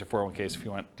self-directed IRAs or 401ks if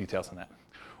you want details on that.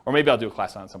 Or maybe I'll do a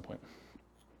class on it at some point.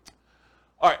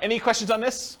 All right, any questions on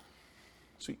this?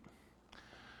 Sweet.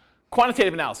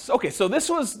 Quantitative analysis. Okay, so this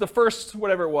was the first,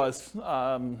 whatever it was.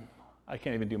 I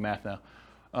can't even do math now.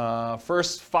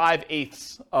 First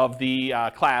 5/8 of the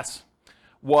class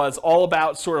was all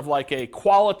about sort of like a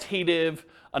qualitative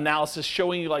analysis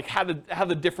showing you like how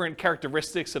the different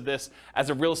characteristics of this as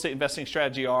a real estate investing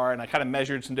strategy are, and I kind of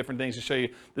measured some different things to show you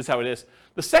this is how it is.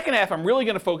 The second half, I'm really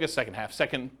going to focus, second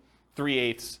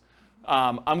 3/8.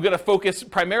 I'm going to focus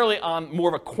primarily on more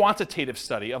of a quantitative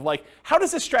study of like, how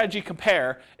does this strategy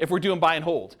compare if we're doing buy and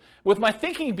hold? With my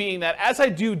thinking being that as I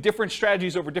do different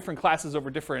strategies over different classes, over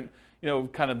different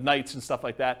kind of nights and stuff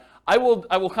like that, I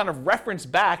will kind of reference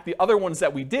back the other ones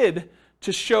that we did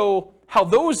to show how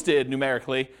those did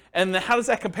numerically, and then how does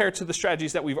that compare to the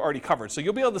strategies that we've already covered. So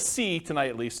you'll be able to see tonight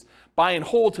at least buy and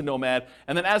hold to Nomad,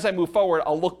 and then as I move forward,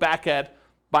 I'll look back at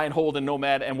buy and hold and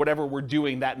Nomad and whatever we're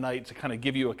doing that night to kind of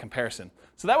give you a comparison.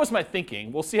 So that was my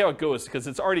thinking. We'll see how it goes because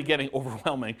it's already getting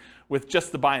overwhelming with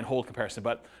just the buy and hold comparison,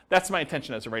 but that's my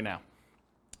intention as of right now.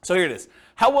 So here it is.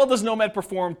 How well does Nomad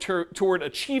perform toward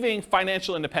achieving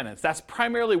financial independence? That's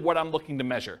primarily what I'm looking to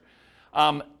measure.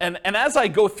 And as I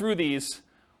go through these,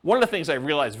 one of the things I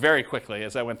realized very quickly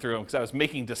as I went through them, because I was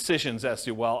making decisions as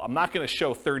to, well, I'm not going to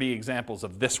show 30 examples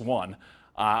of this one.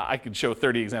 I could show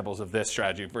 30 examples of this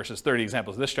strategy versus 30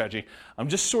 examples of this strategy. I'm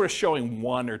just sort of showing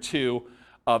one or two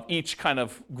of each kind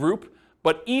of group,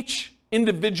 but each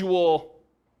individual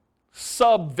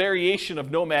sub-variation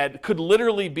of Nomad could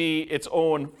literally be its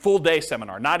own full-day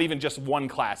seminar, not even just one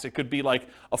class. It could be like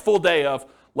a full day of,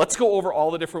 let's go over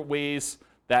all the different ways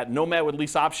that Nomad with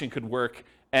lease option could work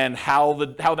and how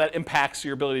that impacts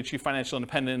your ability to achieve financial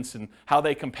independence and how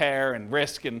they compare and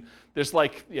risk. And there's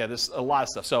there's a lot of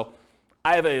stuff. So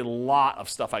I have a lot of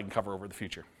stuff I can cover over the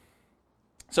future.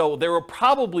 So there will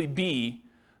probably be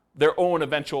their own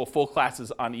eventual full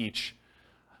classes on each.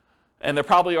 And there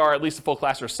probably are at least a full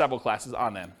class or several classes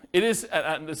on them. It is,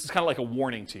 and this is kind of like a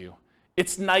warning to you.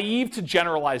 It's naive to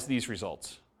generalize these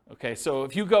results. Okay, so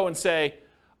if you go and say,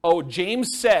 oh,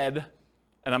 James said,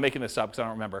 and I'm making this up because I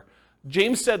don't remember,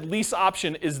 James said lease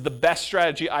option is the best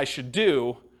strategy I should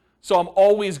do, so I'm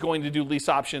always going to do lease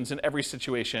options in every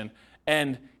situation.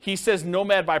 And he says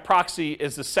Nomad by proxy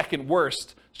is the second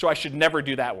worst, so I should never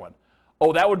do that one.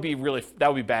 Oh, that would be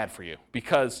bad for you,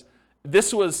 because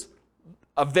this was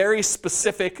a very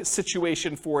specific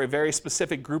situation for a very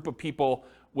specific group of people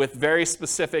with very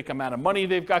specific amount of money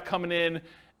they've got coming in,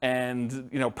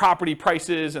 and property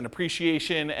prices and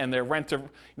appreciation and their rent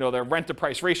to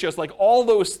price ratios. Like all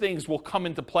those things will come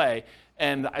into play.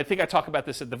 And I think I talk about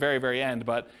this at the very, very end,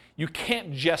 but you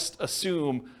can't just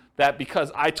assume that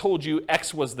because I told you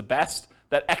X was the best,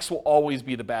 that X will always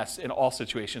be the best in all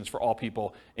situations for all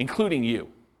people, including you.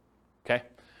 Okay?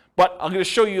 But I'm going to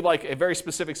show you like a very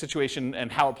specific situation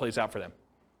and how it plays out for them.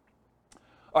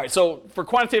 All right, so for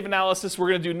quantitative analysis, we're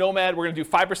going to do Nomad. We're going to do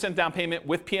 5% down payment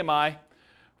with PMI.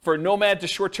 For Nomad to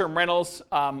short-term rentals,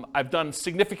 I've done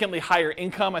significantly higher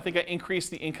income. I think I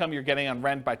increased the income you're getting on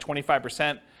rent by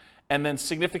 25%, and then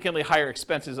significantly higher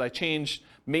expenses. I changed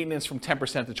maintenance from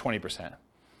 10% to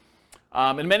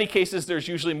 20%. In many cases, there's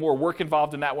usually more work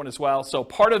involved in that one as well. So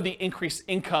part of the increased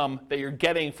income that you're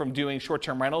getting from doing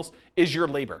short-term rentals is your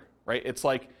labor, right? It's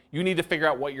like you need to figure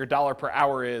out what your dollar per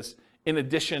hour is in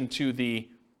addition to the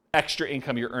extra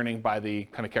income you're earning by the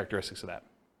kind of characteristics of that.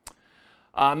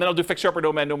 Then I'll do fixer-upper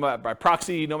Nomad, Nomad by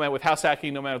proxy, Nomad with house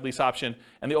hacking, Nomad with lease option,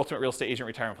 and the ultimate real estate agent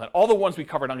retirement plan. All the ones we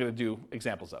covered, I'm going to do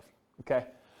examples of. Okay.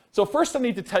 So first, I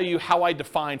need to tell you how I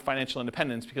define financial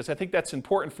independence, because I think that's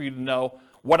important for you to know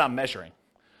what I'm measuring.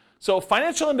 So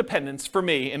financial independence for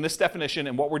me in this definition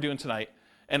and what we're doing tonight,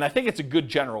 and I think it's a good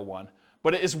general one,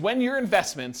 but it is when your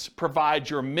investments provide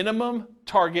your minimum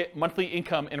target monthly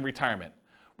income in retirement.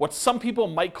 What some people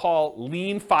might call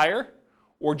lean fire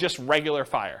or just regular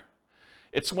fire.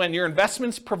 It's when your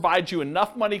investments provide you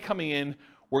enough money coming in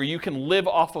where you can live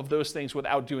off of those things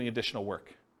without doing additional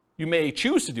work. You may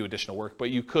choose to do additional work, but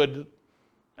you could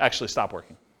actually stop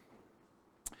working.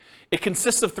 It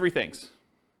consists of three things.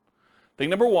 Thing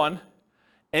number one,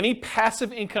 any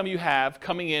passive income you have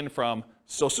coming in from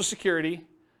Social Security,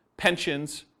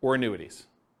 pensions, or annuities.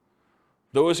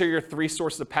 Those are your three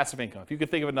sources of passive income. If you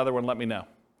could think of another one, let me know.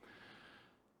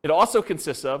 It also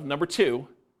consists of, number two,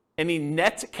 any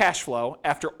net cash flow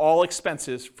after all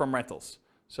expenses from rentals.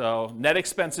 So net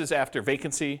expenses after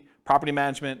vacancy, property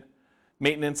management,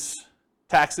 maintenance,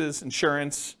 taxes,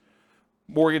 insurance,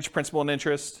 mortgage, principal, and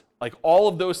interest. Like all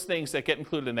of those things that get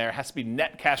included in there has to be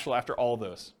net cash flow after all of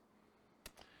those.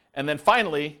 And then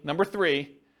finally, number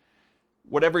three,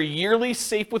 whatever yearly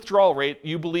safe withdrawal rate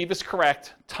you believe is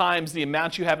correct times the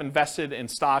amount you have invested in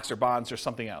stocks or bonds or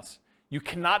something else. You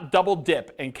cannot double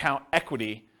dip and count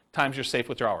equity times your safe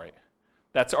withdrawal rate.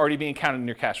 That's already being counted in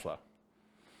your cash flow.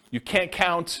 You can't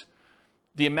count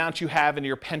the amount you have in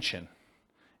your pension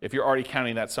if you're already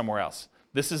counting that somewhere else.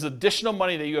 This is additional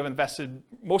money that you have invested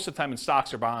most of the time in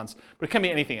stocks or bonds, but it can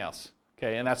be anything else,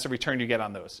 okay? And that's the return you get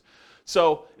on those.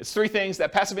 So it's three things: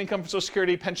 that passive income from Social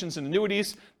Security, pensions, and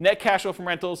annuities, net cash flow from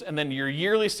rentals, and then your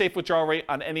yearly safe withdrawal rate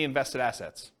on any invested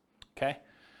assets, okay?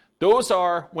 Those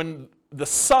are when the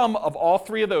sum of all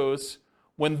three of those,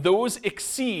 when those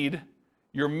exceed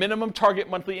your minimum target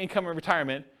monthly income in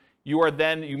retirement, you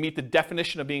meet the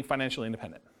definition of being financially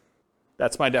independent.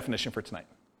 That's my definition for tonight.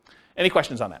 Any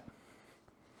questions on that?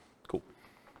 Cool.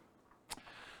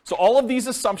 So all of these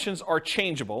assumptions are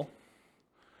changeable.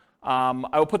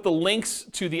 I will put the links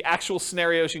to the actual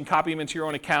scenarios. You can copy them into your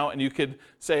own account, and you could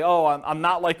say, oh, I'm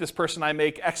not like this person. I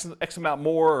make X amount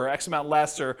more or X amount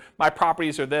less, or my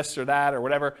properties are this or that or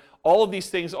whatever. All of these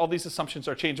things, all these assumptions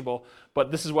are changeable,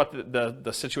 but this is what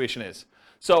the situation is.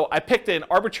 So I picked an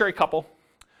arbitrary couple.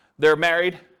 They're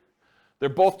married. They're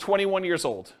both 21 years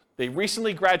old. They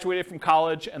recently graduated from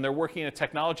college, and they're working in a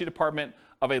technology department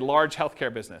of a large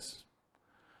healthcare business.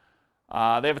 They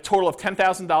have a total of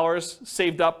 $10,000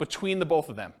 saved up between the both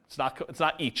of them. It's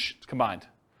not each, it's combined.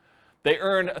 They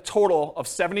earn a total of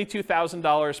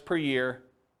 $72,000 per year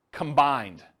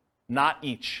combined, not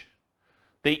each.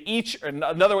 They each,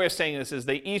 another way of saying this is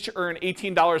they each earn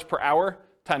 $18 per hour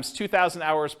times 2,000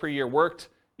 hours per year worked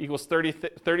equals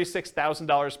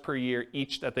 $36,000 per year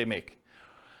each that they make.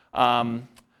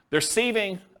 They're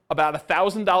saving about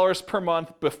 $1,000 per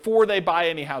month before they buy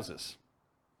any houses.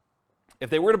 If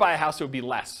they were to buy a house, it would be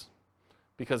less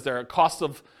because their cost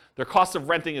of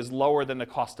renting is lower than the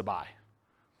cost to buy.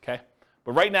 Okay?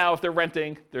 But right now, if they're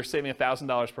renting, they're saving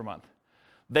 $1,000 per month.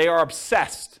 They are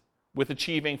obsessed with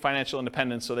achieving financial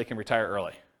independence so they can retire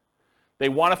early. They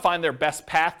want to find their best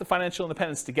path to financial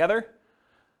independence together.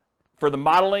 For the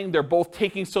modeling, they're both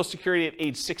taking Social Security at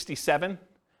age 67,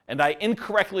 and I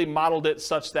incorrectly modeled it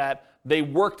such that they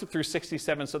worked through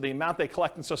 67, so the amount they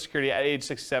collect in Social Security at age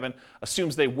 67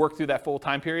 assumes they work through that full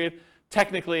time period.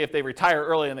 Technically, if they retire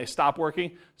early and they stop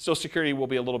working, Social Security will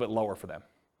be a little bit lower for them.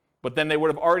 But then they would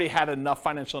have already had enough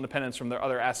financial independence from their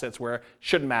other assets where it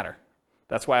shouldn't matter.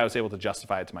 That's why I was able to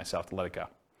justify it to myself to let it go.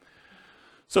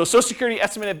 So Social Security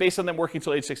estimated based on them working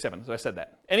until age 67, so I said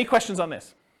that. Any questions on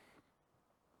this?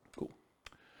 Cool.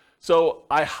 So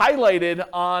I highlighted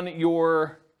on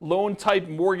your loan type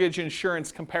mortgage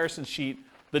insurance comparison sheet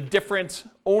the different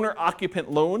owner-occupant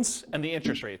loans and the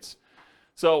interest rates.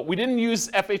 So we didn't use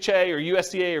FHA or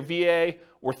USDA or VA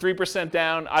or 3%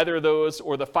 down, either of those,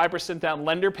 or the 5% down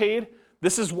lender paid.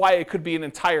 This is why it could be an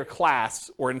entire class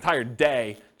or an entire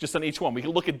day just on each one. We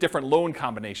could look at different loan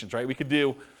combinations, right? We could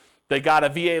do They got a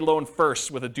VA loan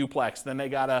first with a duplex, then they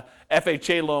got a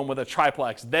FHA loan with a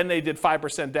triplex, then they did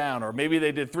 5% down, or maybe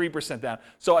they did 3% down.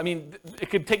 So, I mean, it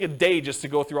could take a day just to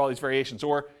go through all these variations,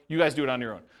 or you guys do it on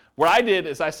your own. What I did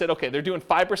is I said, okay, they're doing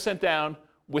 5% down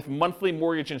with monthly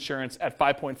mortgage insurance at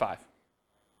 5.5.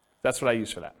 That's what I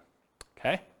use for that,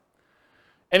 okay?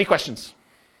 Any questions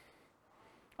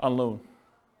on loan?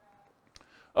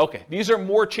 Okay, these are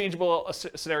more changeable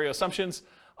scenario assumptions.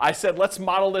 I said, let's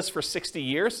model this for 60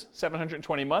 years,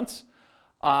 720 months.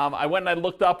 I went and I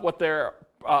looked up what their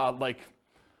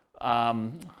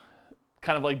kind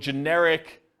of like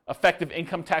generic effective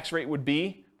income tax rate would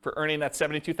be for earning that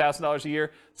 $72,000 a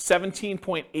year.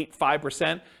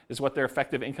 17.85% is what their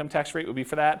effective income tax rate would be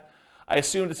for that. I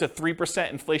assumed it's a 3%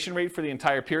 inflation rate for the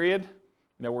entire period.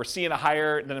 You know, we're seeing a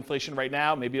higher than inflation right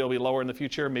now. Maybe it'll be lower in the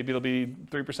future. Maybe it'll be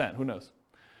 3%. Who knows?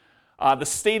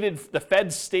 The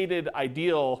Fed's stated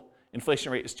ideal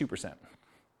inflation rate is 2%,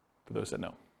 for those that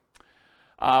know.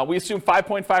 We assume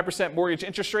 5.5% mortgage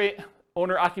interest rate,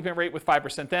 owner-occupant rate with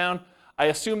 5% down. I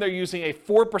assume they're using a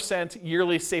 4%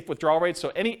 yearly safe withdrawal rate. So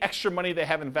any extra money they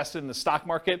have invested in the stock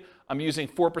market, I'm using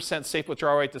 4% safe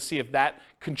withdrawal rate to see if that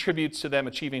contributes to them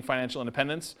achieving financial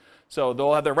independence. So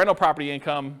they'll have their rental property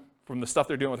income from the stuff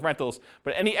they're doing with rentals,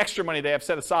 but any extra money they have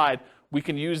set aside, we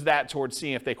can use that towards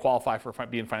seeing if they qualify for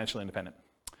being financially independent.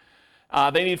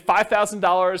 They need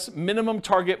 $5,000 minimum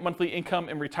target monthly income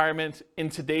in retirement in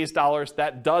today's dollars.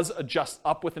 That does adjust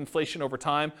up with inflation over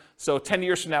time. So 10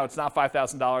 years from now, it's not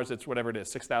 $5,000, it's whatever it is,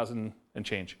 $6,000 and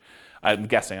change. I'm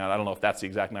guessing, I don't know if that's the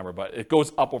exact number, but it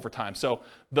goes up over time. So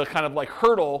the kind of like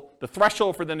hurdle, the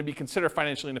threshold for them to be considered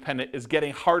financially independent is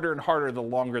getting harder and harder the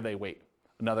longer they wait.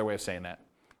 Another way of saying that,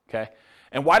 okay?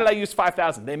 And why did I use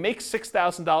 $5,000? They make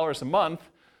 $6,000 a month.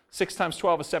 6 times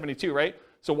 12 is 72, right?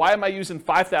 So why am I using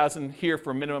 $5,000 here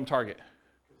for minimum target?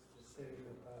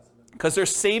 Because they're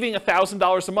saving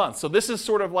 $1,000 a month. So this is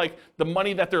sort of like the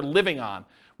money that they're living on.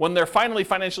 When they're finally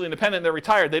financially independent, they're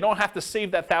retired, they don't have to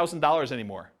save that $1,000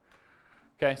 anymore.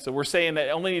 Okay, so we're saying that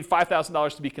they only need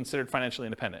 $5,000 to be considered financially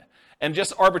independent. And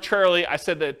just arbitrarily, I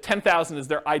said that $10,000 is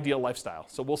their ideal lifestyle.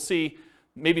 So we'll see,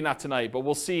 maybe not tonight, but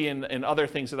we'll see in other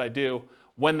things that I do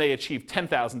when they achieve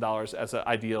 $10,000 as an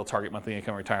ideal target monthly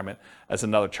income retirement as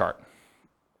another chart.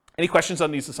 Any questions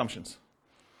on these assumptions?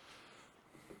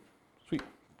 Sweet,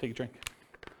 take a drink.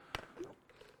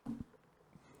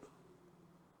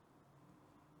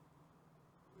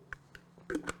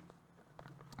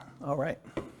 All right.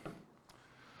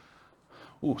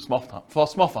 Ooh, small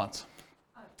fonts.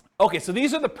 Okay, so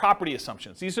these are the property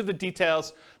assumptions. These are the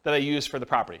details that I use for the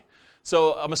property.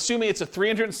 So I'm assuming it's a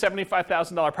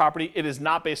 $375,000 property. It is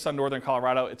not based on Northern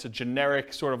Colorado. It's a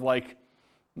generic sort of like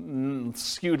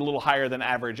skewed a little higher than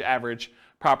average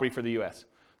property for the US.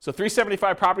 So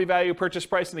 375 property value, purchase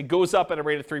price, and it goes up at a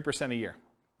rate of 3% a year.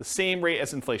 The same rate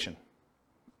as inflation.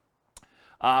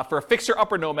 For a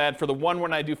fixer-upper Nomad, for the one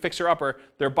when I do fixer-upper,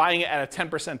 they're buying it at a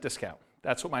 10% discount.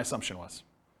 That's what my assumption was.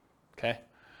 Okay?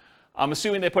 I'm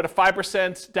assuming they put a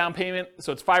 5% down payment,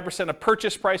 so it's 5% of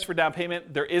purchase price for down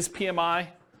payment. There is PMI.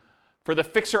 For the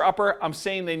fixer-upper, I'm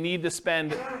saying they need to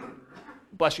spend,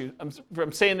 bless you,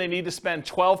 I'm saying they need to spend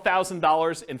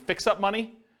 $12,000 in fix-up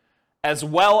money, as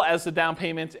well as the down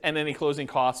payment and any closing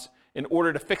costs in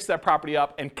order to fix that property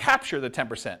up and capture the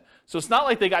 10%. So it's not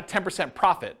like they got 10%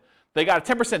 profit. They got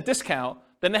a 10% discount,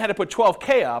 then they had to put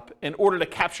 $12K up in order to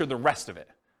capture the rest of it,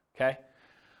 okay?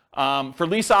 For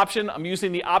lease option, I'm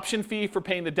using the option fee for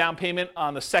paying the down payment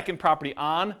on the second property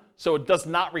on, so it does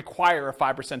not require a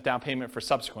 5% down payment for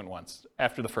subsequent ones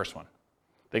after the first one.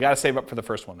 They got to save up for the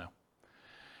first one now.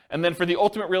 And then for the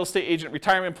ultimate real estate agent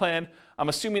retirement plan, I'm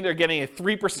assuming they're getting a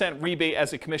 3% rebate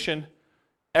as a commission.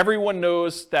 Everyone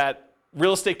knows that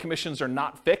real estate commissions are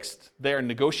not fixed. They are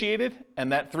negotiated, and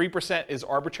that 3% is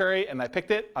arbitrary, and I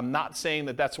picked it. I'm not saying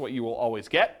that that's what you will always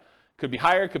get. Could be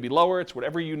higher, could be lower. It's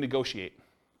whatever you negotiate.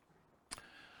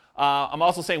 I'm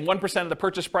also saying 1% of the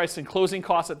purchase price and closing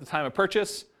costs at the time of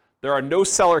purchase. There are no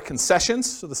seller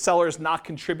concessions, so the seller is not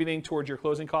contributing towards your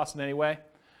closing costs in any way.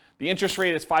 The interest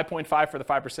rate is 5.5 for the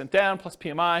 5% down plus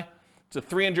PMI. It's a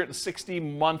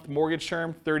 360-month mortgage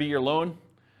term, 30-year loan.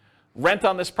 Rent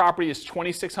on this property is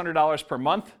 $2,600 per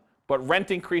month, but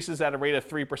rent increases at a rate of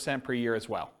 3% per year as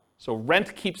well. So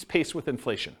rent keeps pace with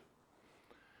inflation.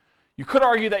 You could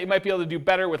argue that you might be able to do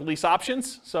better with lease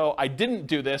options. So I didn't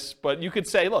do this, but you could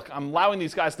say, look, I'm allowing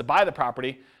these guys to buy the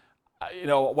property.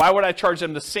 Why would I charge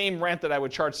them the same rent that I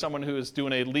would charge someone who is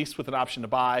doing a lease with an option to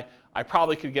buy? I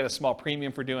probably could get a small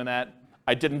premium for doing that.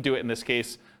 I didn't do it in this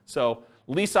case. So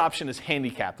lease option is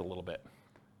handicapped a little bit.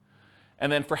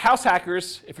 And then for house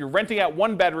hackers, if you're renting out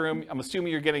one bedroom, I'm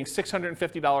assuming you're getting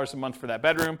 $650 a month for that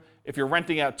bedroom, If you're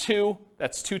renting out 2,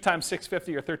 that's 2 times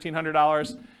 $650 or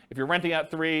 $1,300. If you're renting out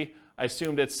 3, I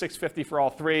assumed it's $650 for all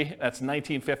 3. That's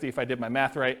 $1,950 if I did my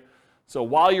math right. So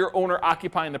while you're owner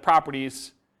occupying the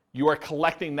properties, you are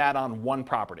collecting that on one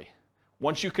property.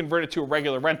 Once you convert it to a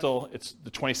regular rental, it's the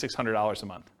 $2,600 a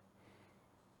month.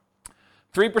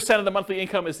 3% of the monthly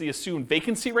income is the assumed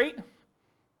vacancy rate.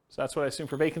 So that's what I assume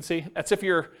for vacancy. That's if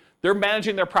they're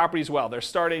managing their properties well. They're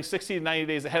starting 60 to 90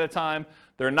 days ahead of time.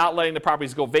 They're not letting the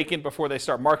properties go vacant before they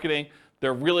start marketing.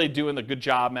 They're really doing a good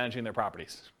job managing their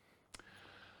properties.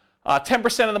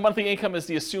 10% of the monthly income is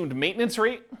the assumed maintenance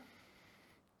rate.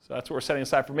 So that's what we're setting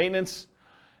aside for maintenance.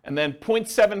 And then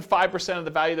 0.75% of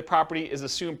the value of the property is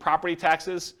assumed property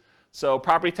taxes. So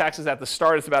property taxes at the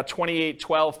start is about $28,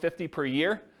 $12, $50 per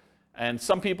year. And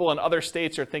some people in other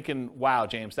states are thinking, wow,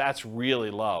 James, that's really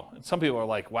low. And some people are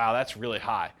like, wow, that's really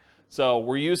high. So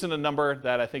we're using a number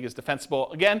that I think is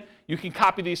defensible. Again, you can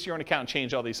copy these to your own account and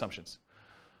change all the assumptions.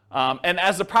 And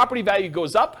as the property value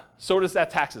goes up, so does that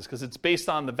taxes, because it's based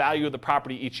on the value of the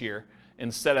property each year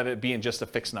instead of it being just a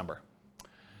fixed number.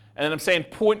 And then I'm saying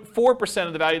 0.4%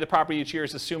 of the value of the property each year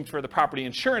is assumed for the property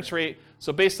insurance rate.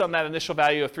 So based on that initial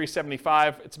value of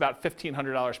 $375, it's about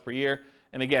 $1,500 per year.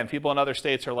 And again, people in other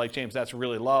states are like, James, that's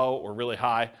really low or really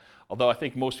high, although I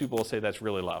think most people will say that's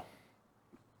really low.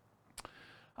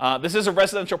 This is a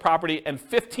residential property, and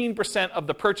 15% of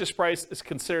the purchase price is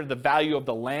considered the value of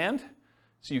the land.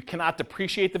 So you cannot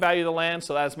depreciate the value of the land,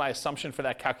 so that is my assumption for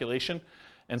that calculation.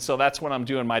 And so that's when I'm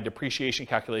doing my depreciation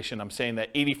calculation. I'm saying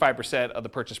that 85% of the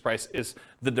purchase price is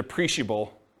the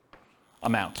depreciable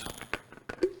amount.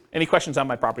 Any questions on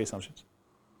my property assumptions?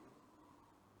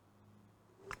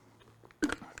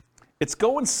 It's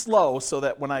going slow so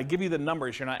that when I give you the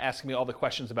numbers, you're not asking me all the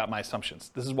questions about my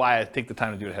assumptions. This is why I take the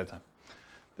time to do it ahead of time.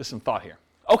 There's some thought here.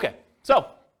 Okay, so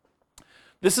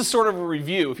this is sort of a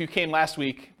review. If you came last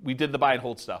week, we did the buy and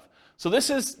hold stuff. So this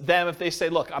is them if they say,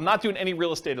 look, I'm not doing any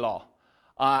real estate at all.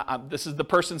 This is the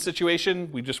person's situation.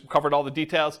 We just covered all the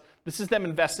details. This is them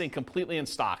investing completely in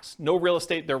stocks. No real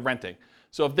estate, they're renting.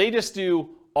 So if they just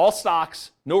do all stocks,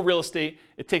 no real estate,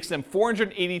 it takes them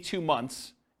 482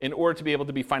 months in order to be able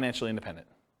to be financially independent.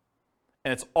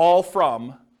 And it's all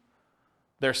from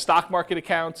their stock market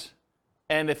account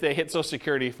and if they hit Social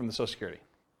Security from the Social Security.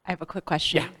 I have a quick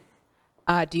question.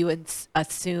 Yeah. Do you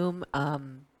assume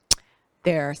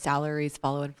their salaries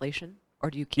follow inflation, or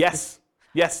do you keep Yes.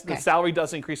 Yes, Okay. the salary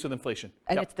does increase with inflation.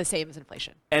 and Yep. it's the same as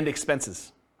inflation? And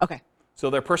expenses. Okay. So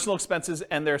their personal expenses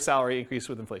and their salary increase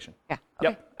with inflation. Yeah. Okay.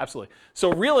 Yep, absolutely.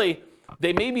 So really,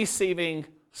 they may be saving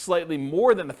slightly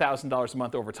more than $1,000 a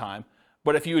month over time,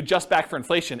 but if you adjust back for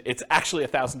inflation, it's actually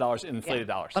 $1,000 in inflated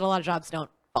dollars. But a lot of jobs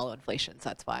don't follow inflation, so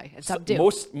that's why. And So some do.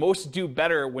 most do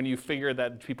better when you figure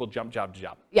that people jump job to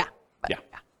job. Yeah. but- Yeah.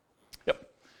 Yep.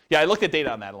 Yeah, I looked at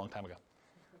data on that a long time ago.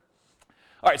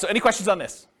 All right, so any questions on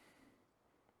this?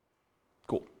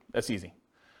 Cool, that's easy.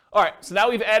 All right, so now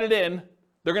we've added in,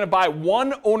 they're gonna buy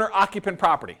one owner-occupant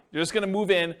property. They're just gonna move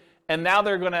in, and now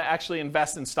they're gonna actually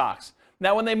invest in stocks.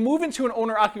 Now, when they move into an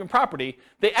owner-occupant property,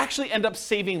 they actually end up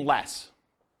saving less,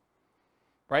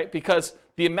 right? Because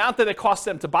the amount that it costs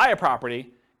them to buy a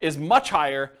property is much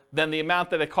higher than the amount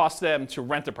that it costs them to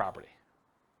rent a property.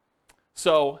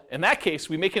 So in that case,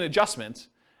 we make an adjustment,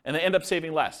 and they end up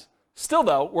saving less. Still,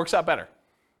 though, works out better.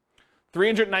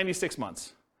 396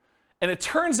 months. And it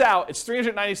turns out it's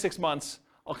 396 months.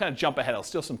 I'll kind of jump ahead. I'll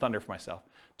steal some thunder for myself.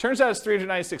 Turns out it's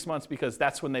 396 months because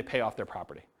that's when they pay off their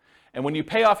property. And when you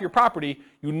pay off your property,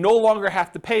 you no longer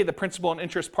have to pay the principal and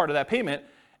interest part of that payment.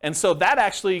 And so that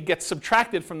actually gets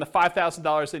subtracted from the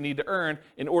 $5,000 they need to earn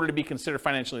in order to be considered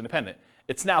financially independent.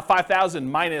 It's now $5,000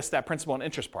 minus that principal and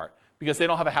interest part because they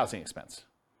don't have a housing expense.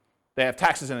 They have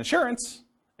taxes and insurance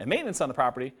and maintenance on the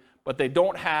property, but they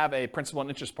don't have a principal and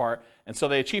interest part. And so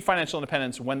they achieve financial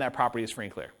independence when that property is free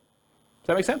and clear. Does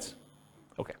that make sense?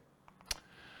 Okay.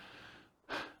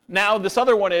 Now this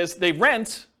other one is they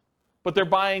rent, but they're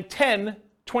buying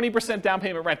 20% down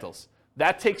payment rentals.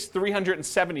 That takes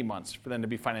 370 months for them to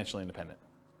be financially independent.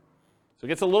 So it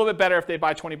gets a little bit better if they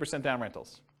buy 20% down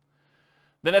rentals.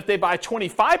 Then if they buy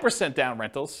 25% down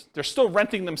rentals, they're still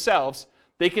renting themselves,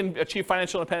 they can achieve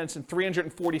financial independence in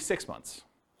 346 months.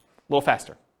 A little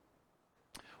faster.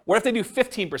 What if they do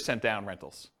 15% down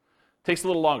rentals? Takes a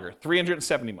little longer,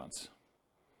 370 months.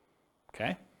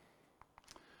 Okay?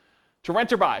 To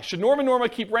rent or buy. Should Norm and Norma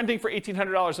keep renting for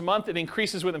 $1,800 a month? It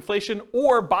increases with inflation,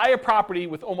 or buy a property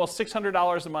with almost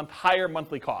 $600 a month higher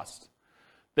monthly cost.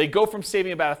 They go from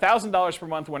saving about $1,000 per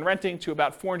month when renting to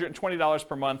about $420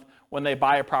 per month when they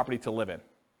buy a property to live in.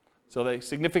 So they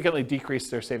significantly decrease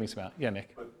their savings amount. Yeah,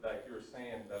 Nick? But like you were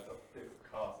saying, that's a fixed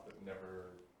cost that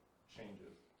never changes.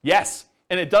 Yes,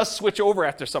 and it does switch over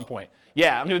after some point.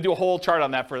 Yeah, I'm going to do a whole chart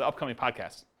on that for the upcoming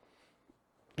podcast.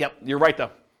 Yep, you're right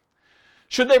though.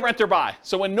 Should they rent or buy?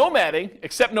 So when nomading,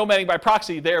 except nomading by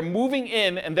proxy, they are moving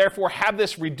in and therefore have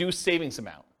this reduced savings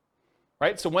amount.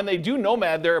 Right? So when they do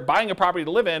nomad, they're buying a property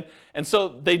to live in, and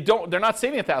so they're not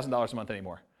saving $1,000 a month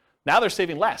anymore. Now they're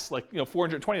saving less, like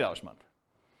 $420 a month.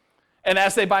 And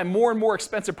as they buy more and more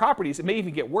expensive properties, it may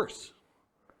even get worse.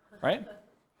 Right?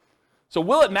 So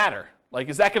will it matter? Like,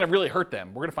 is that going to really hurt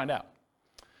them? We're going to find out.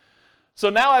 So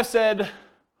now I've said,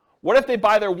 what if they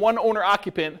buy their one owner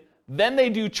occupant, then they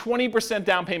do 20%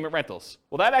 down payment rentals?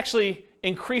 Well, that actually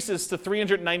increases to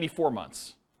 394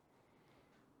 months.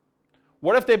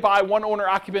 What if they buy one owner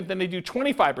occupant, then they do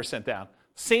 25% down?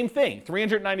 Same thing,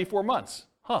 394 months.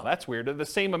 Huh, that's weird. They're the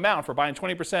same amount for buying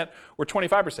 20% or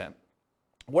 25%.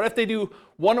 What if they do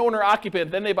one owner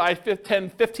occupant, then they buy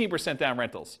 15% down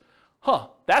rentals? Huh,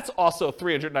 that's also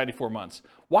 394 months.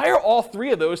 Why are all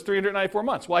three of those 394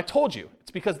 months? Well, I told you.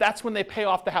 It's because that's when they pay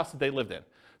off the house that they lived in.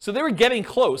 So they were getting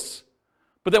close,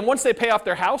 but then once they pay off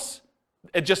their house,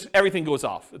 everything goes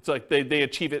off. It's like they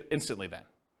achieve it instantly then.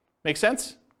 Make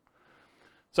sense?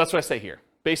 So that's what I say here.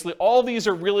 Basically, all these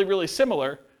are really, really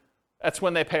similar. That's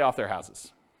when they pay off their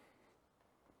houses.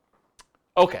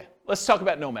 Okay, let's talk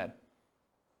about Nomad.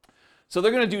 So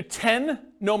they're going to do 10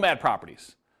 Nomad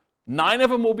properties. 9 of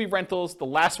them will be rentals. The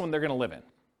last one they're going to live in.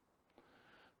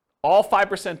 All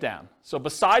 5% down. So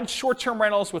besides short-term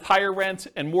rentals with higher rent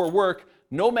and more work,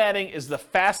 nomading is the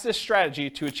fastest strategy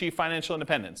to achieve financial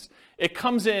independence. It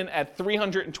comes in at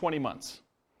 320 months.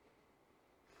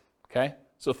 Okay?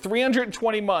 So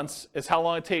 320 months is how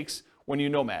long it takes when you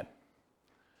nomad.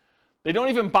 They don't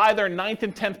even buy their 9th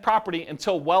and 10th property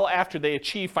until well after they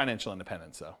achieve financial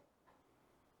independence, though.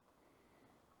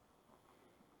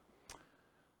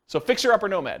 So fixer-upper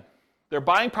nomad. They're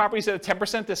buying properties at a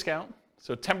 10% discount.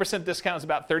 So 10% discount is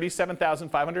about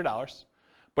 $37,500.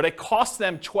 But it costs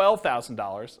them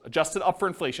 $12,000, adjusted up for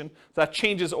inflation. So that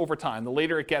changes over time. The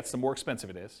later it gets, the more expensive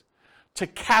it is, to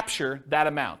capture that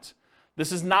amount.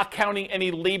 This is not counting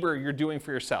any labor you're doing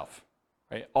for yourself.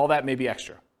 Right? All that may be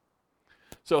extra.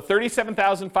 So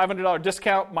 $37,500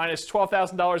 discount minus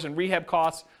 $12,000 in rehab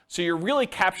costs. So you're really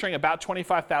capturing about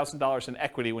 $25,000 in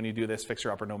equity when you do this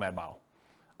fixer-upper nomad model.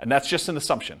 And that's just an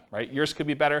assumption, right? Yours could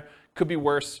be better, could be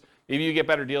worse. Maybe you get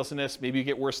better deals than this. Maybe you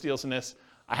get worse deals than this.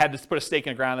 I had to put a stake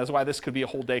in the ground. That's why this could be a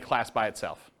whole day class by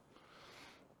itself.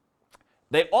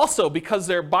 They also, because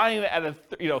they're buying at a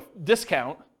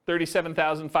discount,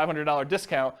 $37,500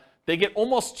 discount, they get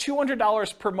almost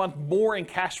 $200 per month more in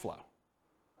cash flow.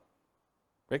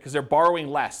 Right? Because they're borrowing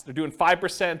less. They're doing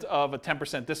 5% of a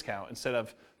 10% discount instead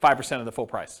of 5% of the full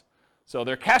price. So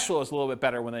their cash flow is a little bit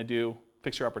better when they do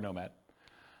fixer-upper nomad.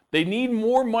 They need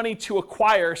more money to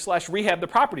acquire/rehab the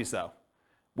properties, though,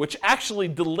 which actually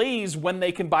delays when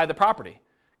they can buy the property.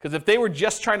 Because if they were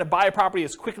just trying to buy a property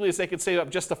as quickly as they could save up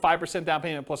just a 5% down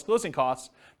payment plus closing costs,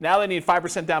 now they need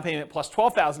 5% down payment plus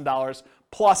 $12,000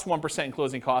 plus 1% in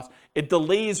closing costs. It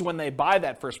delays when they buy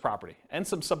that first property and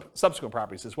some subsequent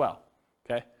properties as well.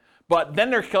 Okay? But then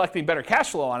they're collecting better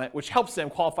cash flow on it, which helps them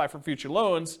qualify for future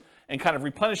loans and kind of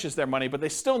replenishes their money, but they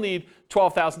still need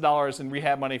 $12,000 in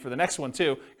rehab money for the next one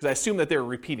too, because I assume that they're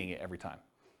repeating it every time.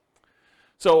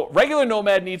 So regular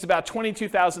nomad needs about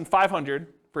 $22,500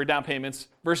 for down payments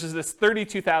versus this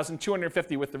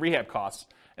 $32,250 with the rehab costs.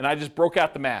 And I just broke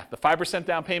out the math. The 5%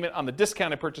 down payment on the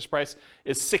discounted purchase price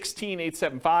is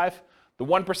 $16,875. The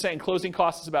 1% in closing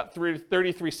costs is about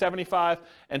 $33,775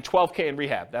 and $12K in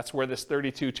rehab. That's where this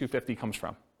 $32,250 comes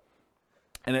from.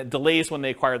 And it delays when they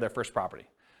acquire their first property.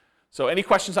 So any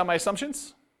questions on my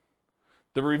assumptions?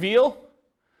 The reveal?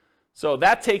 So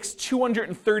that takes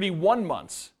 231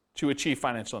 months to achieve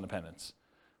financial independence.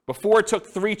 Before it took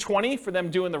 320 for them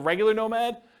doing the regular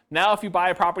nomad. Now if you buy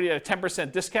a property at a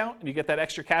 10% discount and you get that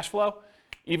extra cash flow,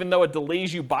 even though it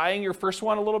delays you buying your first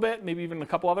one a little bit, maybe even a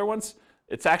couple other ones,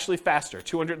 it's actually faster,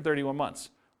 231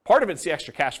 months. Part of it's the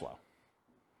extra cash flow.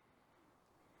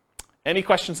 Any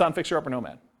questions on fixer-upper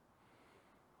nomad?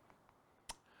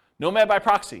 Nomad by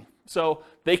proxy. So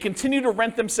they continue to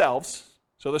rent themselves.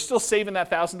 So they're still saving that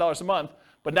 $1,000 a month,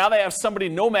 but now they have somebody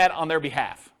nomad on their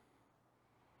behalf.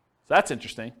 So that's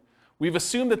interesting. We've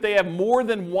assumed that they have more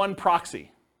than one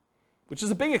proxy, which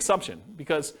is a big assumption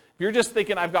because if you're just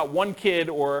thinking I've got one kid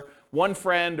or one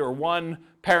friend or one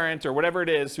parent or whatever it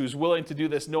is who's willing to do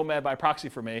this nomad by proxy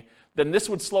for me, then this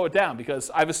would slow it down because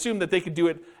I've assumed that they could do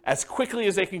it as quickly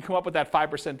as they can come up with that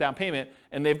 5% down payment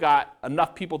and they've got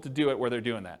enough people to do it where they're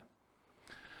doing that.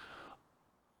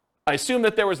 I assume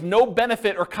that there was no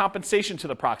benefit or compensation to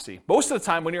the proxy. Most of the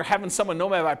time when you're having someone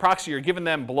nomad by proxy, you're giving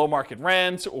them below market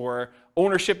rent or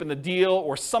ownership in the deal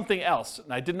or something else.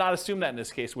 And I did not assume that in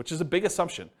this case, which is a big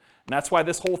assumption. And that's why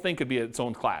this whole thing could be its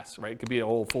own class, right? It could be a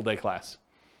whole full day class.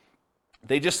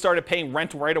 They just started paying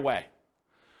rent right away.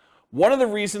 One of the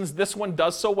reasons this one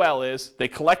does so well is they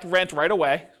collect rent right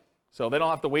away, so they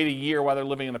don't have to wait a year while they're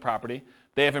living in the property.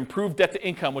 They have improved debt to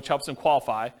income, which helps them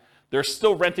qualify. They're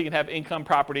still renting and have income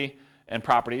property and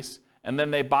properties, and then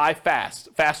they buy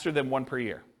faster than one per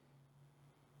year,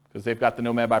 because they've got the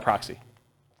Nomad by proxy.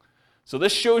 So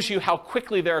this shows you how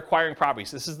quickly they're acquiring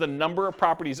properties. This is the number of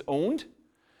properties owned,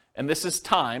 and this is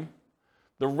time.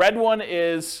 The red one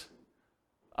is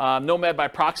Nomad by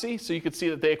proxy, so you can see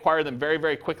that they acquire them very,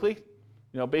 very quickly.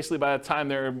 Basically by the time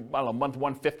they're, month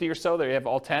 150 or so, they have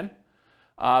all 10.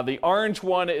 The orange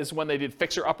one is when they did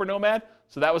Fixer Upper Nomad,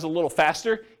 so that was a little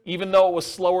faster, even though it was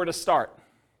slower to start.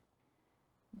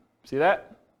 See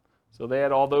that? So they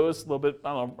had all those, a little bit,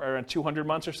 around 200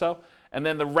 months or so. And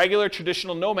then the regular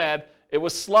traditional Nomad, it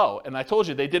was slow. And I told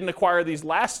you, they didn't acquire these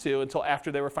last two until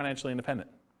after they were financially independent.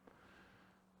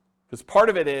 Because part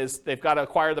of it is they've got to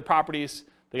acquire the properties,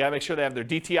 they got to make sure they have their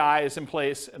DTIs in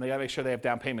place, and they got to make sure they have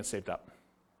down payments saved up.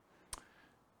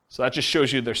 So that just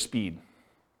shows you their speed.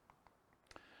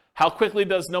 How quickly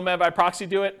does Nomad by proxy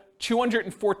do it?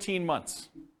 214 months.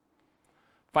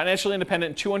 Financially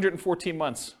independent in 214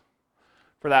 months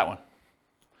for that one.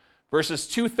 Versus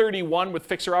 231 with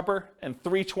Fixer Upper and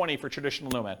 320 for traditional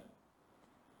Nomad.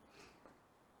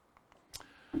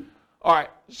 All right,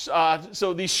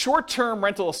 so these short-term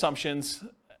rental assumptions,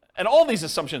 and all these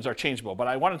assumptions are changeable, but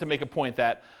I wanted to make a point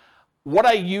that what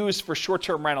I use for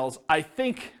short-term rentals, I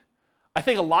think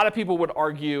a lot of people would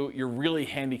argue you're really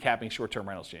handicapping short-term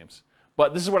rentals, James.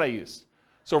 But this is what I use.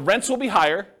 So rents will be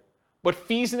higher, but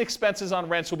fees and expenses on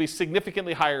rents will be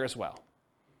significantly higher as well.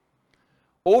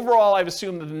 Overall, I've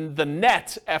assumed the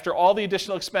net, after all the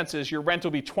additional expenses, your rent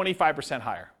will be 25%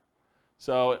 higher.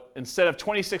 So instead of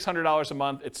 $2,600 a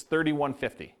month, it's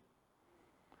 $3,150.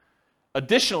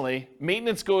 Additionally,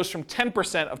 maintenance goes from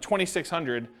 10% of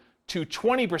 $2,600 to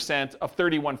 20% of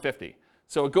 $3,150.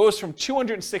 So it goes from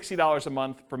 $260 a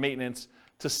month for maintenance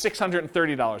to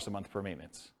 $630 a month for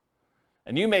maintenance.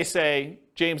 And you may say,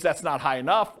 James, that's not high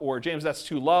enough, or James, that's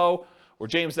too low, or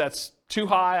James, that's too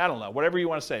high. I don't know, whatever you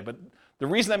want to say. But the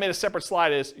reason I made a separate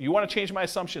slide is, you want to change my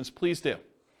assumptions, please do.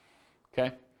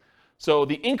 Okay? So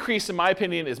the increase, in my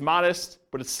opinion, is modest,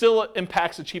 but it still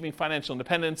impacts achieving financial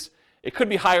independence. It could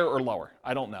be higher or lower.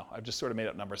 I don't know. I've just sort of made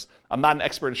up numbers. I'm not an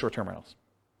expert in short-term rentals.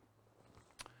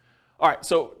 All right,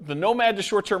 so the Nomad to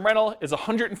short-term rental is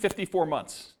 154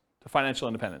 months to financial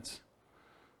independence.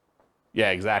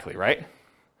 Yeah, exactly, right?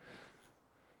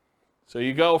 So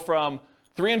you go from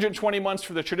 320 months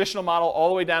for the traditional model all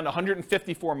the way down to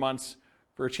 154 months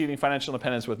for achieving financial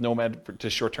independence with Nomad to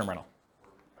short-term rental.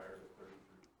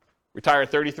 Retire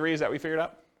at 33, is that what we figured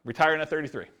out? Retiring at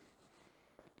 33.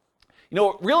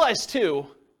 Realize too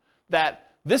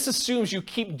that this assumes you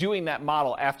keep doing that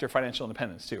model after financial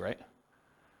independence too, right?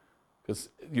 Because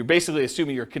you're basically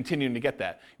assuming you're continuing to get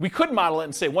that. We could model it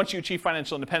and say, once you achieve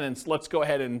financial independence, let's go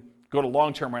ahead and go to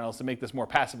long-term rentals to make this more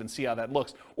passive and see how that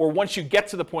looks. Or once you get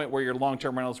to the point where your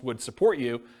long-term rentals would support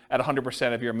you at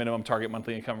 100% of your minimum target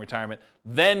monthly income retirement,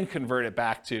 then convert it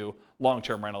back to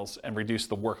long-term rentals and reduce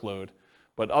the workload.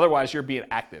 But otherwise, you're being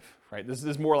active, right? This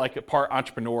is more like a part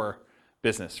entrepreneur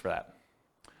business for that.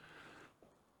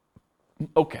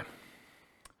 Okay.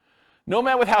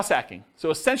 Nomad with house hacking. So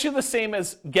essentially the same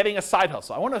as getting a side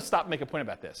hustle. I want to stop and make a point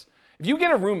about this. If you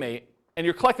get a roommate and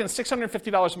you're collecting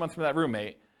 $650 a month from that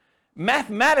roommate,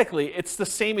 mathematically, it's the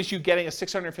same as you getting a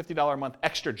 $650 a month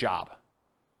extra job,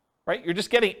 right? You're just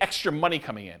getting extra money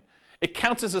coming in. It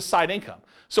counts as a side income.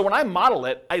 So when I model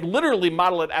it, I literally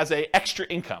model it as an extra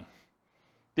income.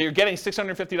 That you're getting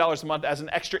 $650 a month as an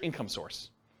extra income source.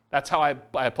 That's how I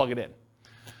plug it in.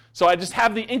 So I just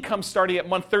have the income starting at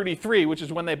month 33, which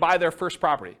is when they buy their first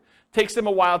property. Takes them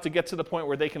a while to get to the point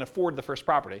where they can afford the first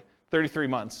property, 33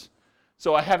 months.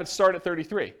 So I have it start at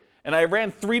 33. And I ran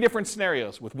 3 different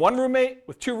scenarios, with 1 roommate,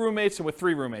 with 2 roommates, and with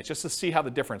 3 roommates, just to see how the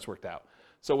difference worked out.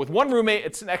 So with 1 roommate,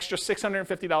 it's an extra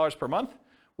 $650 per month.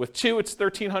 With 2, it's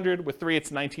 $1,300. With 3,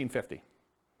 it's $1,950.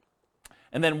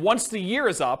 And then once the year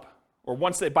is up, or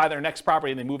once they buy their next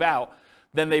property and they move out,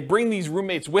 then they bring these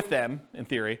roommates with them, in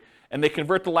theory, and they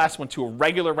convert the last one to a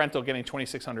regular rental getting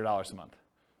 $2,600 a month.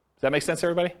 Does that make sense,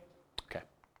 everybody? Okay.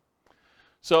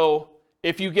 So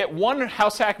if you get 1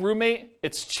 house hack roommate,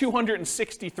 it's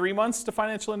 263 months to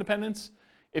financial independence.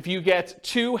 If you get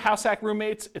 2 house hack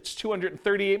roommates, it's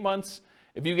 238 months.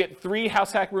 If you get 3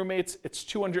 house hack roommates, it's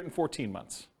 214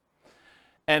 months.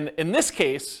 And in this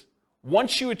case,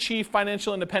 once you achieve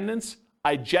financial independence,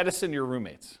 I jettison your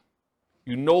roommates.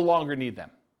 You no longer need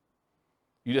them.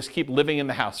 You just keep living in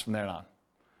the house from there on,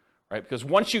 right? Because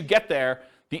once you get there,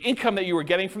 the income that you were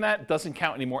getting from that doesn't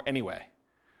count anymore anyway.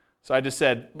 So I just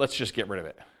said, let's just get rid of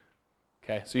it.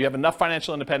 Okay, so you have enough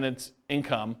financial independence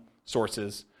income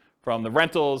sources from the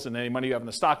rentals and any money you have in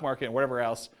the stock market and whatever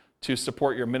else to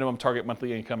support your minimum target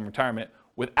monthly income in retirement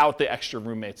without the extra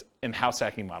roommates in house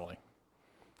hacking modeling.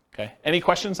 Okay, any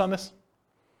questions on this?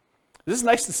 This is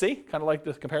nice to see, kind of like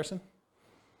the comparison.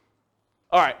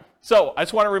 All right, so I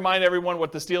just want to remind everyone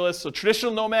what this deal is. So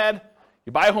traditional Nomad,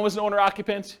 you buy a home as an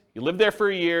owner-occupant, you live there for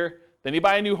a year, then you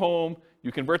buy a new home,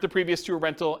 you convert the previous to a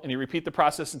rental, and you repeat the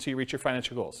process until you reach your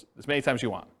financial goals, as many times as you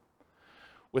want.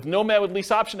 With Nomad with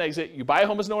lease option exit, you buy a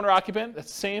home as an owner-occupant,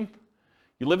 that's the same.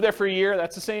 You live there for a year,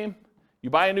 that's the same. You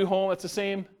buy a new home, that's the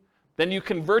same. Then you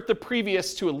convert the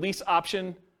previous to a lease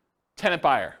option tenant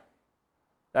buyer.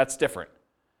 That's different.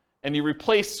 And you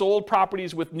replace sold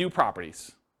properties with new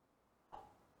properties.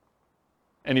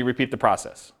 And you repeat the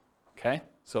process, okay?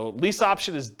 So lease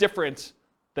option is different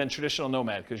than traditional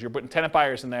Nomad because you're putting tenant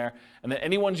buyers in there, and then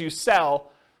any ones you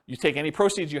sell, you take any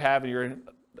proceeds you have, and you're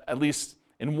at least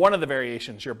in one of the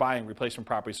variations, you're buying replacement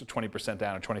properties with 20%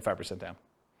 down or 25% down.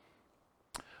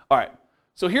 All right,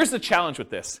 so here's the challenge with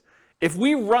this. If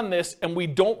we run this and we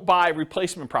don't buy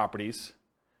replacement properties,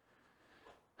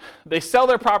 they sell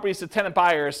their properties to tenant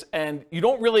buyers, and you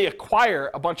don't really acquire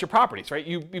a bunch of properties, right?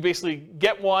 You basically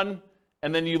get one,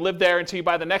 and then you live there until you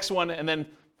buy the next one, and then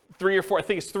 3 or 4, I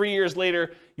think it's 3 years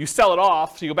later, you sell it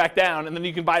off, so you go back down, and then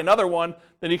you can buy another one,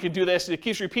 then you can do this, and it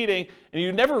keeps repeating, and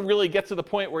you never really get to the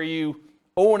point where you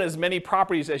own as many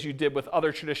properties as you did with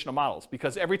other traditional models,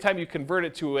 because every time you convert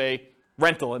it to a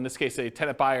rental, in this case a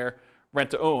tenant buyer,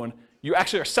 rent to own, you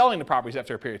actually are selling the properties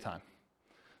after a period of time.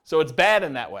 So it's bad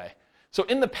in that way. So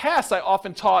in the past, I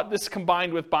often taught this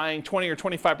combined with buying 20 or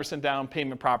 25% down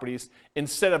payment properties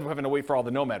instead of having to wait for all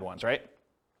the Nomad ones, right?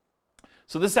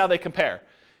 So this is how they compare.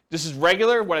 This is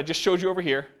regular, what I just showed you over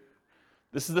here.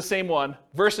 This is the same one,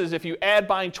 versus if you add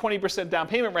buying 20% down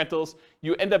payment rentals,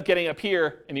 you end up getting up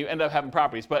here and you end up having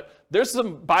properties. But there's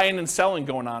some buying and selling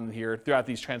going on here throughout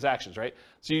these transactions, right?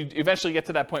 So you eventually get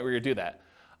to that point where you do that.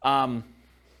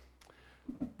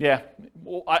 Yeah,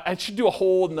 well, I should do a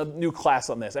whole new class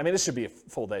on this. I mean, this should be a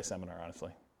full day seminar,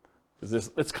 honestly, because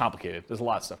it's complicated. There's a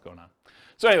lot of stuff going on.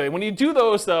 So anyway, when you do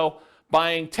those, though,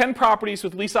 buying 10 properties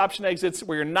with lease option exits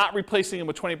where you're not replacing them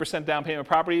with 20% down payment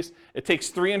properties, it takes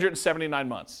 379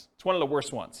 months. It's one of the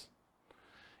worst ones.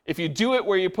 If you do it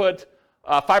where you put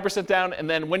 5% down, and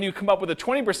then when you come up with a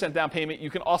 20% down payment, you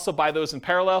can also buy those in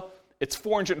parallel, it's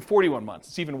 441 months.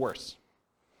 It's even worse.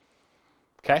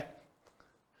 Okay?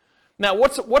 Now,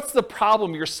 what's the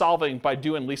problem you're solving by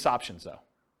doing lease options, though?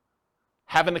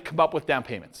 Having to come up with down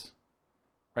payments,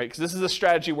 right? Because this is a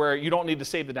strategy where you don't need to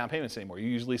save the down payments anymore. You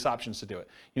use lease options to do it.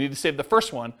 You need to save the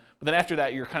first one, but then after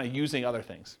that, you're kind of using other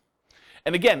things.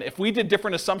 And again, if we did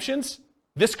different assumptions,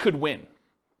 this could win.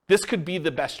 This could be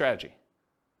the best strategy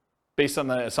based on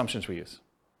the assumptions we use.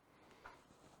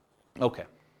 Okay.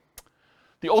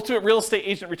 The ultimate real estate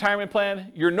agent retirement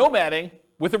plan, you're nomading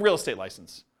with a real estate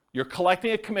license. You're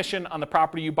collecting a commission on the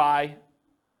property you buy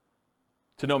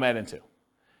to Nomad into.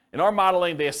 In our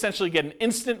modeling, they essentially get an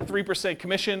instant 3%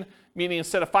 commission, meaning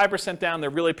instead of 5% down, they're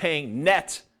really paying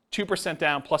net 2%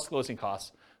 down plus closing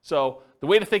costs. So the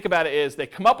way to think about it is they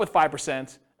come up with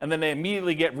 5%, and then they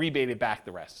immediately get rebated back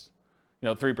the rest.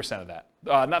 3% of that.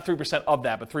 Not 3% of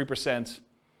that, but 3%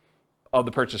 of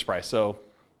the purchase price, so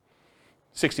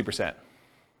 60%.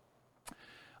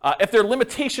 If their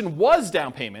limitation was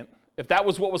down payment, if that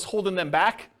was what was holding them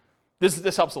back,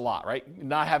 this helps a lot, right?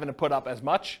 Not having to put up as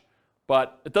much,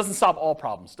 but it doesn't solve all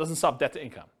problems. It doesn't solve debt to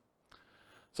income.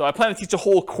 So I plan to teach a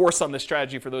whole course on this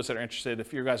strategy for those that are interested.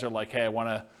 If you guys are like, hey, I want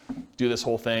to do this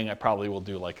whole thing, I probably will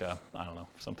do like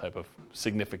some type of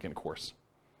significant course.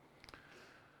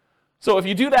 So if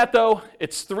you do that, though,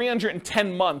 it's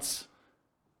 310 months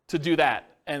to do that.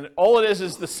 And all it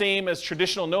is the same as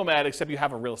traditional Nomad, except you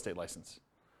have a real estate license.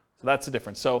 So that's the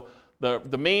difference. So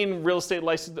the main real estate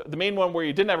license, the main one where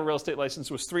you didn't have a real estate license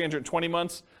was 320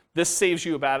 months. This saves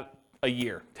you about a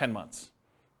year, 10 months,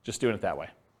 just doing it that way.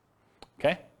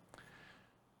 Okay?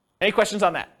 Any questions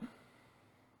on that?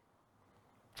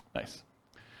 Nice.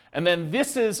 And then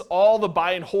this is all the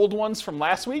buy and hold ones from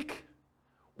last week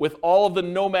with all of the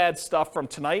Nomad stuff from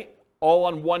tonight, all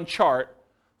on one chart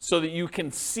so that you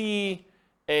can see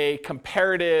a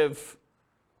comparative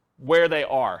where they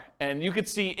are. And you can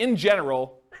see in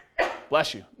general,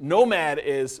 bless you, Nomad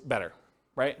is better,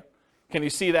 right? Can you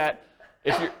see that?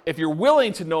 If you're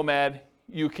willing to Nomad,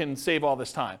 you can save all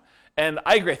this time. And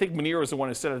I agree. I think Munir was the one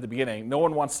who said it at the beginning, no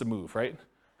one wants to move, right?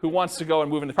 Who wants to go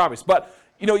and move into properties? But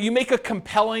you make a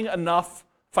compelling enough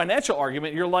financial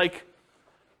argument. You're like,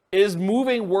 is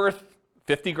moving worth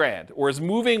 50 grand? Or is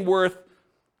moving worth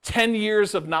 10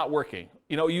 years of not working?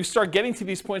 You start getting to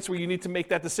these points where you need to make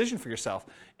that decision for yourself.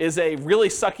 Is a really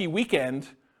sucky weekend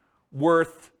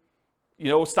worth,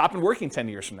 stopping working 10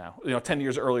 years from now, 10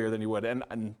 years earlier than you would?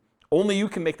 And only you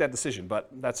can make that decision, but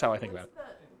that's how I think about it. What's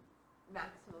the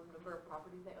maximum number of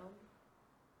properties they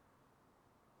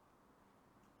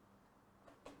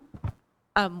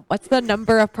own? What's the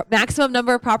maximum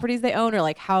number of properties they own, or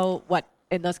like what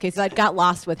in those cases? I got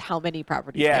lost with how many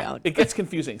properties they own. It gets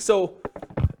confusing. So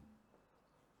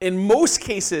in most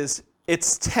cases,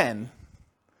 it's 10.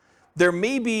 There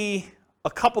may be a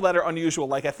couple that are unusual.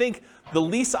 Like I think the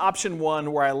lease option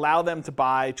one where I allow them to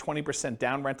buy 20%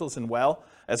 down rentals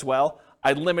as well,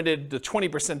 I limited the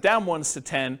 20% down ones to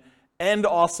 10 and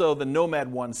also the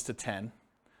Nomad ones to 10.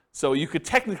 So you could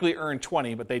technically earn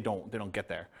 20, but they don't get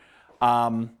there.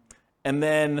 And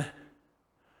then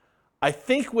I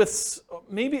think I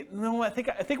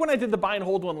think when I did the buy and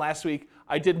hold one last week,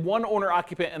 I did one owner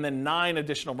occupant and then 9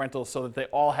 additional rentals so that they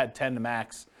all had 10 to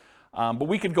max. But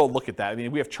we could go look at that. I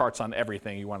mean, we have charts on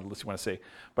everything you want to see.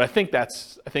 But I think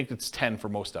it's 10 for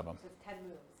most of them. So it's 10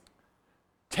 moves.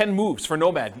 10 moves for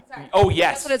Nomad. Sorry. Oh,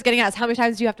 yes. That's what it's getting at. Is how many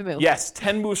times do you have to move? Yes,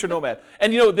 10 moves for Nomad.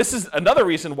 And this is another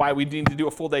reason why we need to do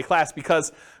a full day class,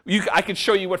 because I could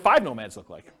show you what 5 Nomads look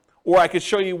like. Or I could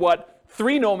show you what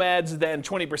 3 Nomads, then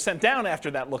 20% down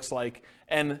after that looks like.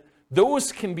 And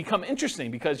those can become interesting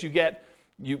because you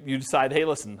decide, hey,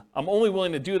 listen, I'm only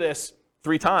willing to do this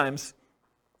 3 times,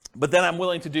 but then I'm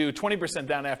willing to do 20%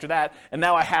 down after that. And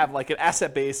now I have like an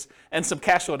asset base and some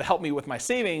cash flow to help me with my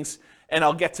savings, and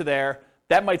I'll get to there.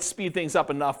 That might speed things up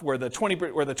enough where the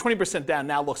 20% down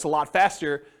now looks a lot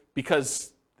faster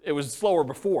because it was slower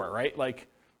before, right? Like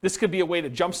this could be a way to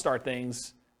jumpstart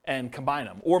things and combine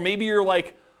them. Or maybe you're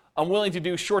like, I'm willing to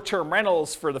do short-term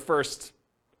rentals for the first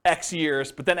X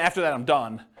years, but then after that I'm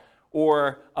done.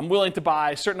 Or I'm willing to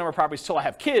buy a certain number of properties till I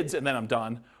have kids and then I'm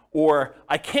done. Or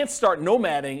I can't start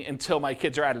nomading until my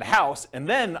kids are out of the house and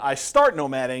then I start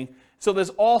nomading. So there's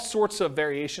all sorts of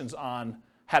variations on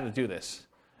how to do this.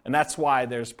 And that's why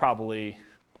there's probably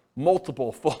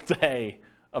multiple full-day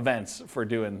events for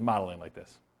doing modeling like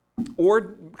this.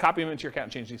 Or copy them into your account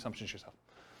and change the assumptions yourself.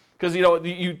 Because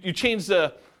you change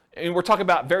and we're talking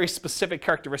about very specific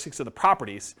characteristics of the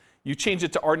properties. You change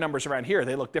it to our numbers around here,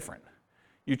 they look different.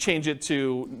 You change it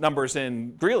to numbers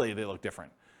in Greeley, they look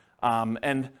different.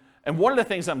 And one of the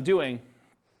things I'm doing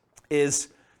is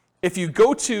if you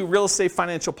go to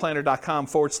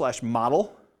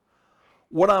realestatefinancialplanner.com/model,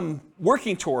 what I'm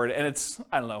working toward, and it's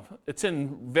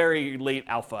in very late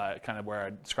alpha, kind of where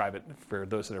I describe it for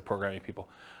those that are programming people.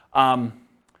 I'm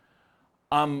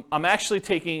actually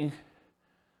taking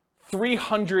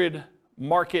 300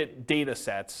 market data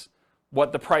sets,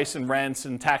 what the price and rents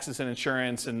and taxes and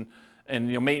insurance and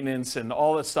maintenance and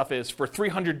all that stuff is for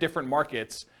 300 different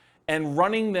markets, and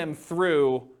running them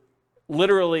through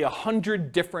literally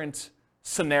 100 different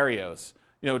scenarios.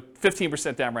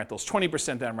 15% down rentals,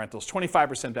 20% down rentals,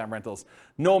 25% down rentals,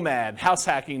 Nomad, house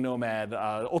hacking Nomad,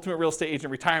 ultimate real estate agent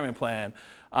retirement plan,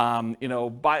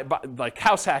 like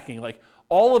house hacking, like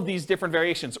all of these different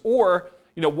variations. Or,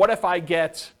 what if I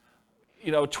get,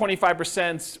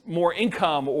 25% more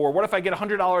income, or what if I get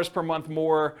 $100 per month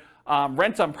more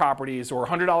rent on properties, or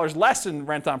 $100 less in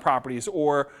rent on properties,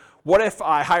 or what if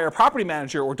I hire a property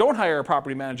manager or don't hire a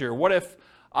property manager? What if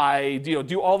I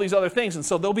do all these other things? And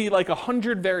so there'll be like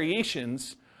 100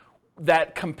 variations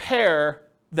that compare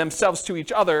themselves to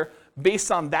each other based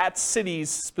on that city's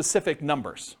specific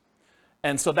numbers.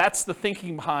 And so that's the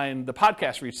thinking behind the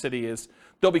podcast for each city is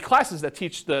there'll be classes that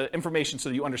teach the information so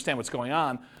that you understand what's going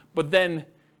on, but then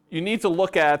you need to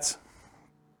look at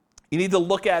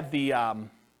the, I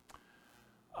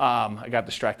got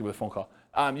distracted with a phone call.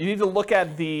 You need to look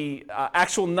at the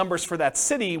actual numbers for that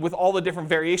city with all the different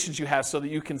variations you have so that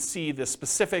you can see the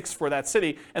specifics for that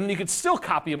city. And then you could still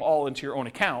copy them all into your own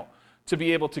account to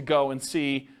be able to go and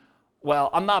see, well,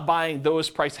 I'm not buying those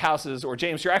price houses, or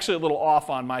James, you're actually a little off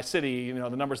on my city, the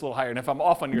number's a little higher. And if I'm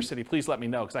off on your city, please let me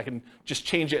know, because I can just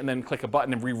change it and then click a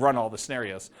button and rerun all the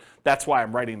scenarios. That's why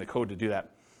I'm writing the code to do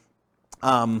that.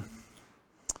 I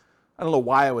don't know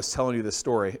why I was telling you this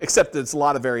story, except there's a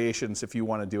lot of variations if you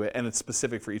want to do it, and it's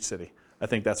specific for each city. I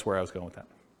think that's where I was going with that.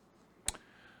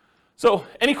 So,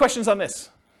 any questions on this?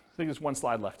 I think there's one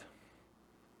slide left.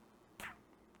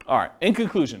 All right, in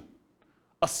conclusion,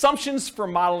 assumptions for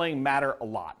modeling matter a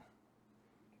lot.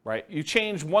 right? You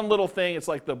change one little thing, it's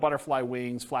like the butterfly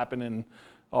wings flapping and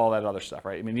all that other stuff,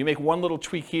 right? I mean, you make one little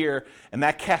tweak here, and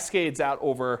that cascades out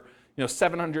over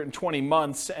 720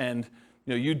 months, and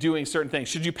you doing certain things.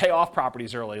 Should you pay off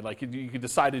properties early? Like you could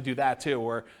decide to do that too.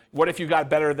 Or what if you got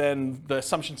better than the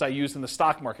assumptions I used in the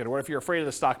stock market? Or what if you're afraid of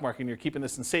the stock market and you're keeping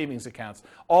this in savings accounts?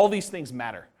 All these things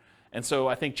matter. And so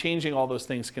I think changing all those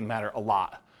things can matter a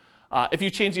lot. If you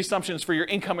change the assumptions for your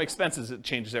income and expenses, it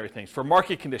changes everything. For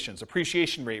market conditions,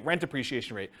 appreciation rate, rent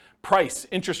appreciation rate, price,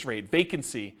 interest rate,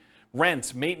 vacancy,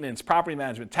 rent, maintenance, property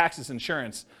management, taxes,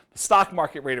 insurance, the stock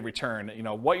market rate of return,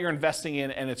 what you're investing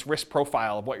in and its risk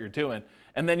profile of what you're doing,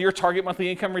 and then your target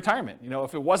monthly income retirement.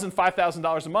 If it wasn't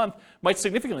 $5,000 a month, might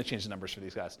significantly change the numbers for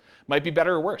these guys. Might be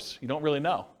better or worse. You don't really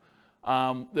know.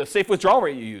 The safe withdrawal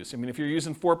rate you use. I mean, if you're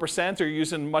using 4% or you're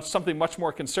using something much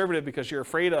more conservative because you're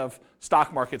afraid of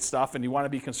stock market stuff and you want to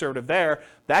be conservative there,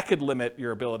 that could limit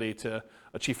your ability to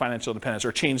achieve financial independence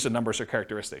or change the numbers or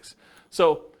characteristics.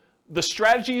 So the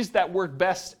strategies that work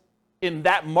best in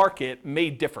that market may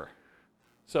differ.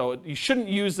 So you shouldn't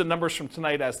use the numbers from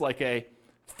tonight as like a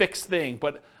fixed thing,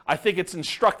 but I think it's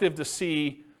instructive to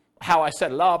see how I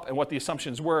set it up and what the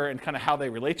assumptions were and kind of how they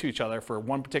relate to each other for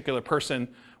one particular person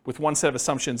with one set of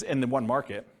assumptions in the one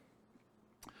market.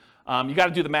 You got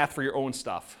to do the math for your own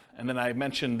stuff. And then I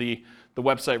mentioned the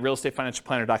website,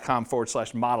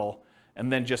 realestatefinancialplanner.com/model,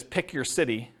 and then just pick your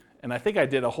city. And I think I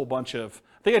did a whole bunch of,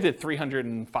 I think I did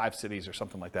 305 cities or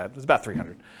something like that. It was about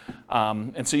 300.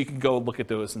 And so you can go look at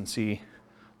those and see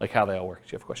like how they all work. Do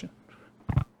you have a question?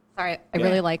 Sorry, I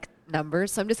really like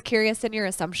numbers. So I'm just curious in your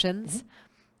assumptions,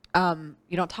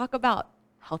 you don't talk about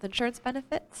health insurance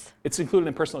benefits? It's included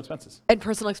in personal expenses. And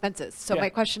personal expenses. So my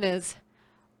question is,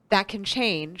 that can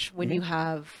change when you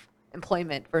have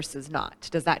employment versus not.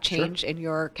 Does that change in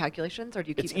your calculations, or do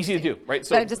you keep it? It's easy to do, right?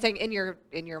 So I'm just saying, in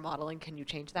your modeling, can you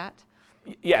change that?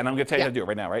 Yeah, and I'm going to tell you how to do it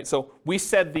right now, right? So we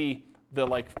said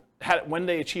when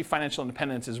they achieve financial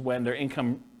independence is when their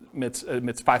income emits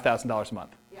 $5,000 a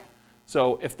month. Yeah.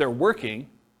 So if they're working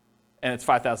and it's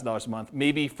 $5,000 a month,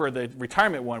 maybe for the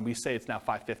retirement one we say it's now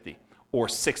 $550 or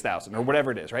 $6,000 or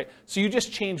whatever it is, right? So you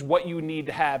just change what you need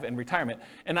to have in retirement.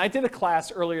 And I did a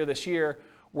class earlier this year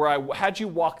where I had you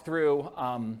walk through.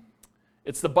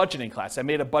 It's the budgeting class. I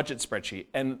made a budget spreadsheet,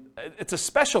 and it's a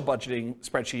special budgeting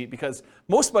spreadsheet because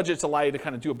most budgets allow you to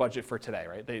kind of do a budget for today,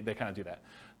 right? They kind of do that.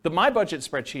 My budget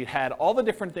spreadsheet had all the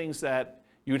different things that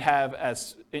you'd have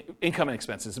as income and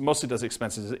expenses. It mostly does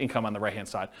expenses, income on the right-hand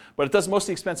side, but it does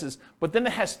mostly expenses, but then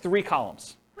it has 3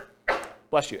 columns.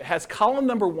 Bless you. It has column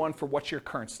number 1 for what's your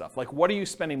current stuff, like what are you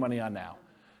spending money on now?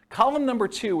 Column number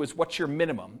 2 is what's your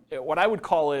minimum. What I would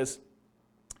call is,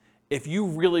 if you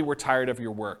really were tired of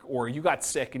your work, or you got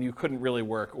sick and you couldn't really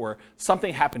work, or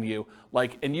something happened to you,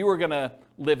 and you were gonna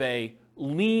live a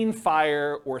lean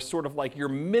fire, or sort of like your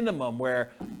minimum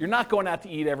where you're not going out to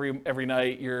eat every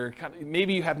night,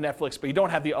 maybe you have Netflix, but you don't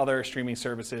have the other streaming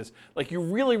services. Like you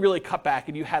really, really cut back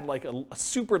and you had like a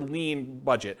super lean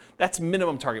budget. That's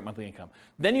minimum target monthly income.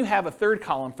 Then you have a 3rd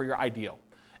column for your ideal.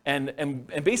 And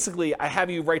basically I have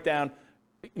you write down,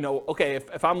 okay,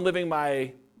 if I'm living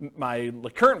my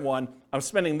current one, I'm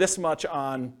spending this much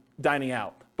on dining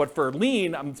out. But for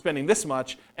lean, I'm spending this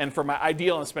much, and for my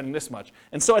ideal, I'm spending this much.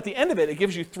 And so at the end of it, it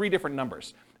gives you 3 different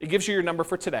numbers. It gives you your number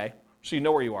for today, so you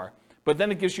know where you are. But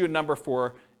then it gives you a number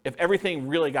for if everything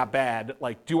really got bad,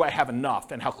 like do I have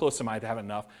enough, and how close am I to have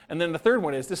enough? And then the 3rd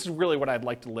one is this is really what I'd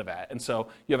like to live at. And so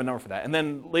you have a number for that. And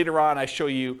then later on, I show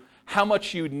you how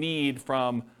much you need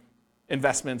from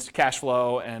investments, cash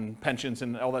flow, and pensions,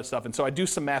 and all that stuff. And so I do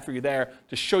some math for you there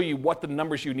to show you what the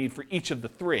numbers you need for each of the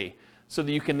 3, so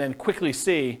that you can then quickly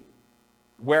see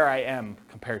where I am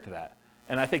compared to that.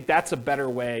 And I think that's a better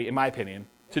way, in my opinion,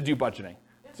 to do budgeting,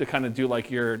 to kind of do like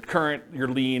your current, your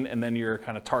lean, and then your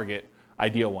kind of target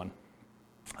ideal one.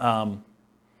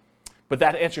 But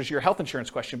that answers your health insurance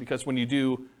question, because when you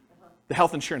do the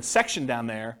health insurance section down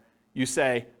there, you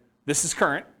say, this is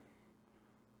current.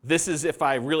 This is if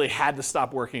I really had to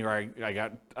stop working, or I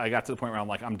got to the point where I'm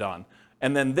like, I'm done.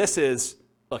 And then this is,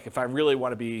 look, if I really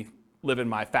want to be living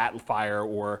my fat fire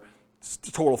or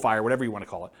total fire, whatever you want to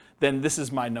call it, then this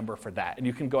is my number for that. And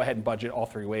you can go ahead and budget all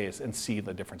 3 ways and see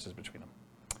the differences between them.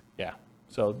 Yeah.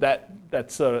 So that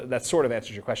sort of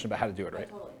answers your question about how to do it, right?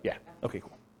 Yeah, totally. Yeah. Okay,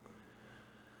 cool.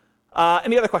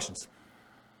 Any other questions?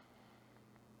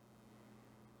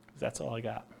 That's all I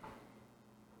got.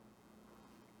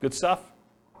 Good stuff?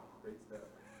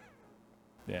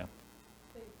 Yeah.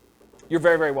 You're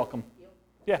very, very welcome.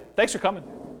 Yeah, thanks for coming.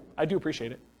 I do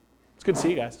appreciate it. It's good to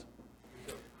see you guys.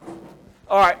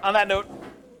 All right, on that note,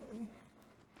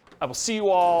 I will see you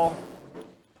all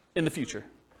in the future.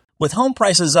 With home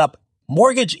prices up,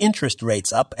 mortgage interest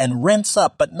rates up, and rents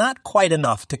up, but not quite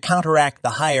enough to counteract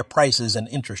the higher prices and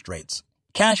interest rates.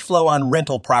 Cash flow on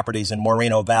rental properties in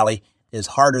Moreno Valley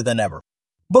is harder than ever.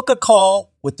 Book a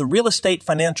call with the Real Estate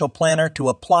Financial Planner to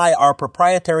apply our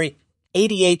proprietary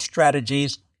 88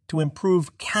 strategies to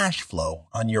improve cash flow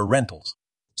on your rentals.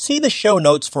 See the show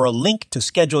notes for a link to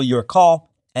schedule your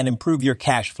call and improve your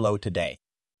cash flow today.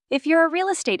 If you're a real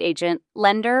estate agent,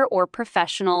 lender, or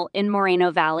professional in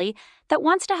Moreno Valley that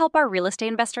wants to help our real estate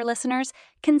investor listeners,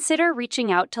 consider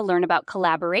reaching out to learn about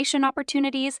collaboration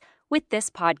opportunities with this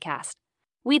podcast.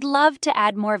 We'd love to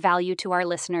add more value to our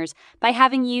listeners by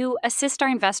having you assist our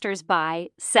investors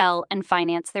buy, sell, and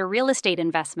finance their real estate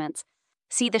investments.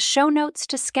 See the show notes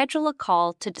to schedule a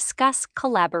call to discuss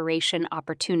collaboration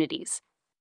opportunities.